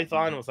blood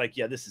python and was like,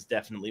 yeah, this is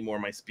definitely more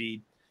my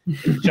speed.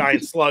 There's a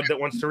giant slug that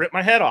wants to rip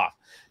my head off.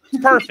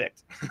 It's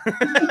perfect.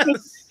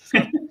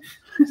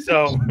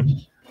 so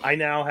I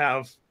now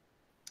have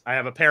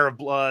a pair of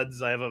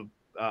bloods. I'm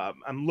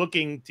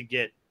looking to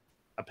get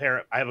I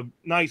have a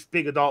nice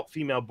big adult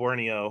female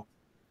Borneo,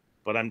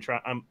 but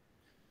I'm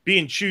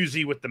being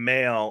choosy with the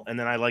male, and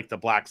then I like the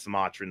black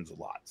Sumatrans a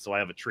lot. So I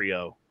have a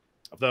trio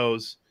of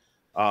those.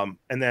 And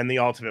then the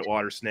ultimate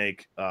water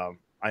snake.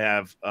 I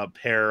have a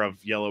pair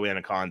of yellow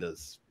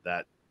anacondas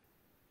that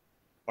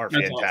are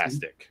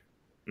fantastic.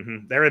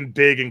 Awesome. They're in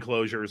big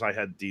enclosures. I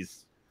had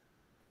these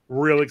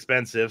real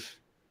expensive,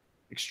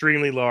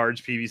 extremely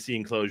large PVC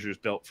enclosures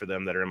built for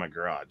them that are in my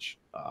garage.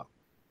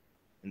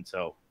 And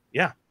so,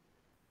 yeah.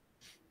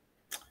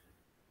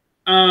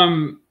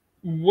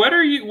 What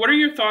are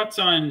your thoughts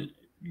on,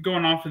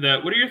 going off of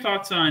that? What are your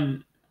thoughts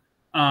on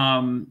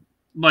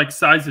like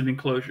size of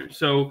enclosure?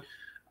 So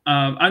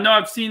I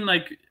know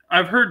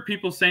I've heard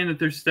people saying that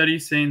there's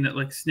studies saying that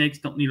like snakes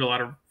don't need a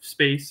lot of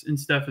space and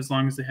stuff as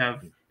long as they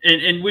have,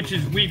 and which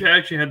is, we've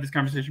actually had this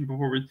conversation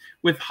before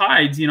with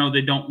hides. You know,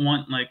 they don't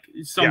want, like,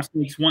 some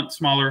snakes want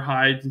smaller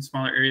hides and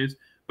smaller areas.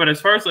 But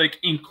as far as like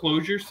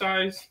enclosure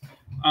size,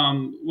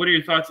 what are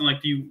your thoughts on,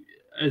 like,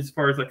 as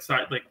far as like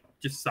size, like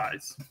just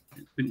size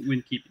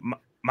when keeping?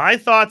 My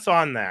thoughts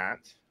on that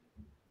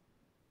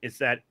is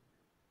that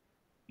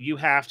you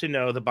have to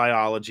know the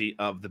biology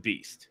of the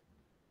beast.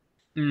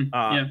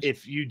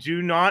 If you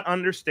do not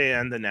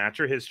understand the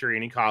natural history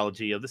and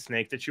ecology of the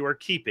snake that you are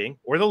keeping,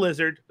 or the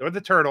lizard, or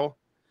the turtle,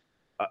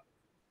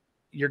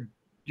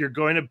 you're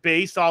going to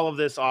base all of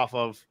this off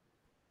of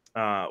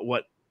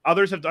what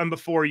others have done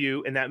before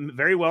you, and that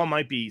very well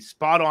might be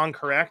spot on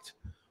correct,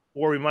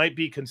 or we might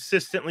be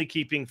consistently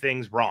keeping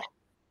things wrong.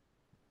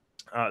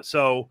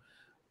 So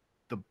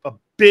a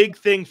big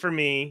thing for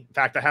me, in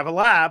fact, I have a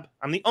lab.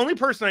 I'm the only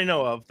person I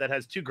know of that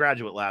has 2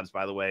 graduate labs,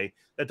 by the way,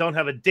 that don't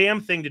have a damn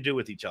thing to do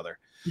with each other.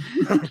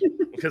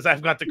 Because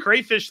I've got the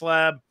crayfish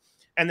lab,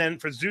 and then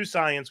for zoo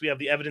science, we have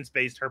the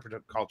evidence-based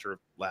herpetoculture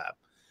lab.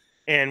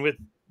 And with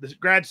the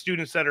grad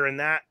students that are in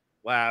that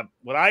lab,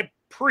 what I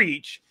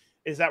preach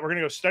is that we're going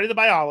to go study the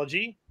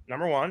biology,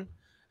 number one,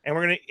 and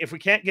we're going to, if we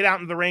can't get out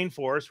into the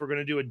rainforest, we're going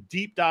to do a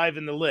deep dive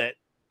in the lit.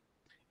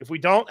 If we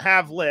don't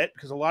have lit,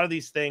 because a lot of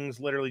these things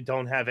literally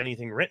don't have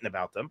anything written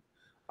about them,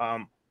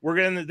 we're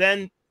going to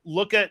then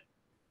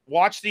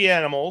watch the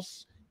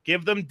animals,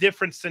 give them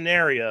different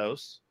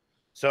scenarios.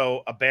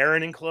 So a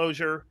barren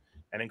enclosure,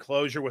 an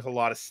enclosure with a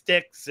lot of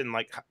sticks and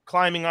like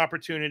climbing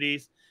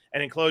opportunities,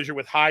 an enclosure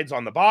with hides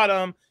on the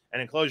bottom,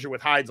 an enclosure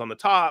with hides on the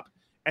top.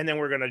 And then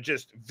we're going to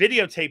just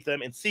videotape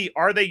them and see,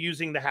 are they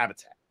using the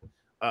habitat?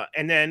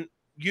 And then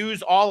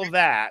use all of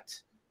that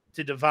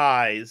to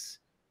devise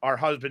our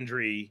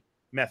husbandry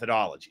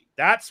methodology.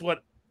 That's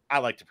what I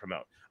like to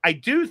promote. I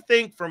do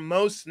think for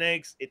most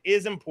snakes, it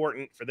is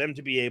important for them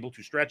to be able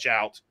to stretch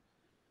out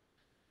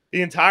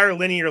the entire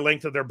linear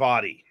length of their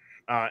body.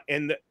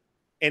 And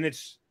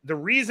it's the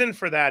reason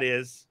for that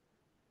is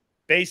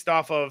based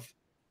off of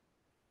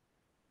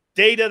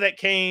data that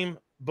came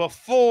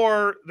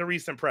before the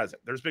recent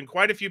present. There's been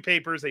quite a few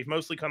papers, they've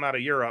mostly come out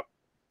of Europe,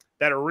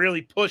 that are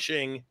really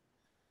pushing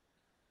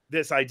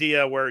this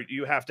idea where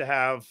you have to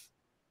have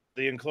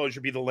the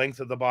enclosure be the length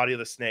of the body of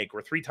the snake,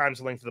 or 3 times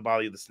the length of the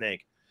body of the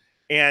snake.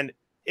 And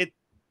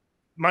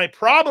my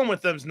problem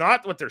with them is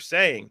not what they're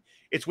saying.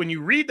 It's when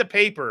you read the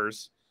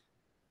papers,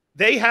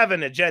 they have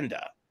an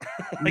agenda.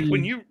 Like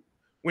when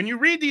you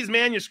read these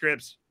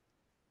manuscripts,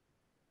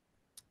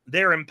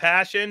 they're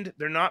impassioned,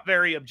 they're not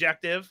very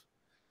objective,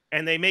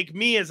 and they make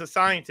me as a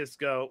scientist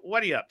go,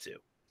 what are you up to?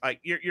 Like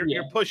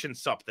you're pushing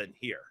something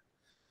here.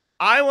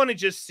 I want to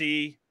just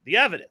see the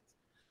evidence.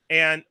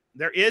 And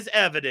there is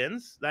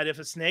evidence that if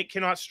a snake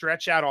cannot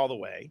stretch out all the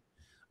way,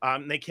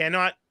 they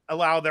cannot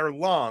allow their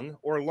lung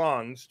or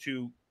lungs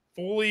to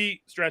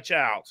fully stretch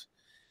out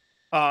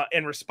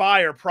and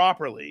respire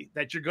properly,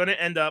 that you're going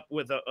to end up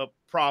with a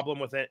problem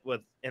with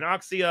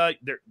anoxia.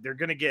 They're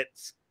going to get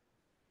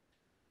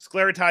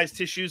sclerotized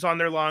tissues on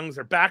their lungs.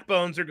 Their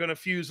backbones are going to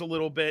fuse a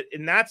little bit.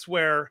 And that's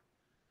where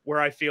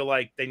I feel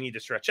like they need to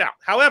stretch out.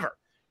 However,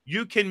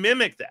 you can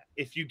mimic that.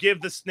 If you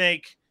give the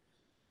snake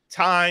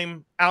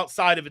time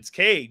outside of its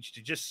cage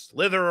to just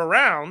slither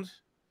around,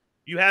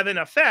 you have in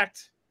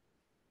effect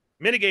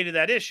mitigated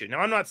that issue. Now,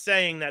 I'm not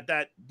saying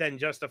that then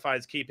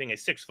justifies keeping a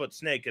 6-foot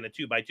snake in a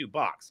 2x2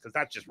 box, because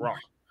that's just wrong.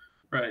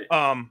 Right.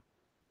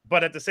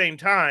 But at the same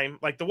time,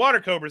 like the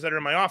water cobras that are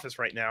in my office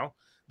right now,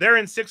 they're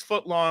in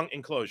 6-foot long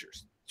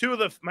enclosures. 2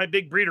 of my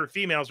big breeder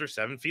females are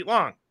 7 feet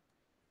long.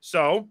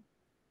 So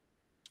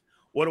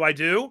what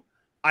do?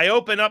 I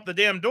open up the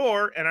damn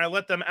door and I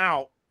let them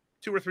out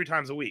 2 or 3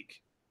 times a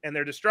week. And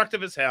they're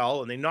destructive as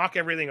hell, and they knock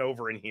everything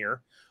over in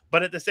here.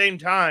 But at the same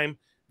time,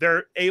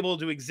 they're able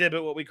to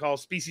exhibit what we call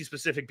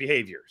species-specific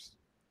behaviors.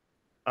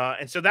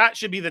 And so that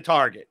should be the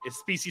target, is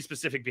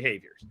species-specific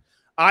behaviors.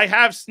 I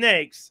have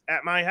snakes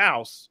at my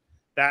house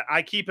that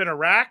I keep in a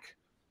rack.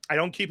 I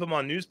don't keep them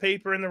on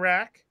newspaper in the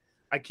rack.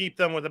 I keep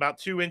them with about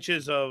 2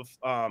 inches of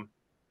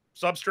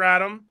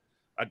substratum,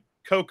 a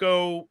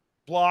cocoa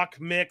block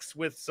mix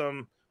with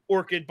some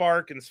orchid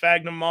bark and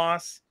sphagnum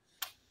moss.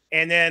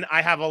 And then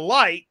I have a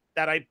light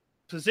that I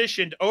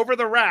positioned over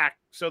the rack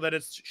so that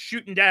it's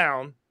shooting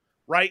down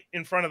right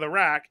in front of the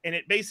rack. And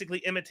it basically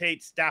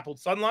imitates dappled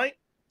sunlight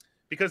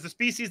because the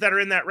species that are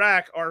in that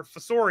rack are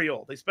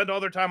fossorial. They spend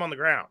all their time on the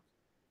ground.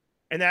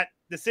 And that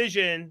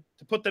decision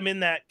to put them in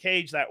that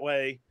cage that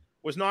way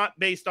was not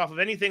based off of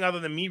anything other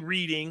than me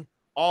reading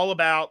all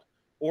about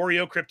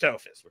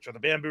Oreocryptophis, which are the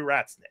bamboo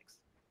rat snakes.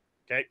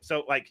 Okay.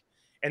 So like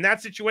in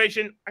that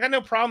situation, I got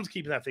no problems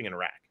keeping that thing in a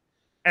rack.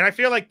 And I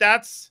feel like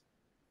that's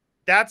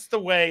the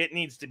way it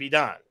needs to be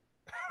done.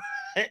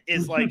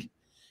 Is like,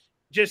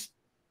 just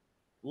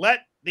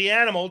let the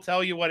animal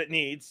tell you what it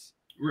needs.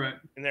 Right.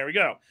 And there we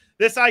go.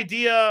 This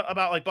idea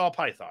about like ball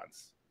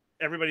pythons,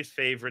 everybody's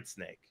favorite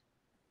snake.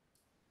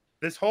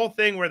 This whole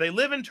thing where they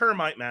live in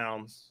termite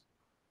mounds,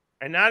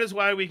 and that is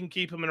why we can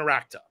keep them in a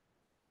rack tub.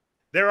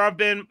 There have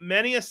been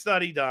many a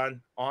study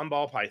done on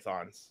ball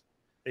pythons.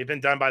 They've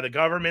been done by the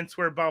governments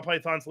where ball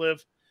pythons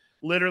live,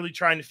 literally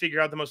trying to figure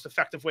out the most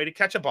effective way to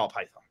catch a ball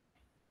python.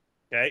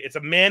 Okay. It's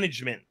a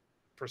management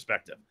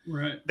perspective.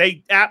 Right.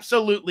 They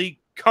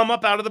absolutely come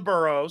up out of the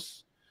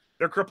burrows.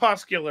 They're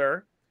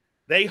crepuscular.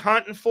 They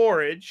hunt and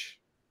forage.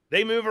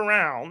 They move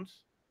around.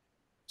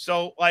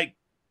 So like,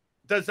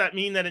 does that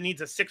mean that it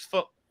needs a 6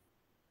 foot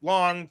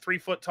long, 3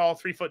 foot tall,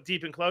 3 foot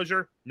deep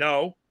enclosure?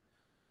 No.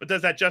 But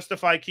does that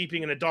justify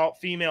keeping an adult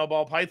female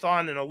ball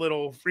python in a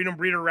little freedom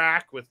breeder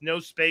rack with no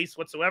space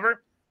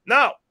whatsoever?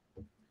 No.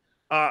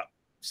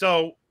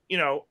 So, you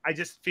know, I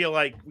just feel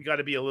like we got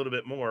to be a little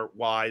bit more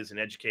wise and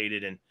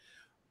educated, and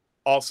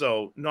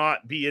also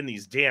not be in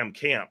these damn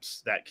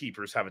camps that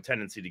keepers have a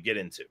tendency to get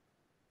into.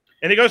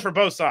 And it goes for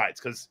both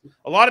sides, because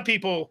a lot of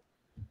people,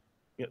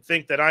 you know,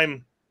 think that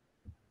I'm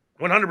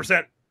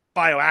 100%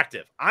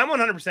 bioactive. I'm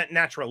 100%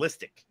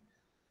 naturalistic.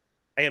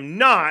 I am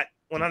not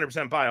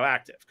 100%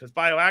 bioactive, because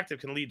bioactive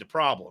can lead to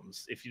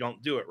problems if you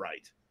don't do it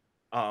right.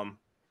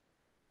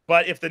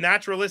 But if the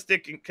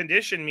naturalistic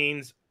condition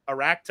means a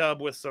rack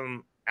tub with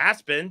some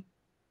aspen,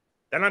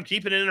 then I'm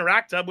keeping it in a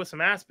rack tub with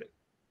some aspen.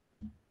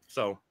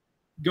 So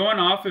going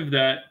off of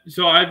that,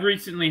 so I've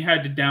recently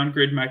had to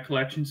downgrade my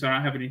collection, so I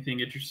don't have anything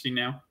interesting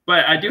now.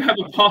 But I do have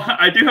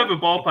a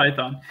ball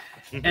python,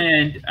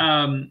 and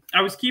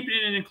I was keeping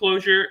it in an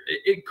enclosure.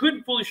 It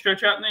couldn't fully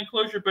stretch out in the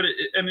enclosure, but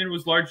I mean, it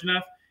was large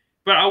enough.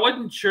 But I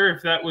wasn't sure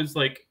if that was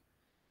like,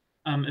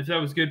 if that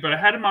was good. But I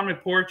had him on my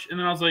porch, and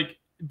then I was like,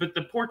 but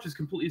the porch is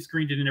completely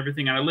screened in and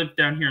everything. And I live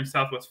down here in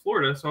Southwest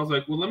Florida, so I was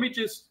like, well, let me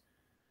just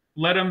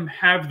let him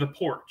have the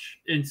porch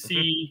and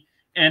see.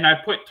 And I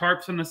put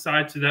tarps on the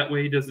side so that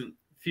way he doesn't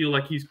feel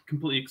like he's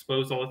completely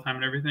exposed all the time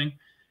and everything.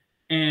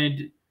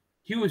 And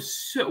he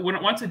was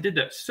once I did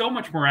that, so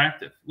much more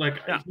active. Like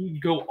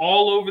he'd go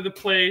all over the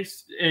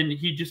place, and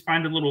he'd just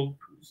find a little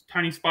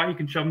tiny spot he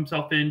can shove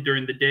himself in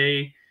during the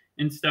day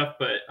and stuff.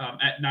 But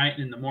at night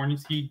and in the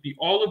mornings, he'd be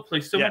all over the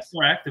place, so much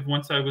more active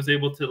once I was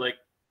able to like.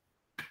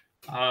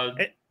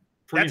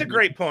 That's a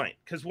great point,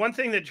 because one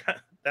thing that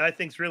I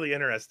think is really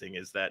interesting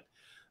is that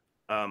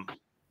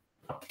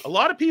a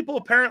lot of people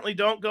apparently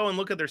don't go and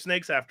look at their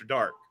snakes after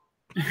dark.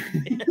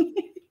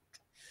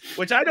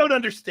 Which I don't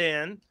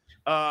understand.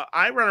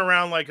 I run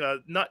around like a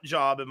nut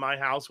job in my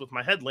house with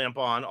my headlamp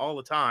on all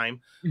the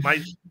time,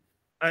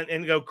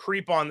 and go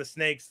creep on the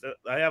snakes.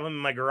 I have them in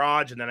my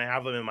garage, and then I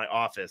have them in my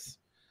office.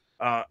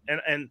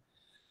 And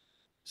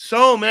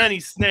so many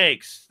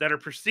snakes that are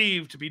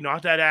perceived to be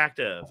not that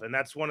active, and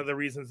that's one of the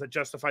reasons that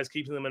justifies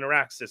keeping them in a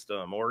rack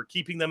system or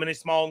keeping them in a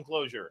small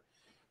enclosure.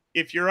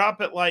 If you're up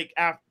at like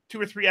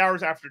 2 or 3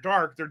 hours after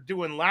dark, they're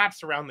doing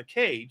laps around the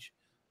cage.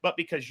 But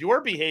because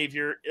your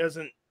behavior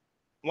doesn't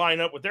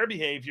line up with their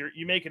behavior,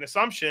 you make an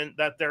assumption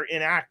that they're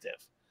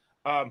inactive.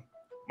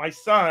 My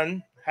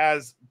son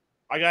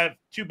I got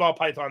 2 ball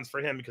pythons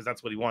for him because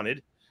that's what he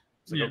wanted.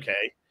 It's like,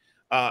 okay.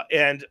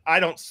 And I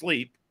don't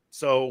sleep.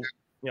 So,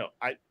 you know,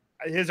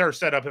 his are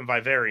set up in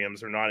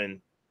vivariums. They're not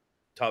in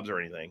tubs or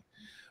anything.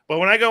 But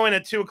when I go in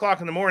at 2 o'clock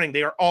in the morning,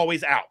 they are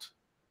always out.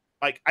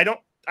 Like,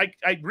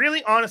 I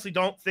really honestly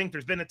don't think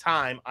there's been a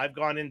time I've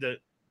gone into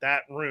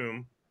that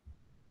room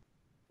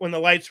when the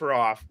lights were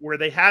off where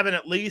they haven't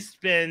at least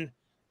been,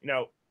 you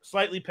know,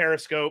 slightly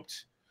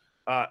periscoped,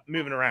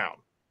 moving around.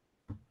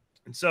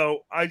 And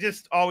so I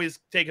just always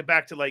take it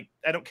back to, like,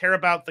 I don't care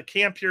about the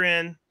camp you're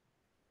in.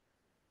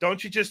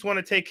 Don't you just want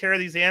to take care of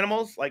these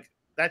animals? Like,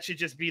 that should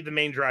just be the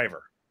main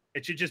driver.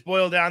 It should just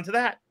boil down to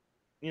that.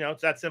 You know,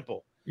 it's that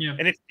simple. Yeah.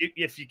 And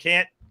if you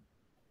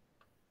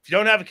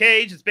don't have a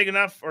cage that's big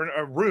enough, or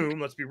a room,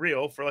 let's be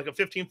real, for like a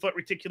 15-foot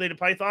reticulated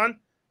python,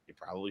 you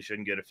probably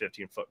shouldn't get a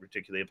 15-foot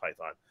reticulated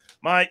python.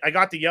 I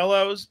got the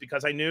yellows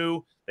because I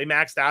knew they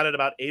maxed out at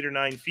about 8 or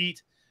 9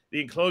 feet.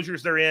 The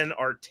enclosures they're in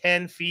are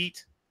 10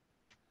 feet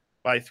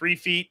by 3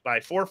 feet by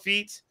 4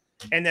 feet.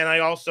 And then I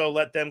also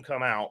let them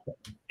come out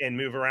and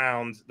move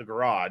around the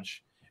garage.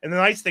 And the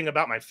nice thing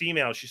about my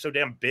female, she's so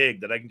damn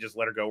big that I can just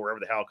let her go wherever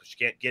the hell, because she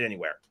can't get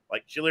anywhere.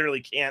 Like, she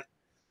literally can't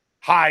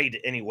hide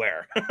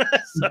anywhere.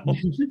 So,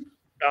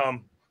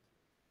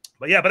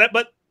 but yeah,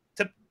 but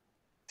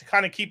to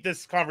kind of keep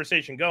this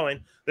conversation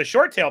going, the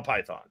short-tail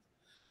python.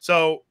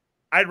 So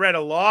I'd read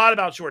a lot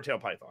about short-tail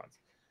pythons,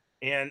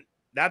 and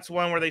that's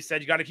one where they said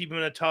you got to keep them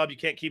in a tub. You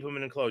can't keep them in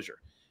an enclosure.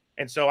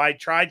 And so I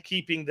tried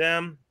keeping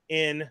them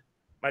in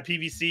my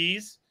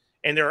PVCs,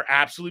 and there are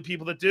absolute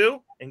people that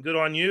do, and good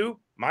on you.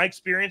 My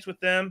experience with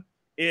them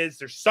is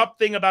there's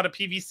something about a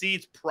PVC.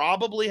 It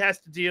probably has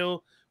to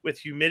deal with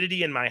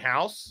humidity in my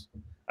house.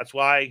 That's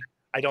why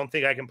I don't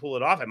think I can pull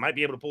it off. I might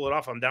be able to pull it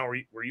off. I'm down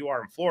where you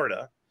are in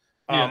Florida.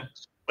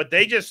 But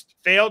they just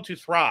failed to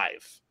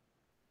thrive.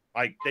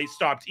 Like, they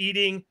stopped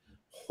eating,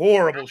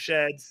 horrible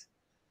sheds.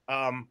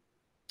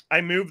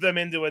 I moved them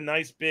into a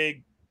nice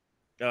big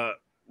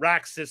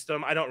rack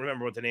system. I don't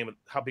remember what the name of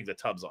how big the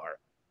tubs are.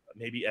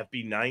 Maybe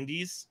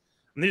FB90s.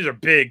 And these are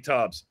big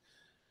tubs.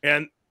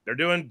 And they're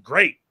doing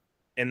great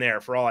in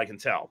there for all I can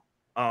tell.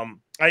 I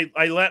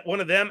let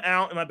one of them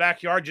out in my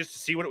backyard just to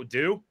see what it would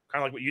do,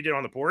 kind of like what you did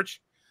on the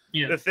porch.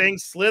 Yeah. The thing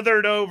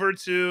slithered over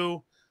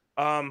to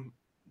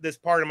this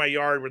part of my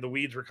yard where the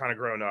weeds were kind of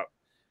growing up,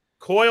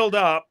 coiled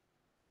up,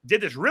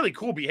 did this really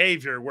cool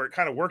behavior where it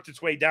kind of worked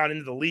its way down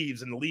into the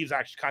leaves, and the leaves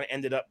actually kind of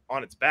ended up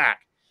on its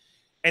back.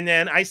 And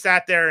then I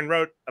sat there and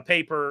wrote a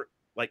paper,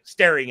 like,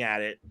 staring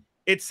at it.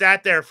 It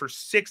sat there for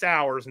 6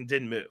 hours and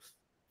didn't move.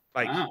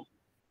 Like, wow.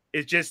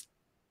 It just,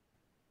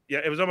 yeah,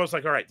 it was almost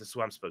like, all right, this is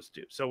what I'm supposed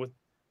to do. So with,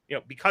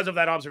 because of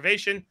that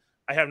observation,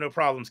 I have no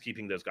problems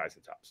keeping those guys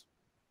in tubs.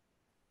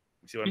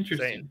 You see what I'm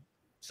saying?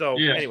 So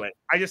anyway,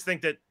 I just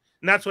think that,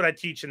 and that's what I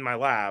teach in my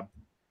lab,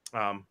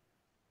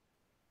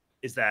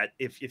 is that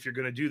if you're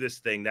going to do this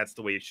thing, that's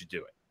the way you should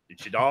do it. It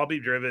should all be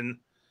driven,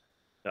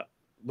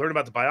 learn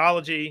about the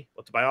biology,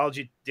 let the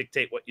biology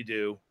dictate what you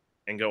do,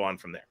 and go on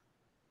from there.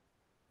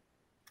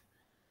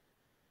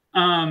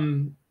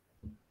 I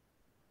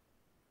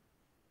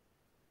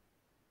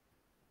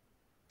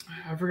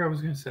forgot what I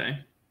was going to say.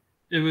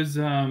 It was,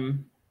 I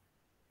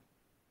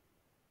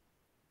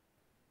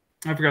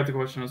forgot the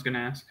question I was going to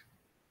ask.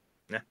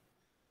 Yeah,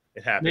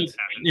 it happens.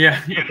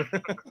 Yeah.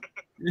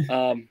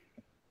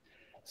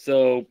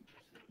 So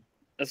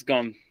let's go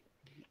a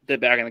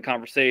bit back in the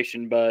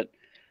conversation, but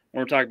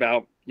when we're talking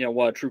about,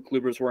 what true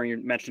colubrids were, and you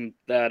mentioned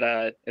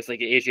that it's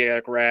like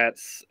Asiatic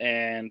rats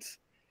and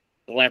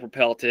the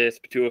Lampropeltis,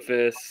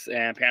 Pituophis,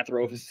 and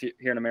Pantherophis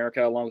here in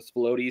America, along with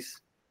Spilotes.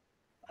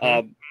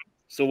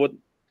 So what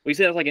we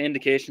say that's like an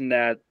indication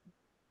that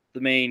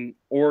the main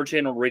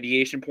origin or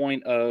radiation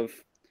point of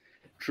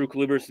true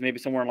colubrids is maybe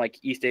somewhere in like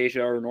East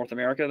Asia or North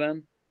America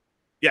then?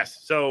 Yes.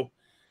 So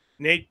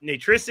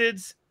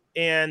Natricids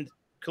and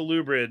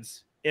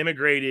colubrids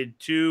immigrated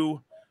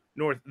to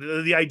North.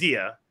 The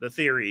idea, the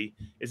theory,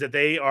 is that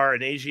they are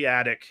they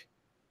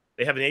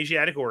have an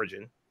Asiatic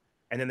origin,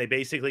 and then they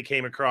basically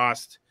came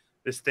across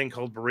this thing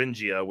called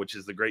Beringia, which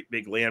is the great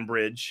big land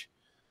bridge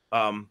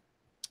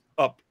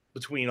up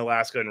between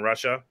Alaska and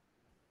Russia.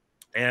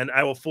 And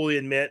I will fully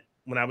admit,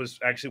 when I was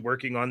actually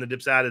working on the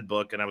Dipsatid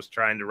book and I was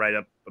trying to write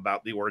up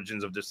about the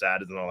origins of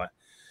Dipsadids and all that,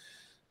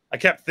 I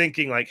kept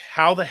thinking, like,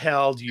 how the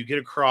hell do you get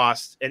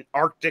across an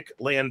Arctic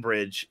land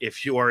bridge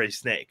if you are a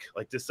snake?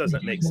 Like, this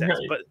doesn't make sense.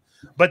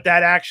 But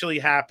that actually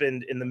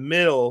happened in the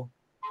middle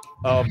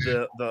of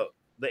the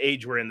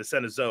age we're in, the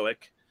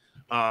Cenozoic.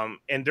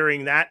 And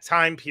during that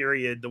time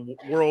period, the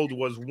world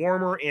was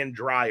warmer and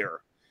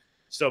drier.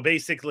 So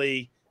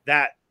basically,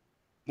 that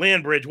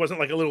land bridge wasn't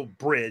like a little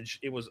bridge.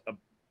 It was a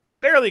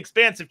fairly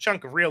expansive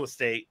chunk of real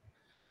estate.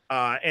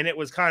 And it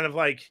was kind of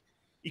like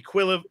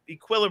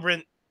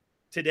equivalent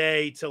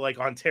today to like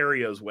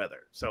Ontario's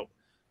weather. So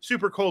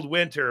super cold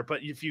winter,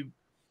 but if you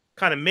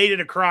kind of made it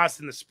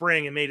across in the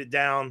spring and made it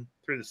down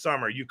through the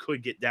summer, you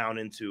could get down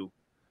into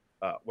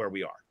where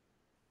we are.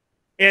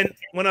 And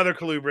one other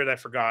colubrid I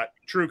forgot,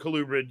 true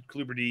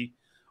colubridae,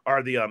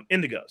 are the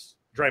indigos.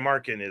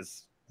 Drymarchon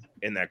is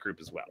in that group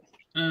as well.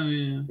 Oh,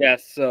 yeah. Yeah,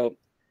 so,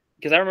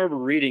 because I remember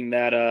reading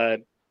that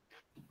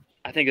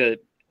I think a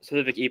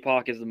specific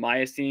epoch is the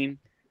Miocene.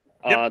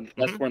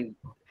 That's when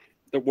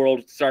the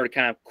world started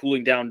kind of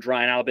cooling down,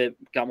 drying out a bit,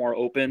 got more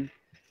open.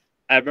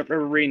 I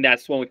remember reading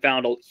that's when we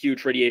found a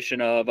huge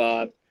radiation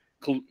of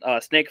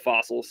snake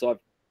fossils. So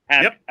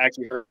I've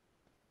actually heard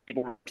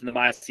people refer to the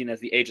Miocene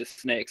as the age of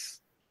snakes.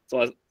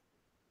 So I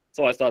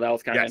thought that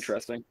was kind of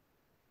interesting.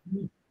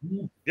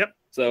 Yep.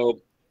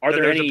 So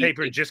there's a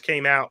paper that just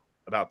came out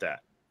about that.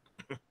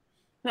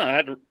 I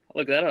had to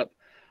look that up.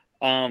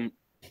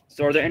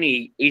 So are there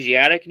any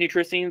Asiatic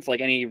nutricines,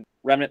 like any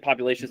remnant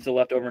populations still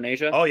left over in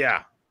Asia? Oh,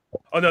 yeah.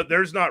 Oh, no,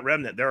 there's not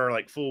remnant. There are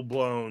like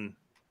full-blown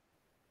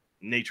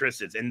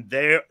natricids, and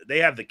they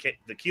have the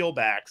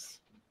keelbacks.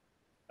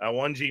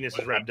 One genus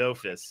is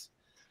Rhabdophis,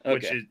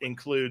 which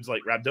includes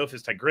like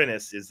Rhabdophis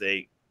tigrinus is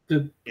the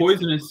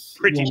poisonous,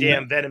 pretty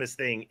damn venomous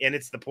thing, and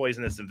it's the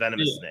poisonous and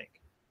venomous snake.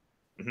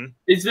 Mm-hmm.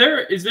 Is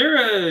there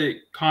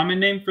a common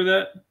name for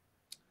that?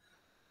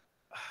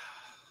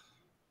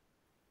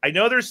 I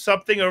know there's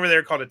something over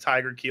there called a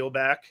tiger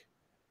keelback.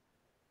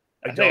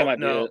 I don't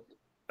know.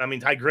 I mean,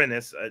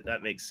 tigrinus,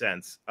 that makes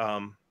sense.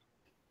 Now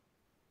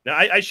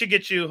I should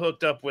get you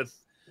hooked up with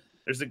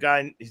There's a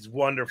guy, he's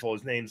wonderful.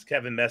 His name's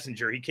Kevin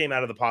Messenger. He came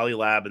out of the Poly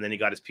Lab and then he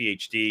got his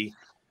PhD.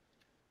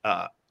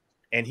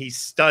 And he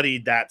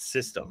studied that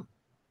system.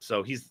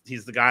 So he's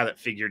the guy that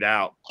figured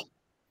out,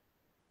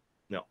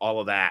 all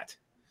of that.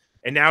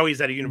 And now he's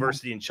at a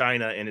university in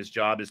China, and his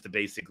job is to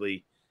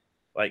basically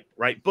like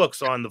write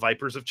books on the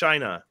vipers of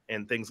China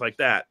and things like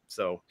that.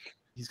 So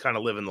he's kind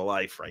of living the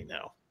life right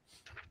now.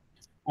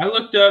 I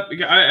looked up,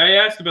 I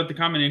asked about the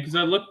common name because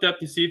I looked up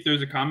to see if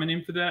there's a common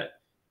name for that,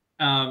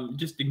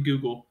 just in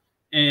Google.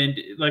 And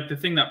like the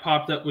thing that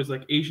popped up was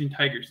like Asian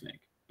tiger snake.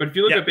 But if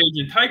you look up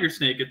Asian tiger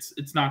snake,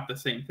 it's not the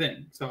same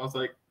thing. So I was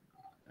like,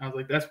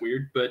 that's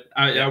weird. But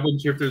I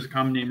wasn't sure if there's a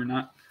common name or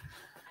not.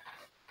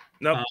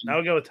 Nope, I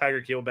would go with tiger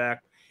keelback.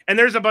 And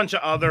there's a bunch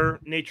of other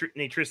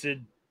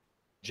natricid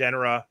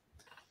genera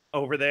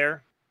over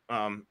there,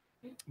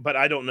 but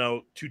I don't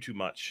know too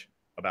much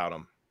about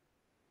them.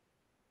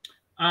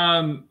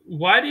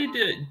 Why do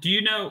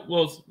you know?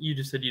 Well, you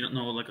just said you don't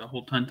know like a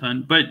whole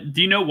ton, but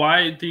do you know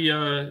why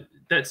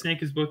that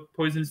snake is both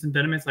poisonous and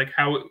venomous? Like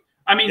how?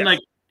 Like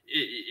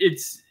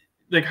it's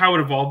like how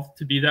it evolved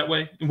to be that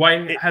way.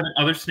 Why haven't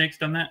other snakes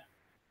done that?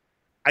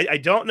 I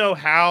don't know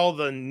how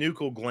the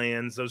nuchal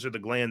glands, those are the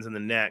glands in the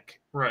neck,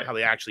 right? How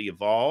they actually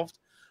evolved.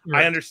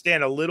 Right. I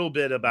understand a little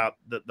bit about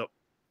the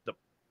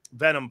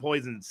venom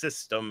poison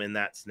system in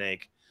that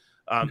snake.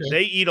 Okay.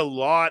 They eat a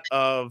lot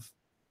of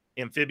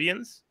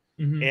amphibians,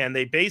 and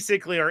they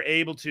basically are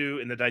able to,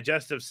 in the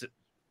digestive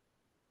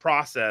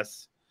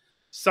process,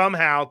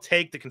 somehow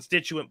take the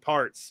constituent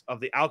parts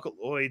of the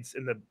alkaloids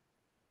in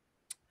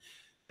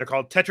they're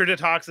called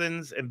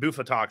tetrodotoxins and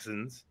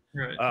bufatoxins,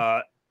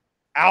 right.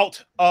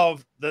 Out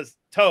of the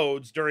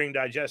toads during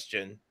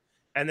digestion,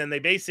 and then they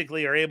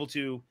basically are able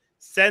to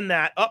send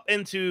that up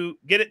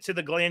get it to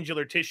the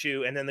glandular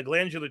tissue, and then the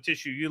glandular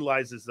tissue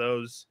utilizes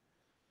those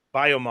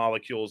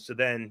biomolecules to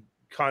then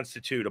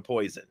constitute a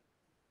poison.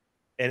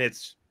 And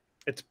it's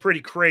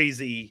pretty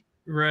crazy,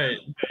 right?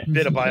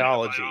 Bit of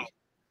biology.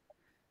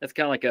 That's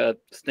kind of like a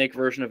snake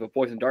version of a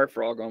poison dart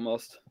frog,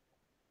 almost.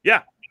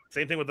 Yeah,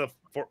 same thing with the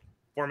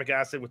formic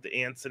acid with the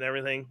ants and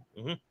everything.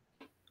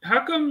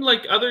 How come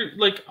like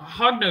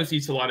Hognose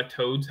eats a lot of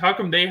toads? How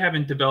come they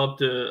haven't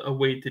developed a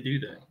way to do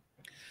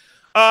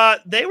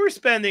that? They were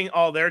spending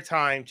all their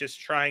time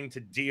just trying to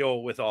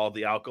deal with all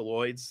the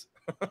alkaloids.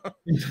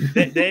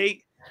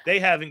 they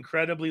have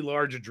incredibly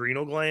large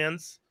adrenal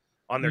glands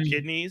on their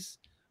kidneys,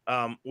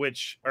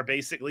 which are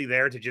basically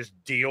there to just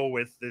deal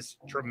with this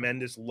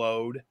tremendous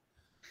load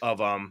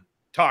of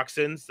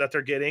toxins that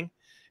they're getting.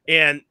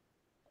 And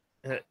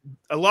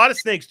a lot of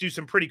snakes do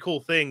some pretty cool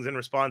things in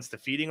response to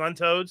feeding on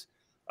toads.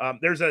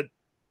 There's a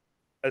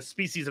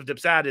species of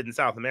Dipsatid in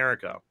South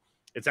America.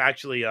 It's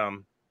actually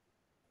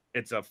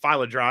it's a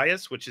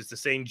Phylodryas, which is the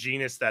same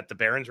genus that the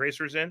Barron's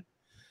racer's in.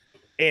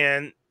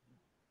 And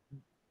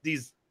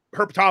these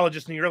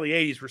herpetologists in the early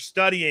 80s were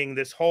studying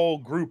this whole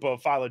group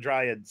of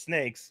Phylodryad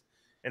snakes,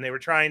 and they were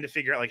trying to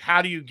figure out, like,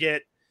 how do you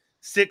get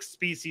 6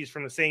 species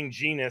from the same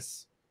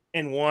genus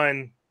in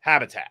one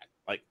habitat?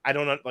 Like, I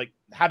don't know, like,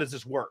 how does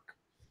this work?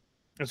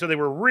 And so they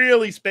were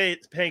really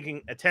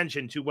paying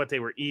attention to what they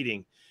were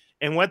eating.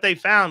 And what they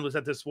found was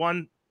that this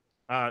one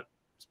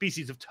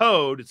species of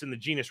toad, it's in the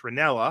genus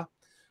Rhinella,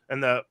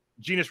 and the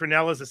genus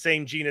Rhinella is the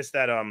same genus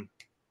that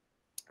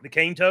the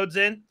cane toad's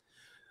in.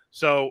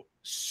 So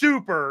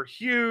super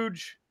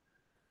huge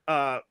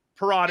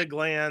parotid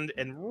gland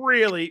and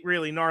really,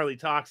 really gnarly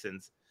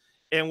toxins.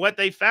 And what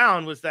they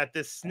found was that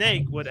this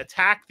snake would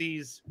attack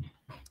these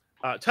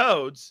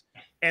toads,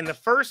 and the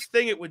first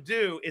thing it would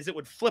do is it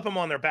would flip them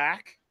on their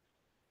back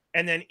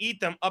and then eat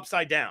them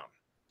upside down.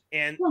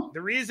 And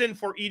the reason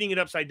for eating it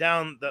upside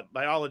down, the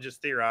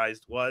biologists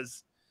theorized,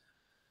 was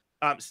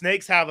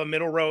snakes have a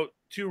middle row,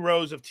 2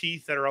 rows of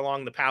teeth that are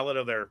along the palate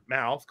of their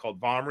mouth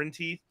called vomeron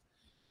teeth.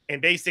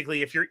 And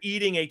basically, if you're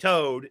eating a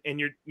toad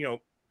and you're,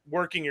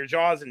 working your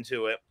jaws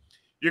into it,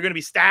 you're going to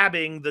be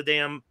stabbing the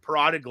damn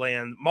parotid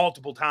gland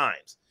multiple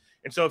times.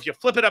 And so if you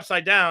flip it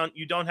upside down,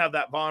 you don't have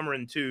that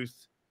vomeron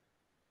tooth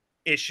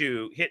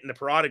issue hitting the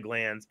parotid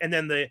glands. And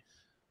then the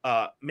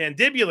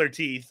mandibular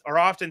teeth are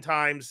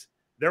oftentimes,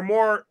 they're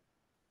more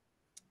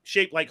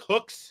shaped like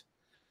hooks,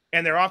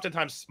 and they're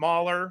oftentimes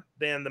smaller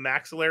than the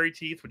maxillary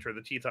teeth, which are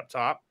the teeth up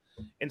top.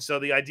 And so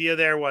the idea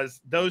there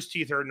was those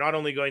teeth are not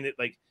only going to,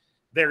 like,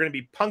 they're going to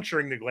be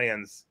puncturing the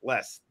glands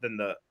less than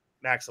the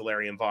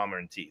maxillary and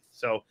vomeron teeth.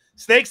 So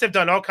snakes have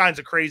done all kinds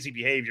of crazy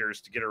behaviors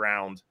to get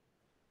around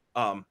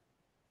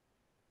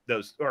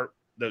those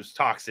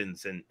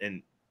toxins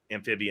and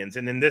amphibians.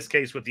 And in this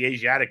case with the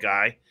Asiatic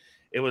guy,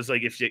 it was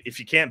like, if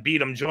you can't beat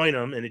them, join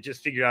them, and it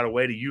just figured out a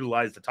way to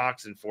utilize the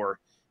toxin for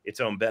its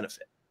own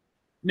benefit.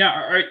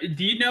 Now,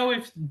 do you know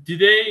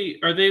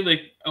are they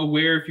like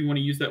aware, if you want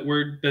to use that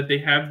word, that they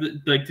have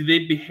do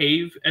they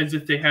behave as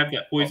if they have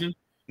that poison?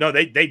 No,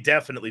 they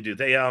definitely do.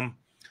 They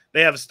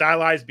have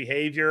stylized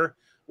behavior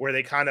where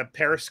they kind of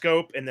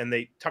periscope, and then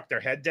they tuck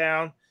their head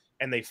down,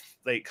 and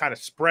they kind of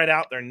spread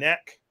out their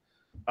neck,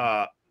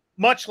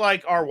 much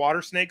like our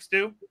water snakes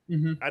do.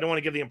 I don't want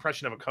to give the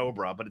impression of a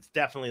cobra, but it's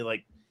definitely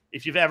like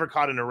if you've ever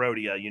caught a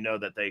Nerodia, you know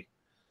that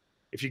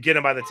if you get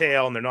them by the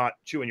tail and they're not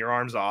chewing your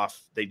arms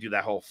off, they do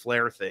that whole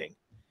flare thing.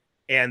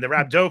 And the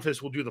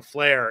Rhabdophis will do the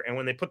flare. And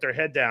when they put their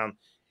head down,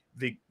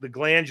 the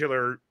glands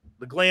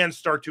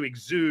start to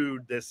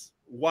exude this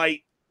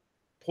white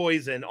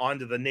poison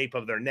onto the nape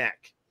of their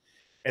neck.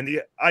 And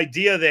the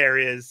idea there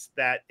is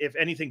that if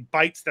anything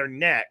bites their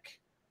neck,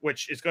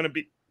 which is going to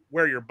be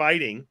where you're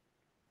biting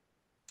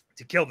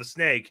to kill the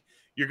snake,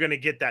 you're going to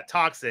get that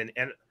toxin.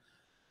 And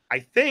I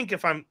think,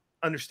 if I'm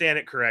understand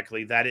it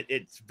correctly, that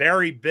it's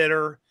very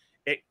bitter.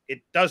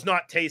 It does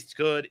not taste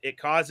good. It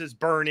causes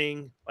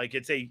burning. Like,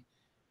 it's a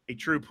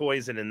true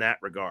poison in that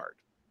regard.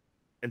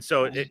 And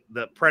so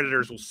the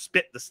predators will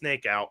spit the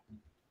snake out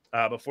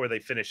before they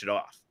finish it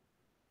off.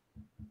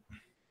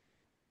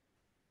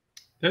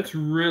 That's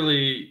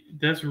really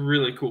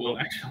cool,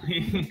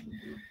 actually.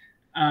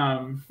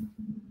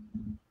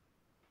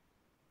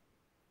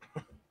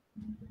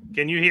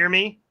 Can you hear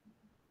me?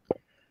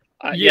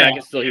 Yeah, I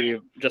can still hear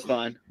you just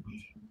fine.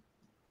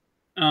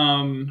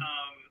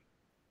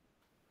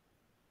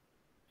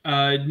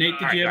 Nate,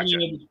 did you have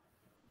any?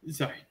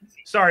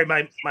 Sorry,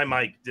 my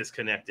mic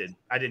disconnected.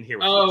 I didn't hear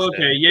what you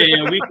said. Okay.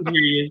 Yeah, we can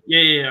hear you.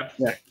 Yeah.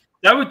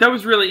 That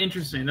was really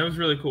interesting. That was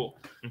really cool.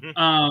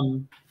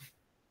 Mm-hmm.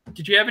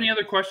 Did you have any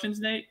other questions,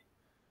 Nate?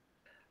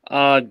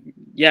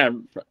 Yeah,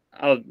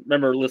 I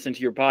remember listening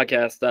to your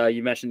podcast.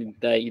 You mentioned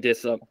that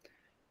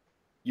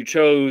you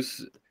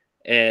chose,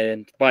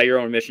 and by your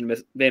own admission,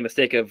 made a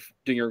mistake of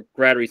doing your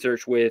grad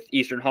research with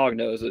Eastern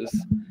hognoses.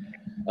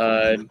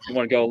 You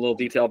want to go a little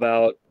detail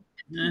about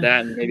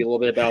that, and maybe a little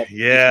bit about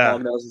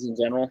Eastern hognoses in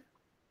general?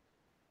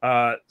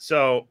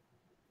 So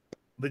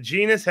the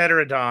genus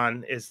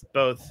Heterodon is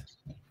both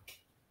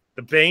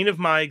the bane of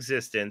my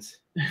existence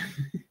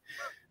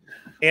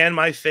and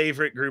my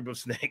favorite group of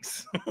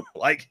snakes.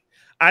 Like,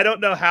 I don't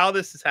know how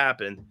this has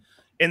happened.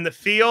 In the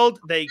field,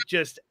 they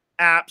just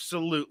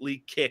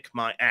absolutely kick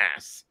my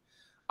ass.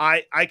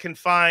 I can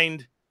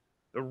find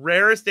the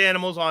rarest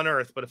animals on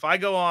earth, but if I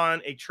go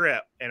on a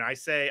trip and I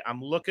say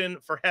I'm looking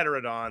for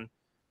Heterodon,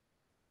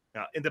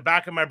 now in the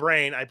back of my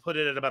brain, I put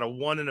it at about a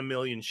 1 in a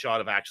million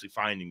shot of actually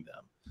finding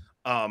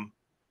them.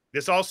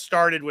 This all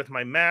started with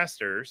my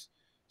master's.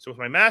 So with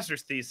my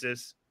master's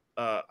thesis,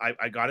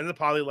 I got into the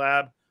Poly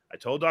lab. I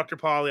told Dr.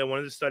 Poly I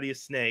wanted to study a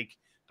snake.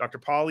 Dr.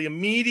 Poly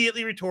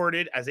immediately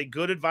retorted, as a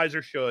good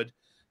advisor should,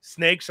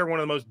 snakes are one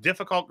of the most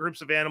difficult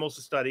groups of animals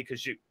to study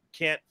because you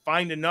can't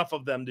find enough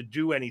of them to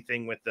do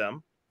anything with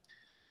them.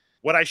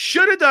 What I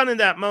should have done in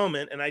that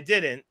moment, and I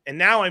didn't, and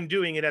now I'm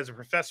doing it as a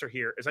professor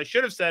here, is I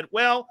should have said,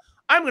 well,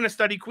 I'm going to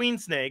study queen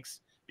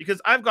snakes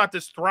because I've got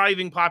this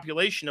thriving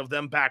population of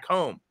them back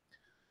home.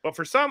 But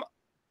for some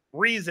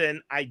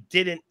reason, I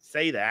didn't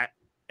say that.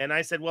 And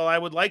I said, well, I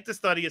would like to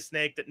study a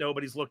snake that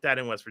nobody's looked at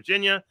in West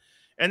Virginia.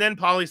 And then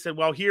Polly said,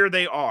 well, here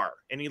they are.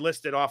 And he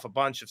listed off a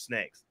bunch of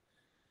snakes.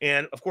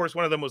 And of course,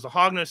 one of them was a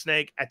hognose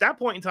snake. At that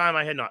point in time,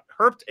 I had not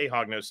herped a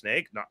hognose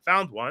snake, not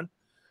found one.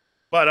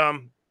 But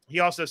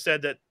he also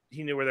said that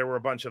he knew where there were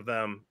a bunch of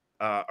them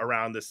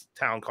around this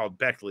town called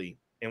Beckley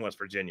in West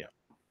Virginia.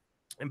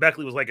 And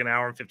Beckley was like an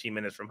hour and 15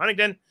 minutes from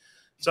Huntington.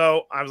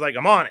 So I was like,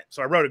 I'm on it.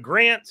 So I wrote a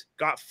grant,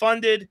 got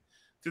funded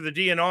through the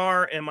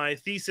DNR, and my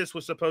thesis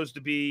was supposed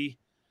to be,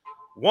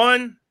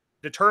 1,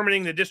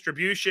 determining the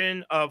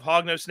distribution of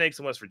hognose snakes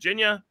in West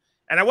Virginia.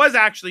 And I was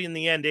actually in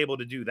the end able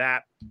to do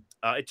that.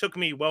 It took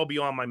me well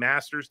beyond my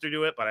master's to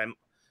do it, but I'm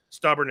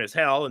stubborn as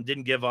hell and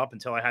didn't give up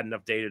until I had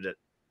enough data to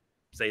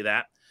say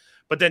that.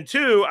 But then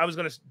 2, I was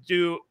going to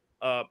do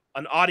an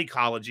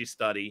audicology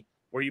study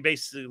where you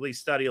basically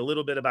study a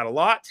little bit about a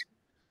lot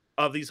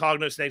of these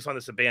hognose snakes on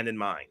this abandoned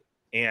mine.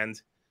 And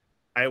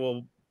I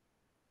will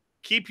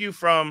keep you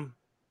from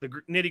the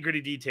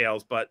nitty-gritty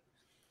details, but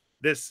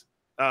this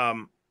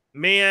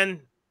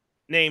man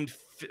named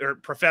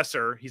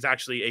professor, he's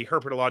actually a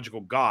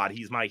herpetological god.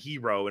 He's my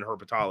hero in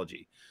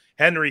herpetology.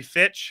 Henry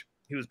Fitch,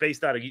 he was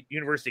based out of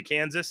University of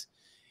Kansas.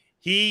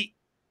 He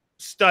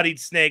studied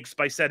snakes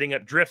by setting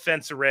up drift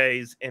fence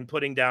arrays and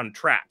putting down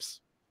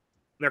traps.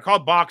 And they're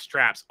called box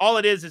traps. All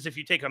it is if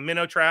you take a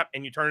minnow trap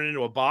and you turn it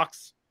into a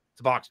box,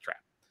 it's a box trap.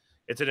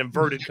 It's an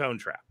inverted cone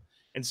trap.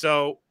 And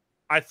so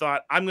I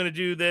thought, I'm going to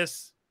do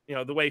this,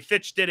 the way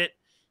Fitch did it.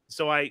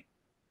 So I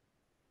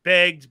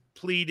begged,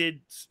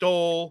 pleaded,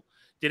 stole,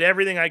 did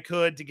everything I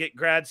could to get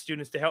grad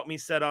students to help me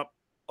set up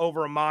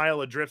over a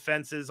mile of drift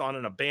fences on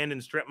an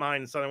abandoned strip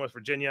mine in southern West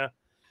Virginia.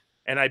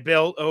 And I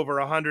built over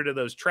 100 of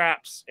those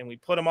traps, and we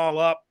put them all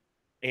up,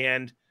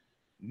 and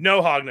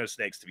no hognose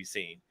snakes to be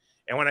seen.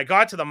 And when I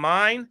got to the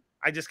mine,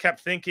 I just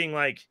kept thinking,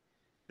 like,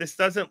 this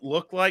doesn't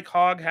look like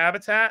hog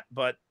habitat,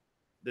 but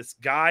this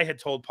guy had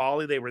told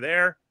Polly they were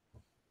there.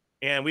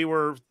 And we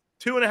were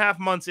 2.5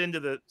 months into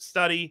the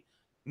study.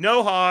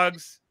 No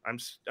hogs.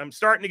 I'm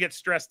starting to get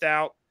stressed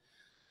out.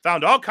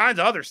 Found all kinds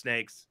of other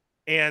snakes.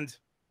 And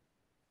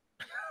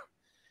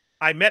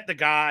I met the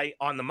guy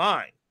on the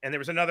mine. And there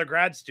was another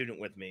grad student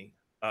with me.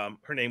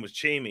 Her name was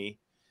Jamie.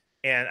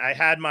 And I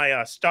had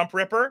my stump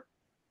ripper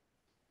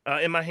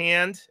in my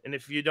hand. And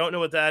if you don't know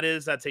what that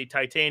is, that's a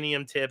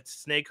titanium tipped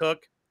snake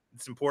hook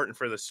it's important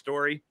for the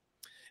story.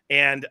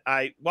 And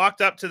I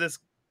walked up to this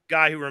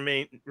guy who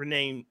Renee,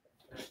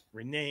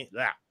 we're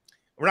not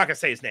going to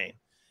say his name.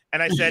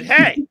 And I said,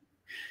 hey,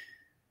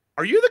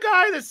 are you the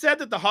guy that said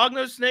that the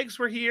hognose snakes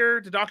were here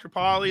to Dr.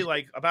 Pauly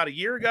like about a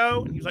year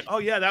ago? And he's like, oh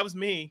yeah, that was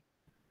me.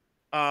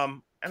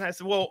 And I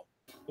said, well,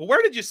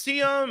 where did you see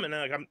them? And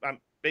I'm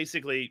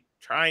basically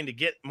trying to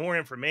get more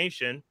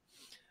information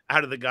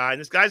out of the guy. And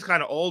this guy's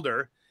kind of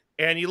older.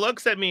 And he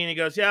looks at me and he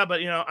goes, yeah,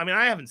 but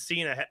I haven't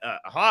seen a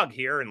hog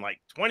here in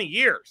like 20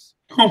 years.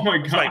 Oh my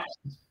God. Like,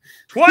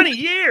 20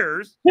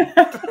 years?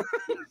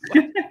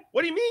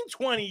 What do you mean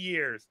 20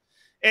 years?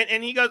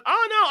 And he goes,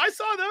 oh no, I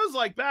saw those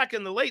like back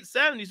in the late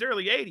 70s,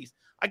 early 80s.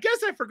 I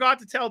guess I forgot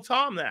to tell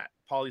Tom that.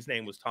 Pauly's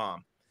name was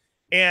Tom.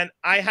 And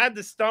I had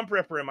the stump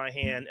ripper in my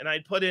hand and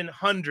I'd put in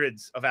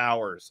hundreds of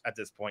hours at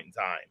this point in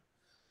time.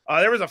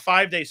 There was a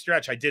 5-day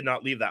stretch. I did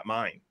not leave that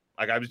mine.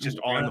 Like I was just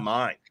on the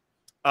mine.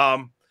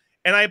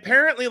 And I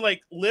apparently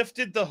like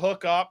lifted the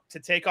hook up to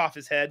take off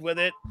his head with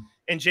it.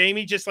 And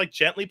Jamie just like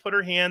gently put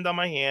her hand on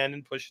my hand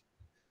and pushed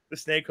the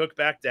snake hook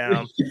back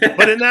down.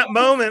 But in that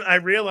moment, I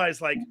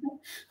realized like,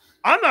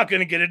 I'm not going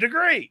to get a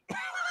degree.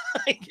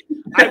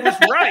 I was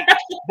right.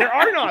 There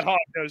are not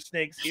hognose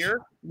snakes here.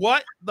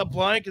 What the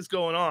blank is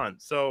going on?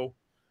 So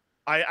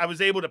I was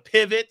able to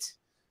pivot.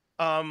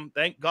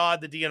 Thank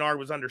God the DNR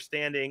was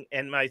understanding.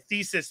 And my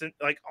thesis,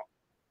 like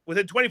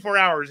within 24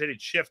 hours, it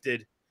had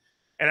shifted.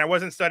 And I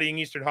wasn't studying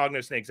eastern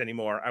hognose snakes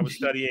anymore. I was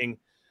studying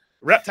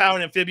reptile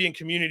and amphibian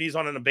communities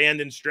on an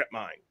abandoned strip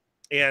mine.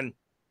 And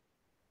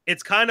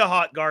it's kind of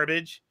hot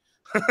garbage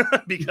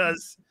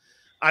because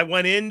I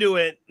went into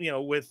it,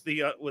 with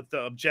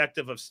the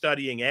objective of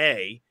studying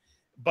A,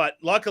 but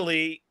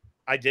luckily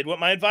I did what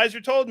my advisor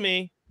told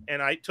me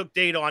and I took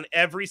data on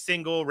every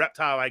single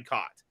reptile I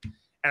caught.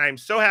 And I'm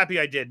so happy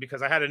I did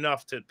because I had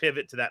enough to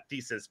pivot to that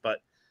thesis, but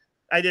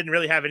I didn't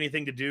really have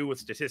anything to do with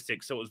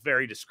statistics. So it was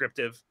very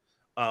descriptive.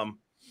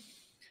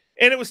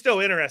 And it was still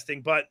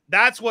interesting, but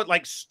that's what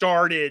like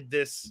started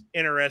this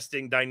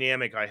interesting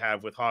dynamic I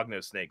have with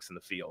hognose snakes in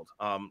the field.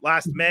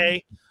 Last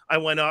May, I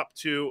went up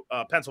to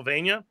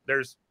Pennsylvania.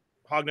 There's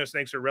hognose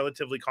snakes are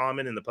relatively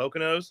common in the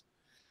Poconos.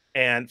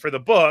 And for the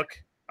book,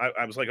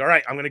 I was like, all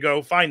right, I'm going to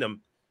go find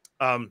them.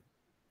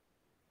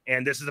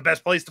 And this is the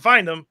best place to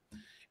find them.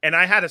 And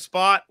I had a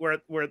spot where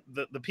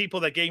the people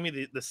that gave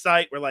me the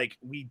site were like,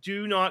 we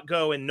do not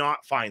go and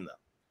not find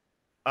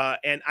them.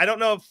 And I don't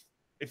know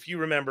if you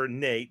remember,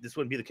 Nate, this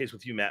wouldn't be the case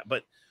with you, Matt,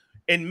 but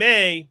in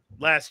May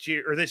last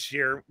year or this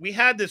year, we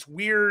had this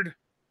weird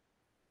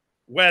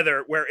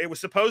weather where it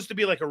was supposed to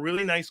be like a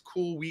really nice,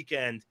 cool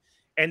weekend.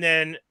 And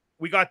then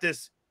we got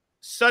this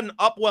sudden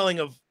upwelling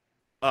of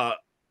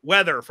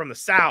weather from the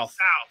south.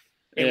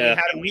 And we had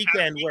a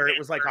weekend where it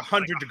was like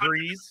 100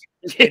 degrees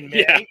in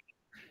May. Yeah.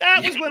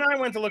 That was when I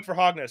went to look for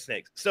hognose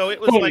snakes. So it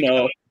was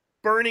a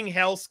burning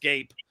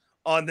hellscape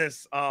on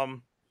this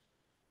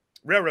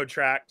railroad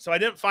track. So I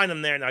didn't find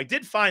them there. Now I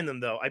did find them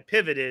though. I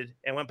pivoted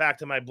and went back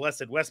to my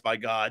blessed West by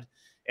God.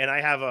 And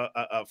I have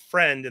a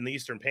friend in the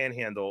Eastern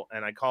Panhandle,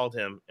 and I called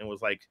him and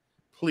was like,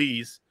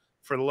 please,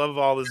 for the love of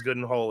all that's good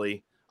and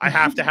holy, I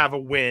have to have a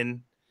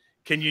win.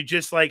 Can you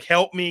just like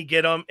help me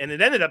get them? And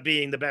it ended up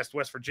being the best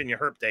West Virginia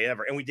herp day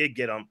ever. And we did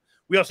get them.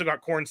 We also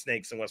got corn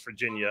snakes in West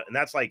Virginia, and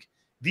that's like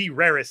the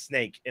rarest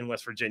snake in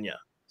West Virginia.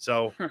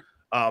 So,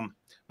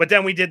 but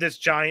then we did this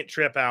giant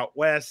trip out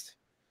west,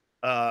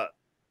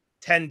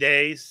 10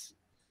 days,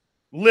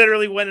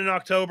 literally went in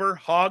October,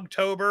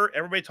 Hogtober.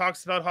 Everybody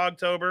talks about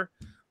Hogtober.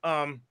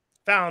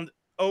 Found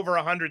over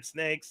 100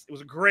 snakes. It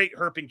was a great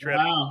herping trip.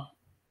 Wow.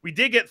 We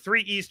did get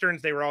 3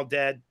 Easterns. They were all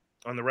dead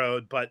on the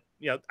road, but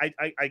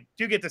I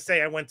do get to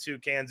say I went to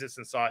Kansas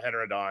and saw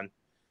Heterodon.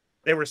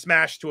 They were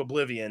smashed to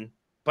oblivion,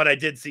 but I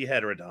did see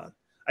Heterodon.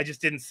 I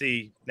just didn't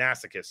see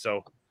Nasicis.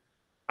 So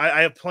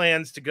I have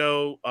plans to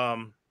go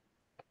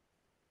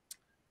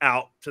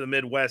out to the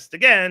Midwest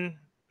again.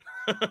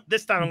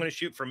 This time I'm going to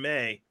shoot for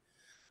May.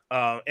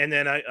 And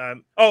then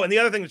and the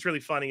other thing that's really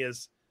funny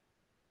is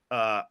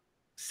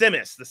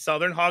Simis, the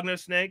southern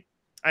hognose snake.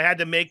 I had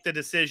to make the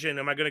decision,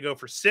 am I going to go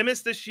for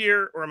Simis this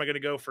year or am I going to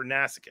go for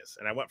Nasicis?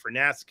 And I went for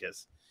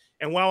Nasicis.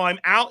 And while I'm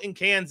out in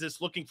Kansas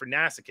looking for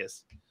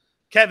Nasicis,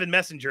 Kevin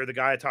Messenger, the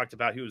guy I talked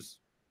about who's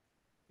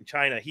in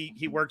China,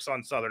 he works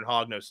on southern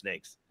hognose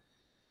snakes.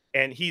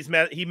 And he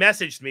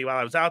messaged me while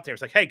I was out there.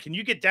 It's like, hey, can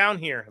you get down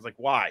here? I was like,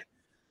 why?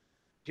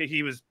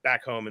 He was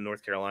back home in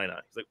North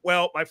Carolina. He's like,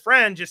 well, my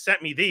friend just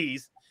sent me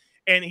these.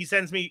 And he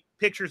sends me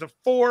pictures of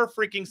 4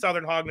 freaking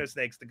southern hognose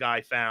snakes the guy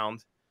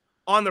found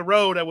on the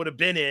road I would have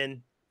been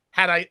in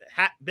had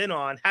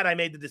I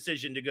made the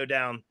decision to go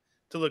down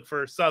to look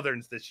for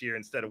southerns this year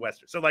instead of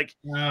western. So like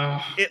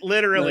it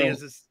literally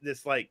is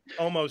this like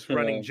almost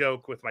running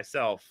joke with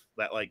myself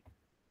that like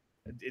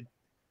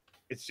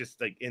it's just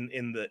like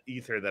in the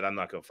ether that I'm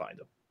not going to find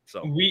them.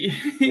 So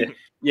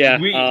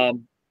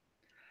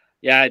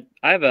I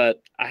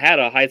had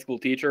a high school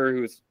teacher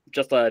who's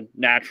just a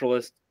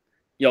naturalist,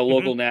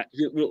 local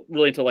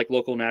really into like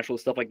local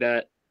naturalist stuff like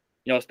that.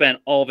 Spent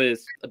all of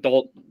his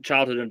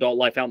childhood and adult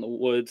life out in the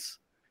woods.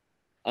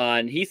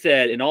 And he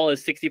said in all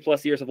his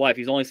 60+ years of life,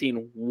 he's only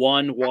seen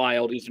one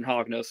wild eastern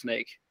hognose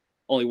snake,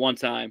 only one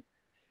time.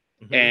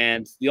 Mhm.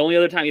 And the only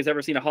other time he's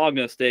ever seen a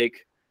hognose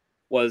snake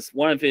was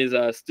one of his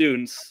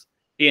students.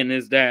 He and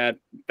his dad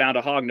found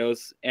a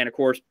hognose, and of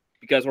course,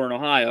 because we're in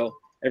Ohio,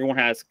 everyone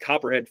has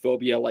copperhead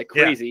phobia like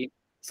crazy.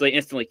 So they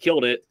instantly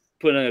killed it,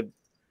 put in a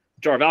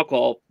jar of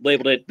alcohol,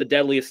 labeled it the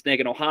deadliest snake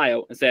in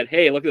Ohio, and said,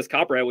 "Hey, look at this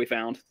copperhead we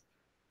found."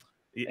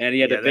 And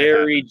he had to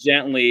very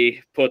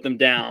gently put them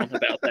down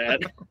about that.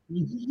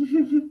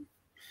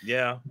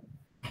 Yeah.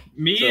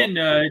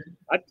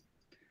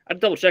 I'd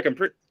double check.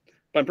 But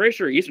I'm pretty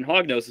sure eastern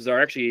hognoses are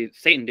actually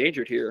state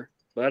endangered here.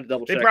 But I'd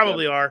double check. They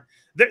probably are.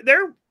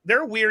 They're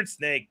a weird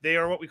snake. They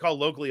are what we call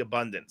locally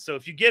abundant. So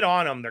if you get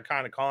on them, they're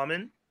kind of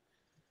common.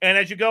 And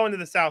as you go into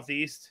the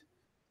southeast,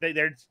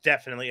 there's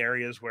definitely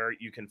areas where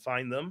you can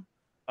find them.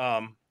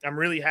 I'm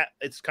really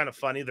it's kind of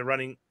funny. They're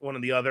running one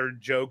of the other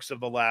jokes of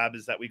the lab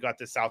is that we got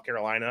this South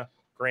Carolina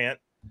grant,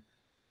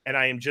 and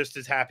I am just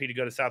as happy to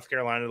go to South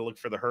Carolina to look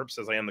for the herps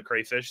as I am the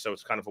crayfish. So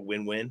it's kind of a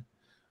win-win.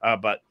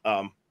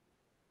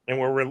 And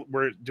where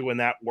we're doing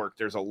that work,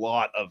 there's a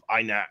lot of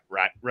INAT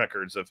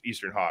records of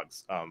eastern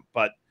hogs.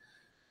 But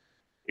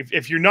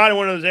if you're not in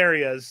one of those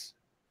areas,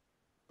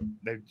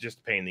 they're just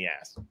a pain in the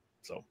ass.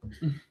 So.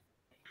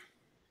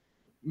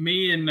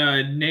 Me and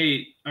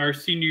Nate, our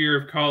senior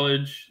year of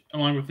college,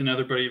 along with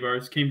another buddy of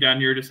ours, came down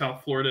here to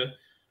South Florida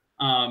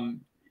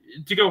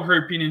to go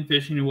herping and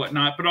fishing and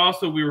whatnot. But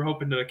also, we were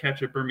hoping to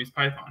catch a Burmese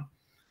python,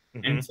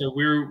 and so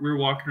we were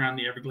walking around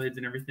the Everglades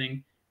and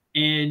everything.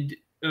 And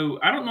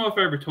I don't know if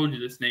I ever told you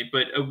this, Nate,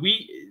 but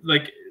we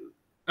like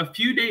a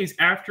few days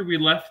after we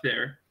left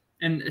there,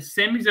 and the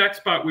same exact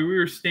spot where we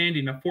were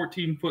standing, a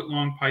 14-foot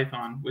long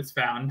python was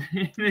found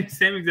in the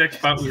same exact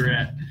spot we were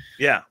at.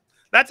 Yeah,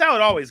 that's how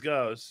it always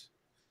goes.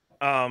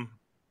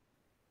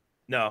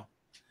 No,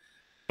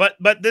 but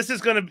this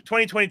is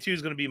 2022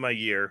 is gonna be my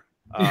year.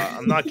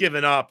 I'm not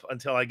giving up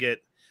until I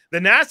get the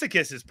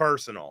Nassicus is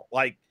personal.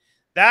 Like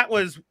that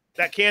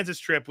Kansas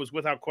trip was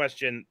without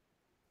question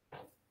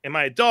in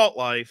my adult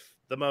life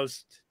the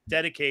most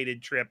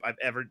dedicated trip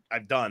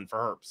I've done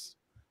for herps,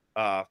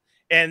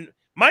 and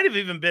might have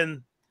even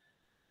been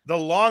the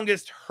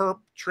longest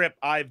herp trip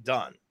I've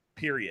done.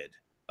 Period.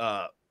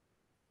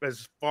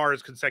 As far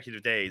as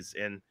consecutive days.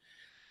 And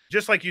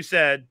just like you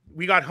said,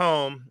 we got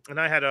home and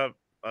I had a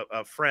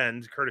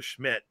friend, Curtis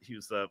Schmidt. He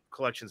was the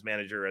collections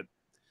manager at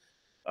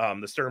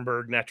the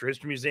Sternberg Natural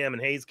History Museum in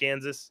Hays,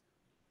 Kansas.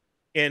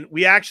 And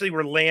we actually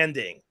were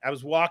landing. I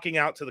was walking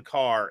out to the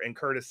car and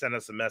Curtis sent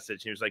us a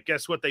message. He was like,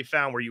 guess what they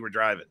found where you were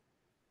driving?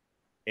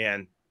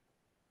 And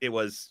it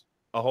was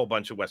a whole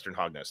bunch of Western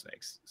hognose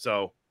snakes.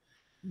 So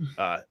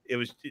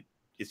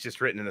it's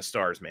just written in the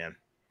stars, man.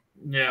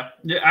 Yeah.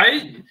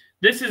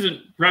 This isn't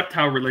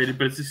reptile related,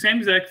 but it's the same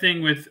exact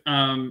thing with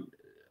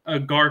a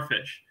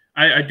garfish.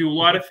 I do a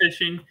lot of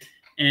fishing,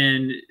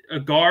 and a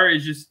gar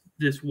is just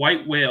this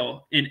white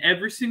whale. And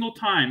every single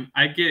time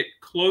I get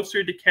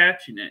closer to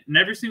catching it, and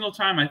every single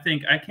time I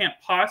think I can't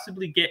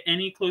possibly get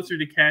any closer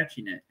to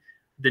catching it,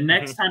 the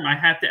next time I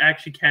have to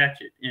actually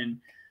catch it. And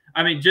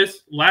I mean,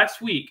 just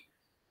last week,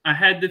 I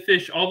had the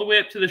fish all the way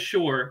up to the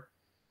shore.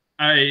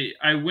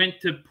 I went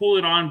to pull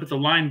it on, but the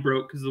line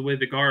broke because of the way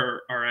the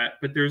gar are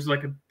at. But there's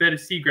like a bed of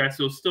seagrass,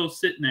 so it was still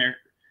sitting there,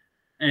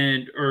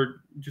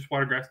 or just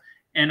water grass.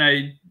 And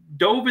I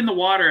dove in the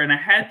water, and I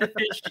had the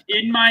fish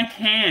in my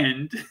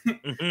hand,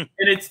 and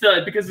it's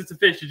still, because it's a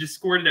fish, it just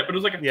squirted out. But it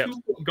was like a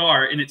 2-foot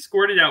gar, and it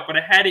squirted out. But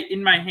I had it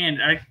in my hand,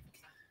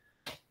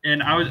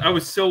 and I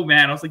was so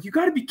mad. I was like, "You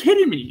got to be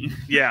kidding me!"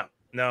 Yeah,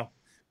 no,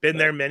 been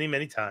there many,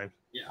 many times.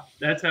 Yeah,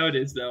 that's how it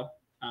is, though.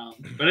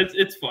 But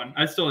it's fun.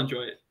 I still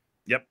enjoy it.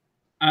 Yep.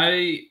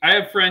 I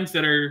have friends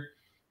that are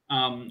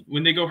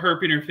when they go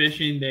herping or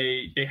fishing,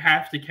 they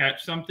have to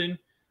catch something.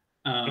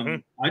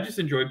 I just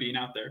enjoy being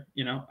out there,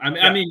 you know.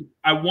 I mean,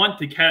 I want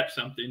to catch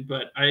something,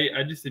 but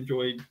I just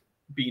enjoy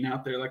being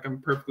out there. Like,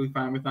 I'm perfectly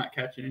fine with not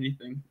catching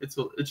anything. It's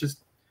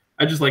just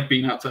I just like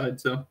being outside.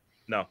 So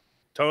no,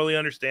 totally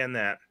understand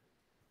that.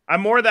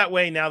 I'm more that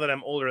way now that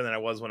I'm older than I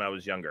was when I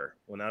was younger.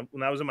 When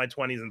I was in my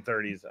 20s and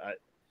 30s,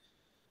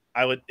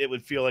 it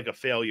would feel like a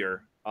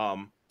failure.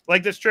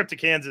 Like this trip to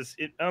Kansas,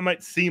 it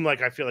might seem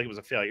like I feel like it was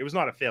a failure. It was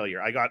not a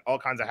failure. I got all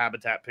kinds of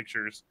habitat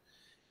pictures,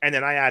 and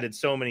then I added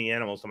so many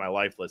animals to my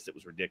life list, it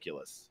was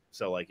ridiculous.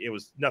 So like, it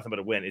was nothing but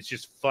a win. It's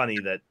just funny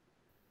that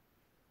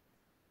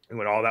it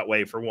went all that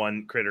way for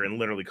one critter and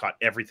literally caught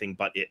everything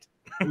but it.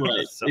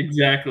 Right. So,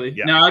 exactly.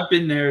 yeah. Now, I've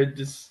been there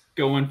just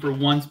going for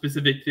one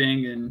specific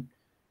thing, and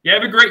you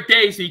have a great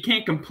day, so you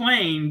can't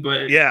complain,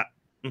 but yeah.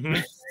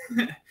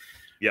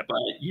 Yep. But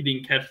you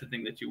didn't catch the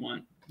thing that you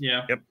want.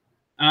 Yeah. Yep.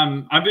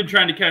 I've been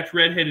trying to catch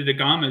red-headed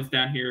agamas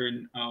down here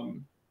in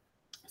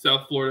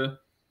South Florida,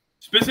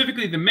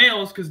 specifically the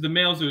males, because the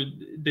males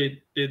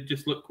they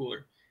just look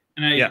cooler.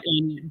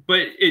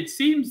 But it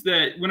seems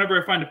that whenever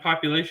I find a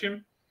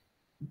population,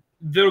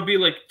 there'll be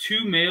like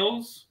 2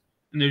 males,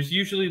 and there's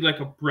usually like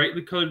a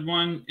brightly colored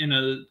one and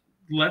a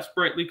less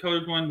brightly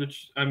colored one,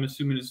 which I'm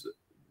assuming is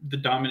the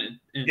dominant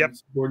and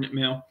subordinate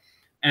male,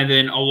 and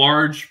then a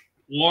large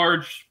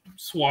large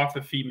swath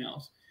of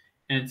females.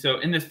 And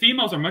the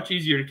females are much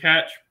easier to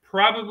catch,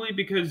 probably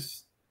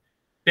because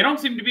they don't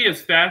seem to be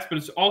as fast, but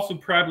it's also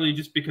probably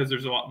just because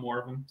there's a lot more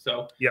of them.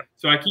 So,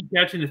 so I keep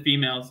catching the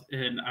females,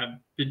 and I've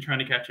been trying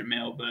to catch a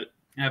male, but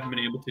I haven't been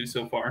able to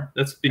so far.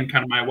 That's been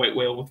kind of my white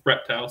whale with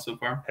reptiles so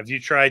far. Have you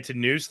tried to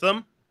noose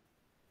them?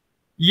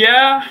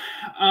 Yeah.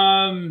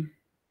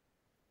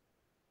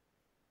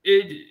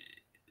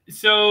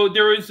 So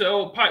there was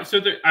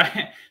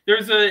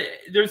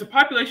there's a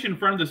population in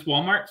front of this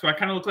Walmart. So I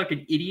kind of look like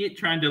an idiot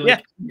trying to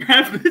like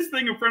grab this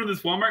thing in front of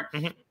this Walmart.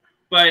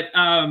 But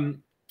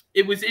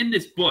it was in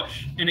this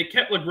bush, and it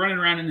kept like running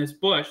around in this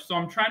bush. So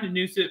I'm trying to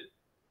noose it,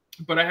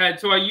 but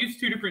I use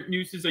two different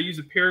nooses. I use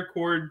a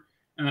paracord,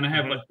 and then I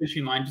have like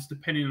fishing line, just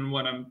depending on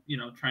what I'm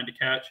trying to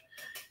catch.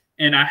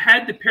 And I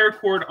had the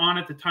paracord on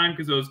at the time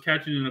because I was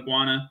catching an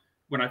iguana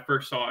when I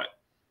first saw it.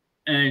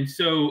 And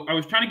so I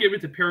was trying to get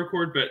with the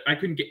paracord, but I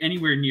couldn't get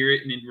anywhere near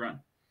it, and it'd run.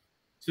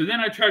 So then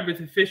I tried with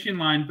the fishing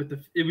line, but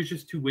it was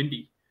just too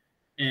windy,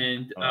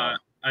 and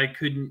I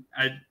couldn't.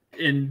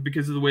 And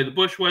because of the way the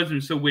bush was and it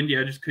was so windy,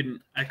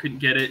 I couldn't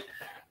get it.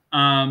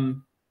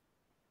 And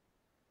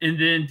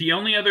then the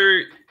only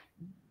other,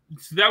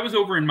 so that was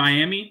over in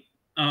Miami.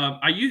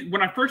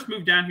 When I first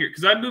moved down here,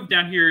 because I moved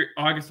down here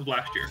August of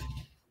last year.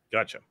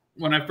 Gotcha.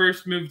 When I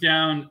first moved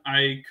down,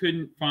 I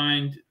couldn't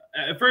find.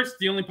 At first,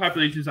 the only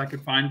populations I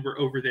could find were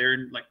over there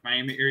in like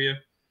Miami area.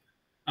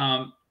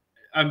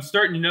 I'm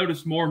starting to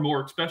notice more and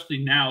more, especially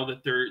now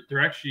that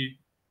they're actually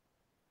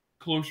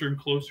closer and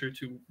closer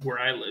to where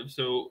I live.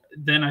 So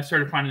then I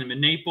started finding them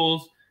in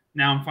Naples.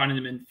 Now I'm finding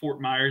them in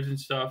Fort Myers and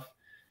stuff,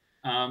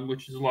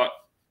 which is a lot,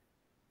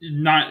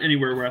 not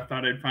anywhere where I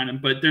thought I'd find them.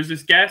 But there's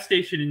this gas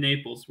station in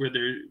Naples where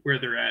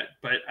they're at,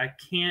 but I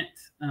can't.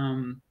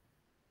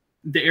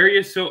 The area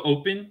is so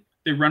open.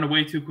 They run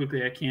away too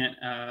quickly. I can't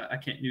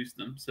noose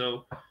them.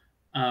 So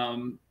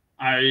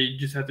I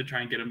just have to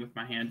try and get him with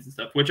my hands and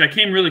stuff, which I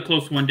came really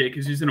close one day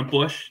because he's in a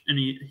bush and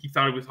he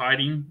thought he was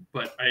hiding,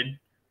 but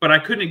I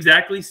couldn't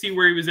exactly see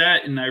where he was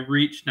at, and I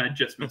reached and I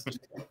just missed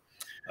him.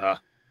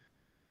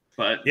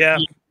 But yeah,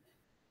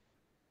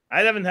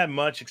 I haven't had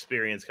much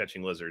experience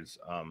catching lizards.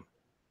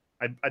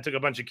 I took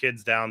a bunch of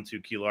kids down to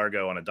Key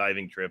Largo on a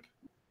diving trip,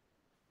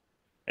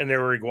 and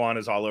there were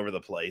iguanas all over the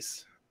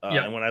place.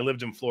 And when I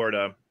lived in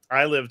Florida,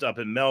 I lived up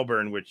in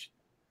Melbourne, which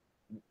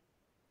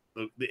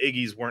the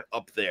Iggies weren't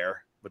up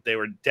there, but they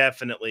were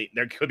definitely,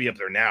 they could be up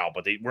there now,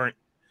 but they weren't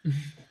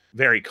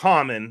very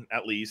common,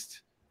 at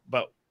least.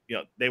 But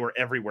they were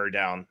everywhere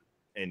down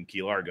in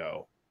Key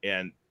Largo.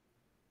 And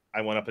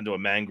I went up into a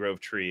mangrove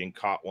tree and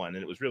caught one.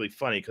 And it was really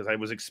funny because I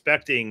was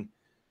expecting,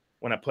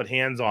 when I put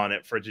hands on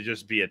it, for it to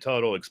just be a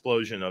total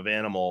explosion of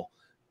animal.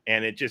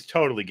 And it just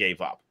totally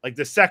gave up. Like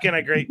the second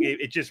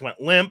it just went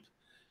limp.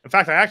 In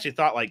fact, I actually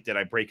thought, like, did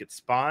I break its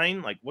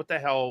spine? Like, what the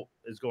hell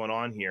is going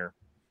on here?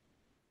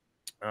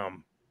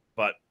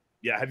 But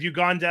yeah, have you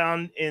gone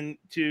down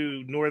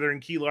into northern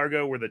Key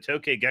Largo where the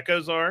tokay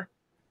geckos are?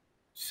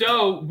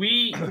 So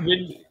the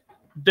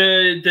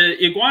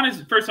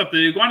iguanas, first off,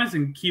 the iguanas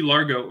in Key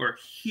Largo are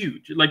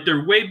huge. Like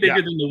they're way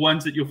bigger than the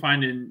ones that you'll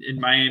find in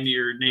Miami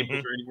or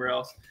Naples or anywhere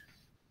else.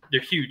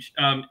 They're huge.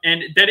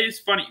 And that is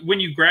funny.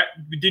 When you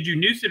did you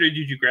noose it or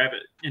did you grab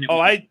it? And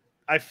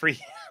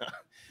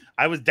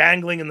I was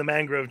dangling in the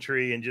mangrove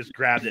tree and just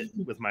grabbed it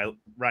with my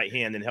right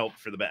hand and hoped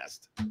for the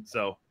best.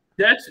 So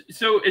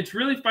it's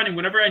really funny.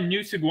 Whenever I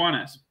noose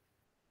iguanas,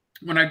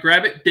 when I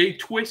grab it, they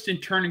twist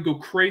and turn and go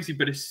crazy.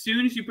 But as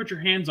soon as you put your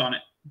hands on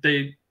it,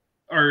 they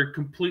are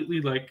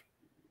completely like,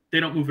 they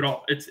don't move at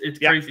all. It's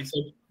crazy.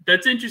 So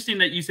that's interesting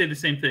that you say the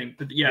same thing.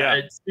 But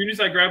as soon as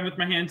I grab them with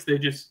my hands,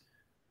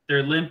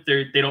 they're limp.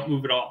 They don't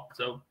move at all.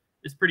 So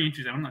it's pretty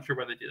interesting. I'm not sure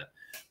why they do that.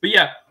 But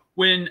yeah,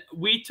 when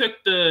we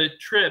took the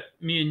trip,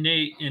 me and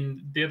Nate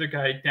and the other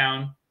guy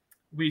down,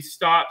 we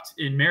stopped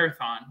in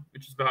Marathon,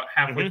 which is about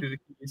halfway through the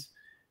Keys,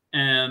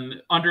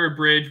 and under a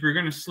bridge. We were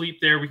going to sleep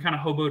there. We kind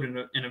of hoboed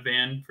in a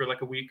van for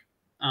like a week,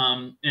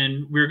 and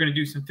we were going to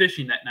do some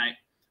fishing that night.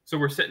 So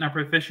we're setting up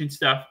our fishing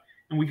stuff,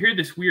 and we hear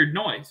this weird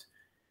noise.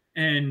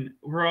 And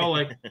we're all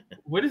like,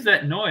 what is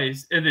that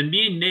noise? And then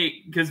me and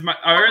Nate, because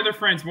our other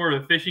friend's more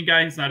of a fishing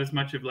guy. He's not as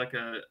much of like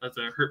a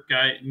herp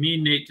guy. Me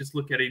and Nate just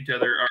look at each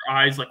other, our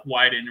eyes like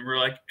widen, and we're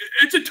like,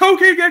 it's a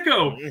tokay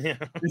gecko.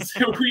 And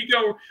so we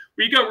go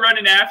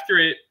running after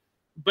it.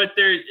 But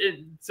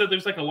so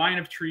there's like a line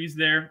of trees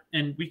there,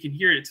 and we can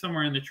hear it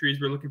somewhere in the trees.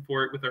 We're looking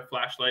for it with our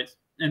flashlights.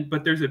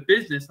 But there's a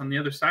business on the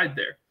other side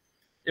there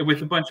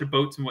with a bunch of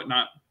boats and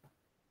whatnot.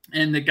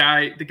 And the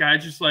guy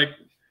just like,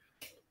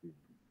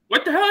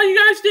 what the hell you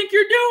guys think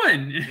you're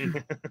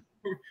doing?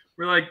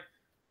 We're like,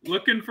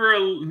 looking for a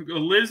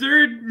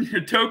lizard, a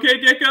tokay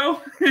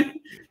gecko. And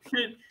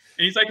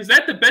he's like, is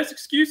that the best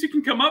excuse you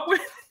can come up with?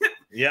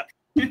 Yep.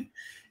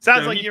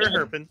 Sounds like you're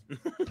herping.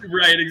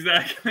 Right,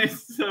 exactly.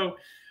 So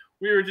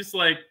we were just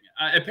like,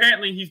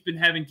 apparently he's been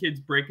having kids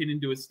breaking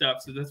into his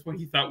stuff. So that's what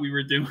he thought we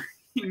were doing.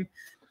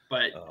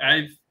 But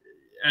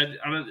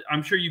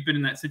I'm sure you've been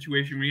in that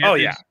situation where you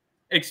have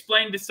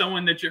explain to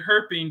someone that you're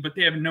herping, but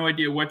they have no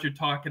idea what you're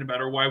talking about,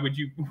 or why would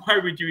you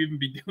even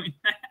be doing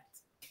that?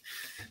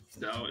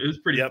 So it was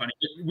pretty funny.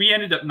 We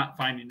ended up not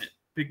finding it.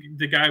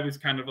 The guy was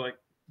kind of like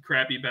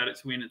crappy about it,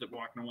 so we ended up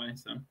walking away.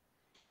 So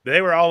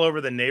they were all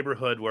over the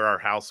neighborhood where our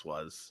house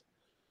was,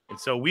 and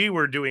so we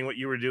were doing what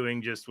you were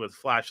doing, just with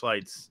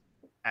flashlights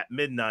at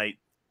midnight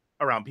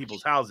around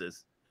people's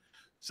houses.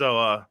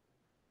 So,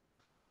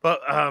 but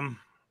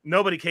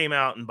nobody came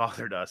out and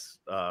bothered us.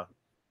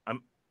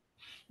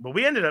 But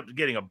we ended up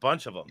getting a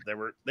bunch of them.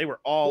 They were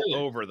all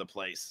over the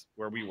place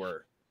where we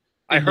were.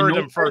 I heard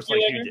them first, like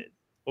you did.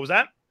 What was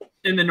that?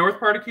 In the north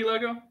part of Key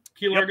Largo?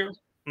 Key Largo? Yep.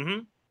 Mm-hmm.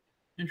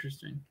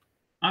 Interesting.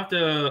 I have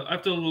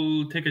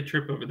to take a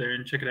trip over there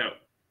and check it out.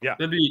 Yeah.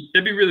 That'd be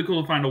really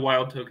cool to find a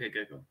wild tokay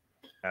gecko.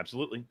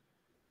 Absolutely.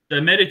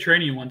 The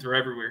Mediterranean ones are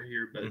everywhere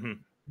here, but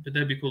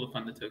that'd be cool to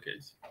find the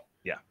tokays.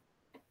 Yeah.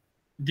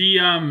 The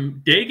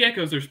day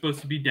geckos are supposed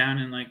to be down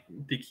in like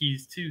the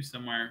Keys too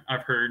somewhere,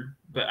 I've heard,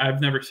 but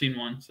I've never seen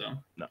one. So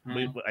no,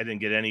 I didn't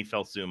get any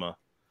Phelsuma.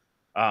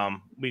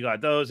 We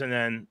got those, and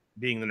then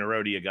being the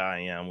Nerodia guy I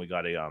am, we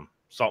got a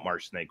salt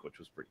marsh snake, which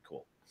was pretty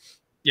cool.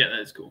 Yeah, that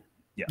is cool.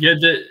 Yeah.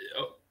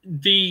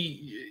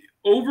 The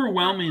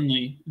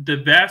overwhelmingly the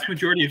vast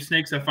majority of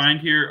snakes I find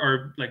here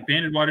are like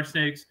banded water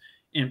snakes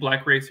and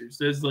black racers.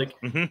 There's like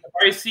if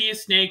I see a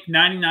snake,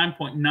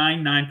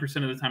 99.99%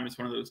 of the time it's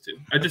one of those two.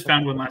 I just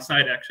found one last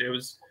night actually.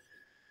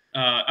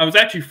 I was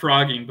actually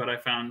frogging, but I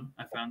found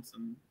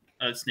some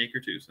snake or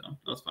two, so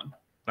that was fun.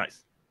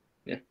 Nice.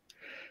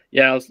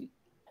 Yeah, I was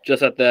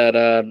just at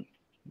that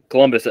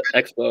Columbus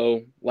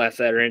Expo last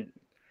Saturday.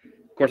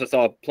 Of course, I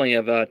saw plenty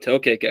of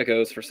tokay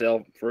geckos for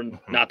sale for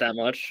not that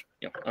much.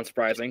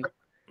 Unsurprising.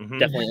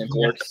 Definitely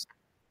imports.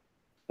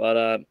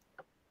 But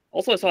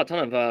also, I saw a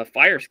ton of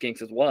fire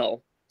skinks as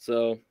well.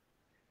 So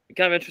I'm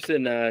kind of interested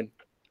in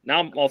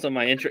now. Also,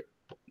 my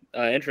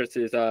interest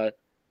is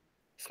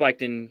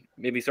spiked in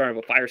maybe starting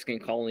a fire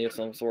skink colony of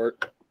some sort.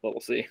 But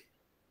we'll see.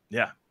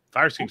 Yeah,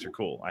 fire skinks are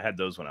cool. I had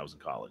those when I was in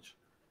college.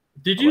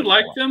 Did you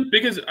like them?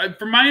 Because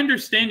from my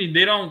understanding,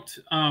 they don't.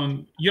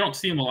 You don't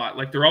see them a lot.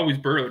 Like they're always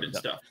burrowed and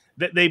stuff.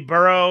 They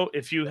burrow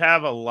if you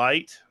have a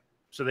light,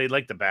 so they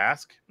like to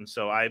bask, and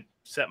so I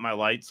set my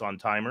lights on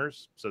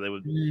timers, so they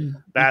would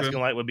basking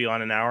light would be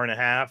on an hour and a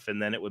half, and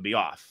then it would be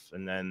off,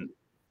 and then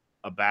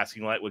a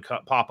basking light would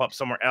pop up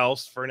somewhere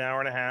else for an hour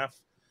and a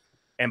half,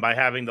 and by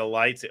having the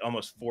lights, it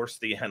almost forced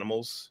the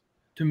animals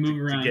to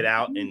move around, to get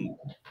out,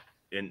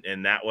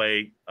 and that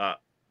way,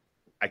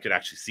 I could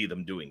actually see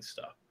them doing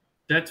stuff.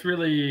 That's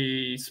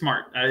really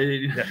smart.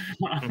 I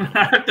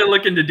have to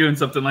look into doing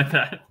something like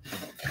that.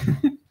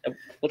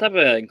 What type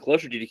of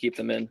enclosure did you keep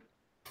them in?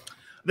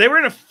 They were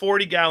in a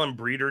 40-gallon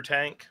breeder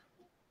tank,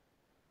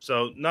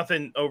 so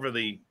nothing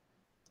overly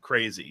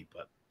crazy,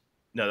 but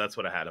no, that's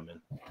what I had them in.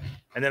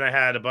 And then I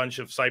had a bunch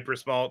of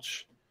cypress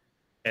mulch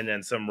and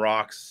then some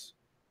rocks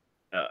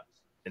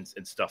and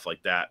stuff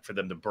like that for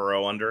them to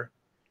burrow under.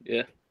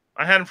 Yeah.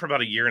 I had them for about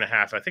a year and a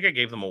half. I think I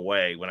gave them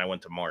away when I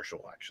went to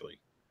Marshall, actually.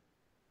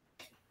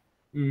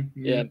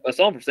 Yeah, I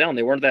saw them for sale, and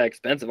they weren't that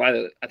expensive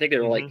either. I think they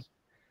were like,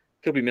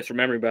 could be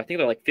misremembering, but I think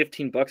they're like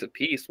 $15 a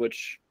piece,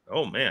 which...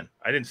 Oh, man.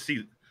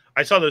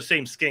 I saw those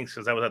same skinks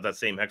because I was at that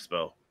same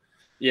expo.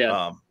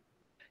 Yeah.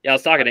 I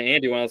was talking to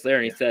Andy when I was there,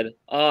 and he said,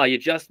 "Oh, you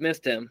just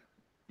missed him."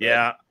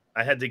 Yeah,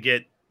 I had to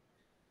get...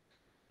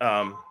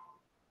 I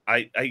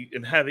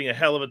am having a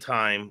hell of a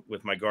time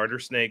with my garter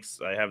snakes.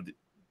 I have the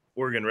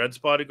Oregon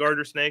red-spotted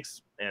garter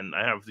snakes, and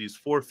I have these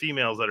 4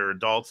 females that are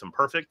adults and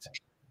perfect.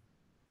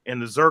 And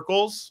the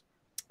Zirkles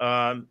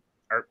are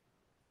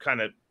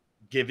kind of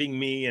giving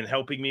me and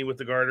helping me with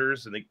the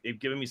garters, and they've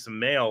given me some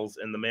males,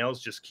 and the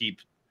males just keep,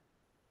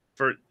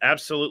 for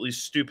absolutely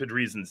stupid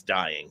reasons,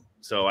 dying.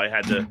 So I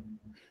had to.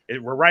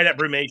 We're right at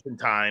brumation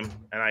time,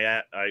 and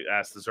I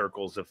asked the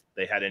Zirkles if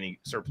they had any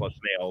surplus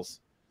males,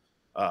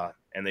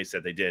 and they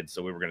said they did.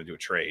 So we were going to do a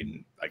trade,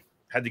 and I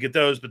had to get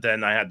those, but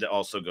then I had to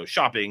also go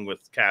shopping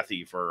with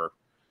Kathy for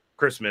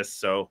Christmas.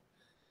 So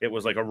it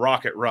was like a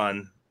rocket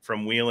run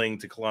from Wheeling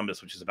to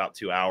Columbus, which is about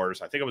 2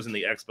 hours. I think I was in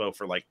the expo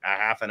for like a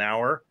half an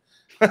hour.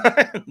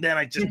 Then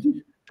I just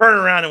turned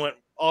around and went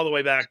all the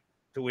way back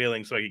to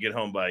Wheeling so I could get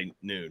home by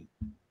noon.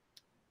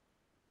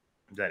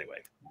 But anyway.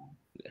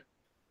 Yeah.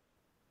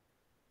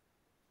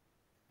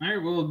 All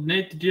right. Well,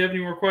 Nate, did you have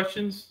any more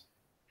questions?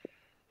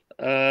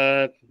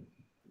 Not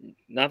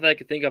that I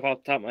could think of off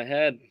the top of my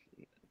head.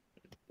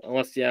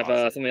 Unless you have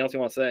something else you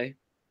want to say.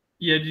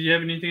 Yeah. Did you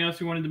have anything else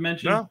you wanted to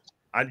mention? No.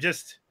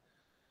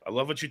 I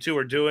love what you two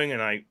are doing,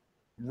 and I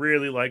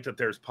really like that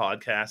there's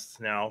podcasts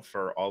now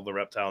for all the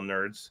reptile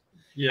nerds.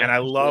 Yeah, and I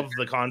love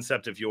the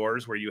concept of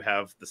yours where you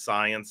have the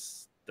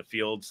science, the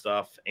field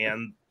stuff,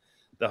 and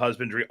the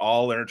husbandry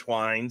all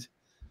intertwined.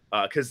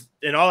 Because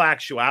in all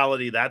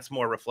actuality, that's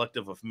more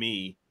reflective of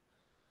me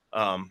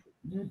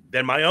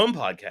than my own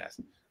podcast.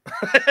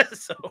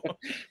 So,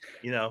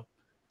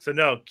 so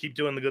no, keep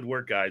doing the good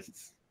work,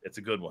 guys. It's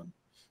a good one.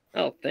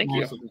 Oh, thank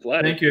you. I'm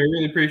glad. Thank you. I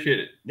really appreciate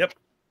it. Yep.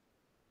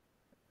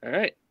 All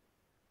right.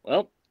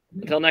 Well,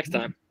 until next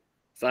time,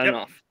 signing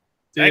off.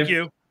 Thank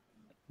you.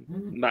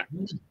 Bye.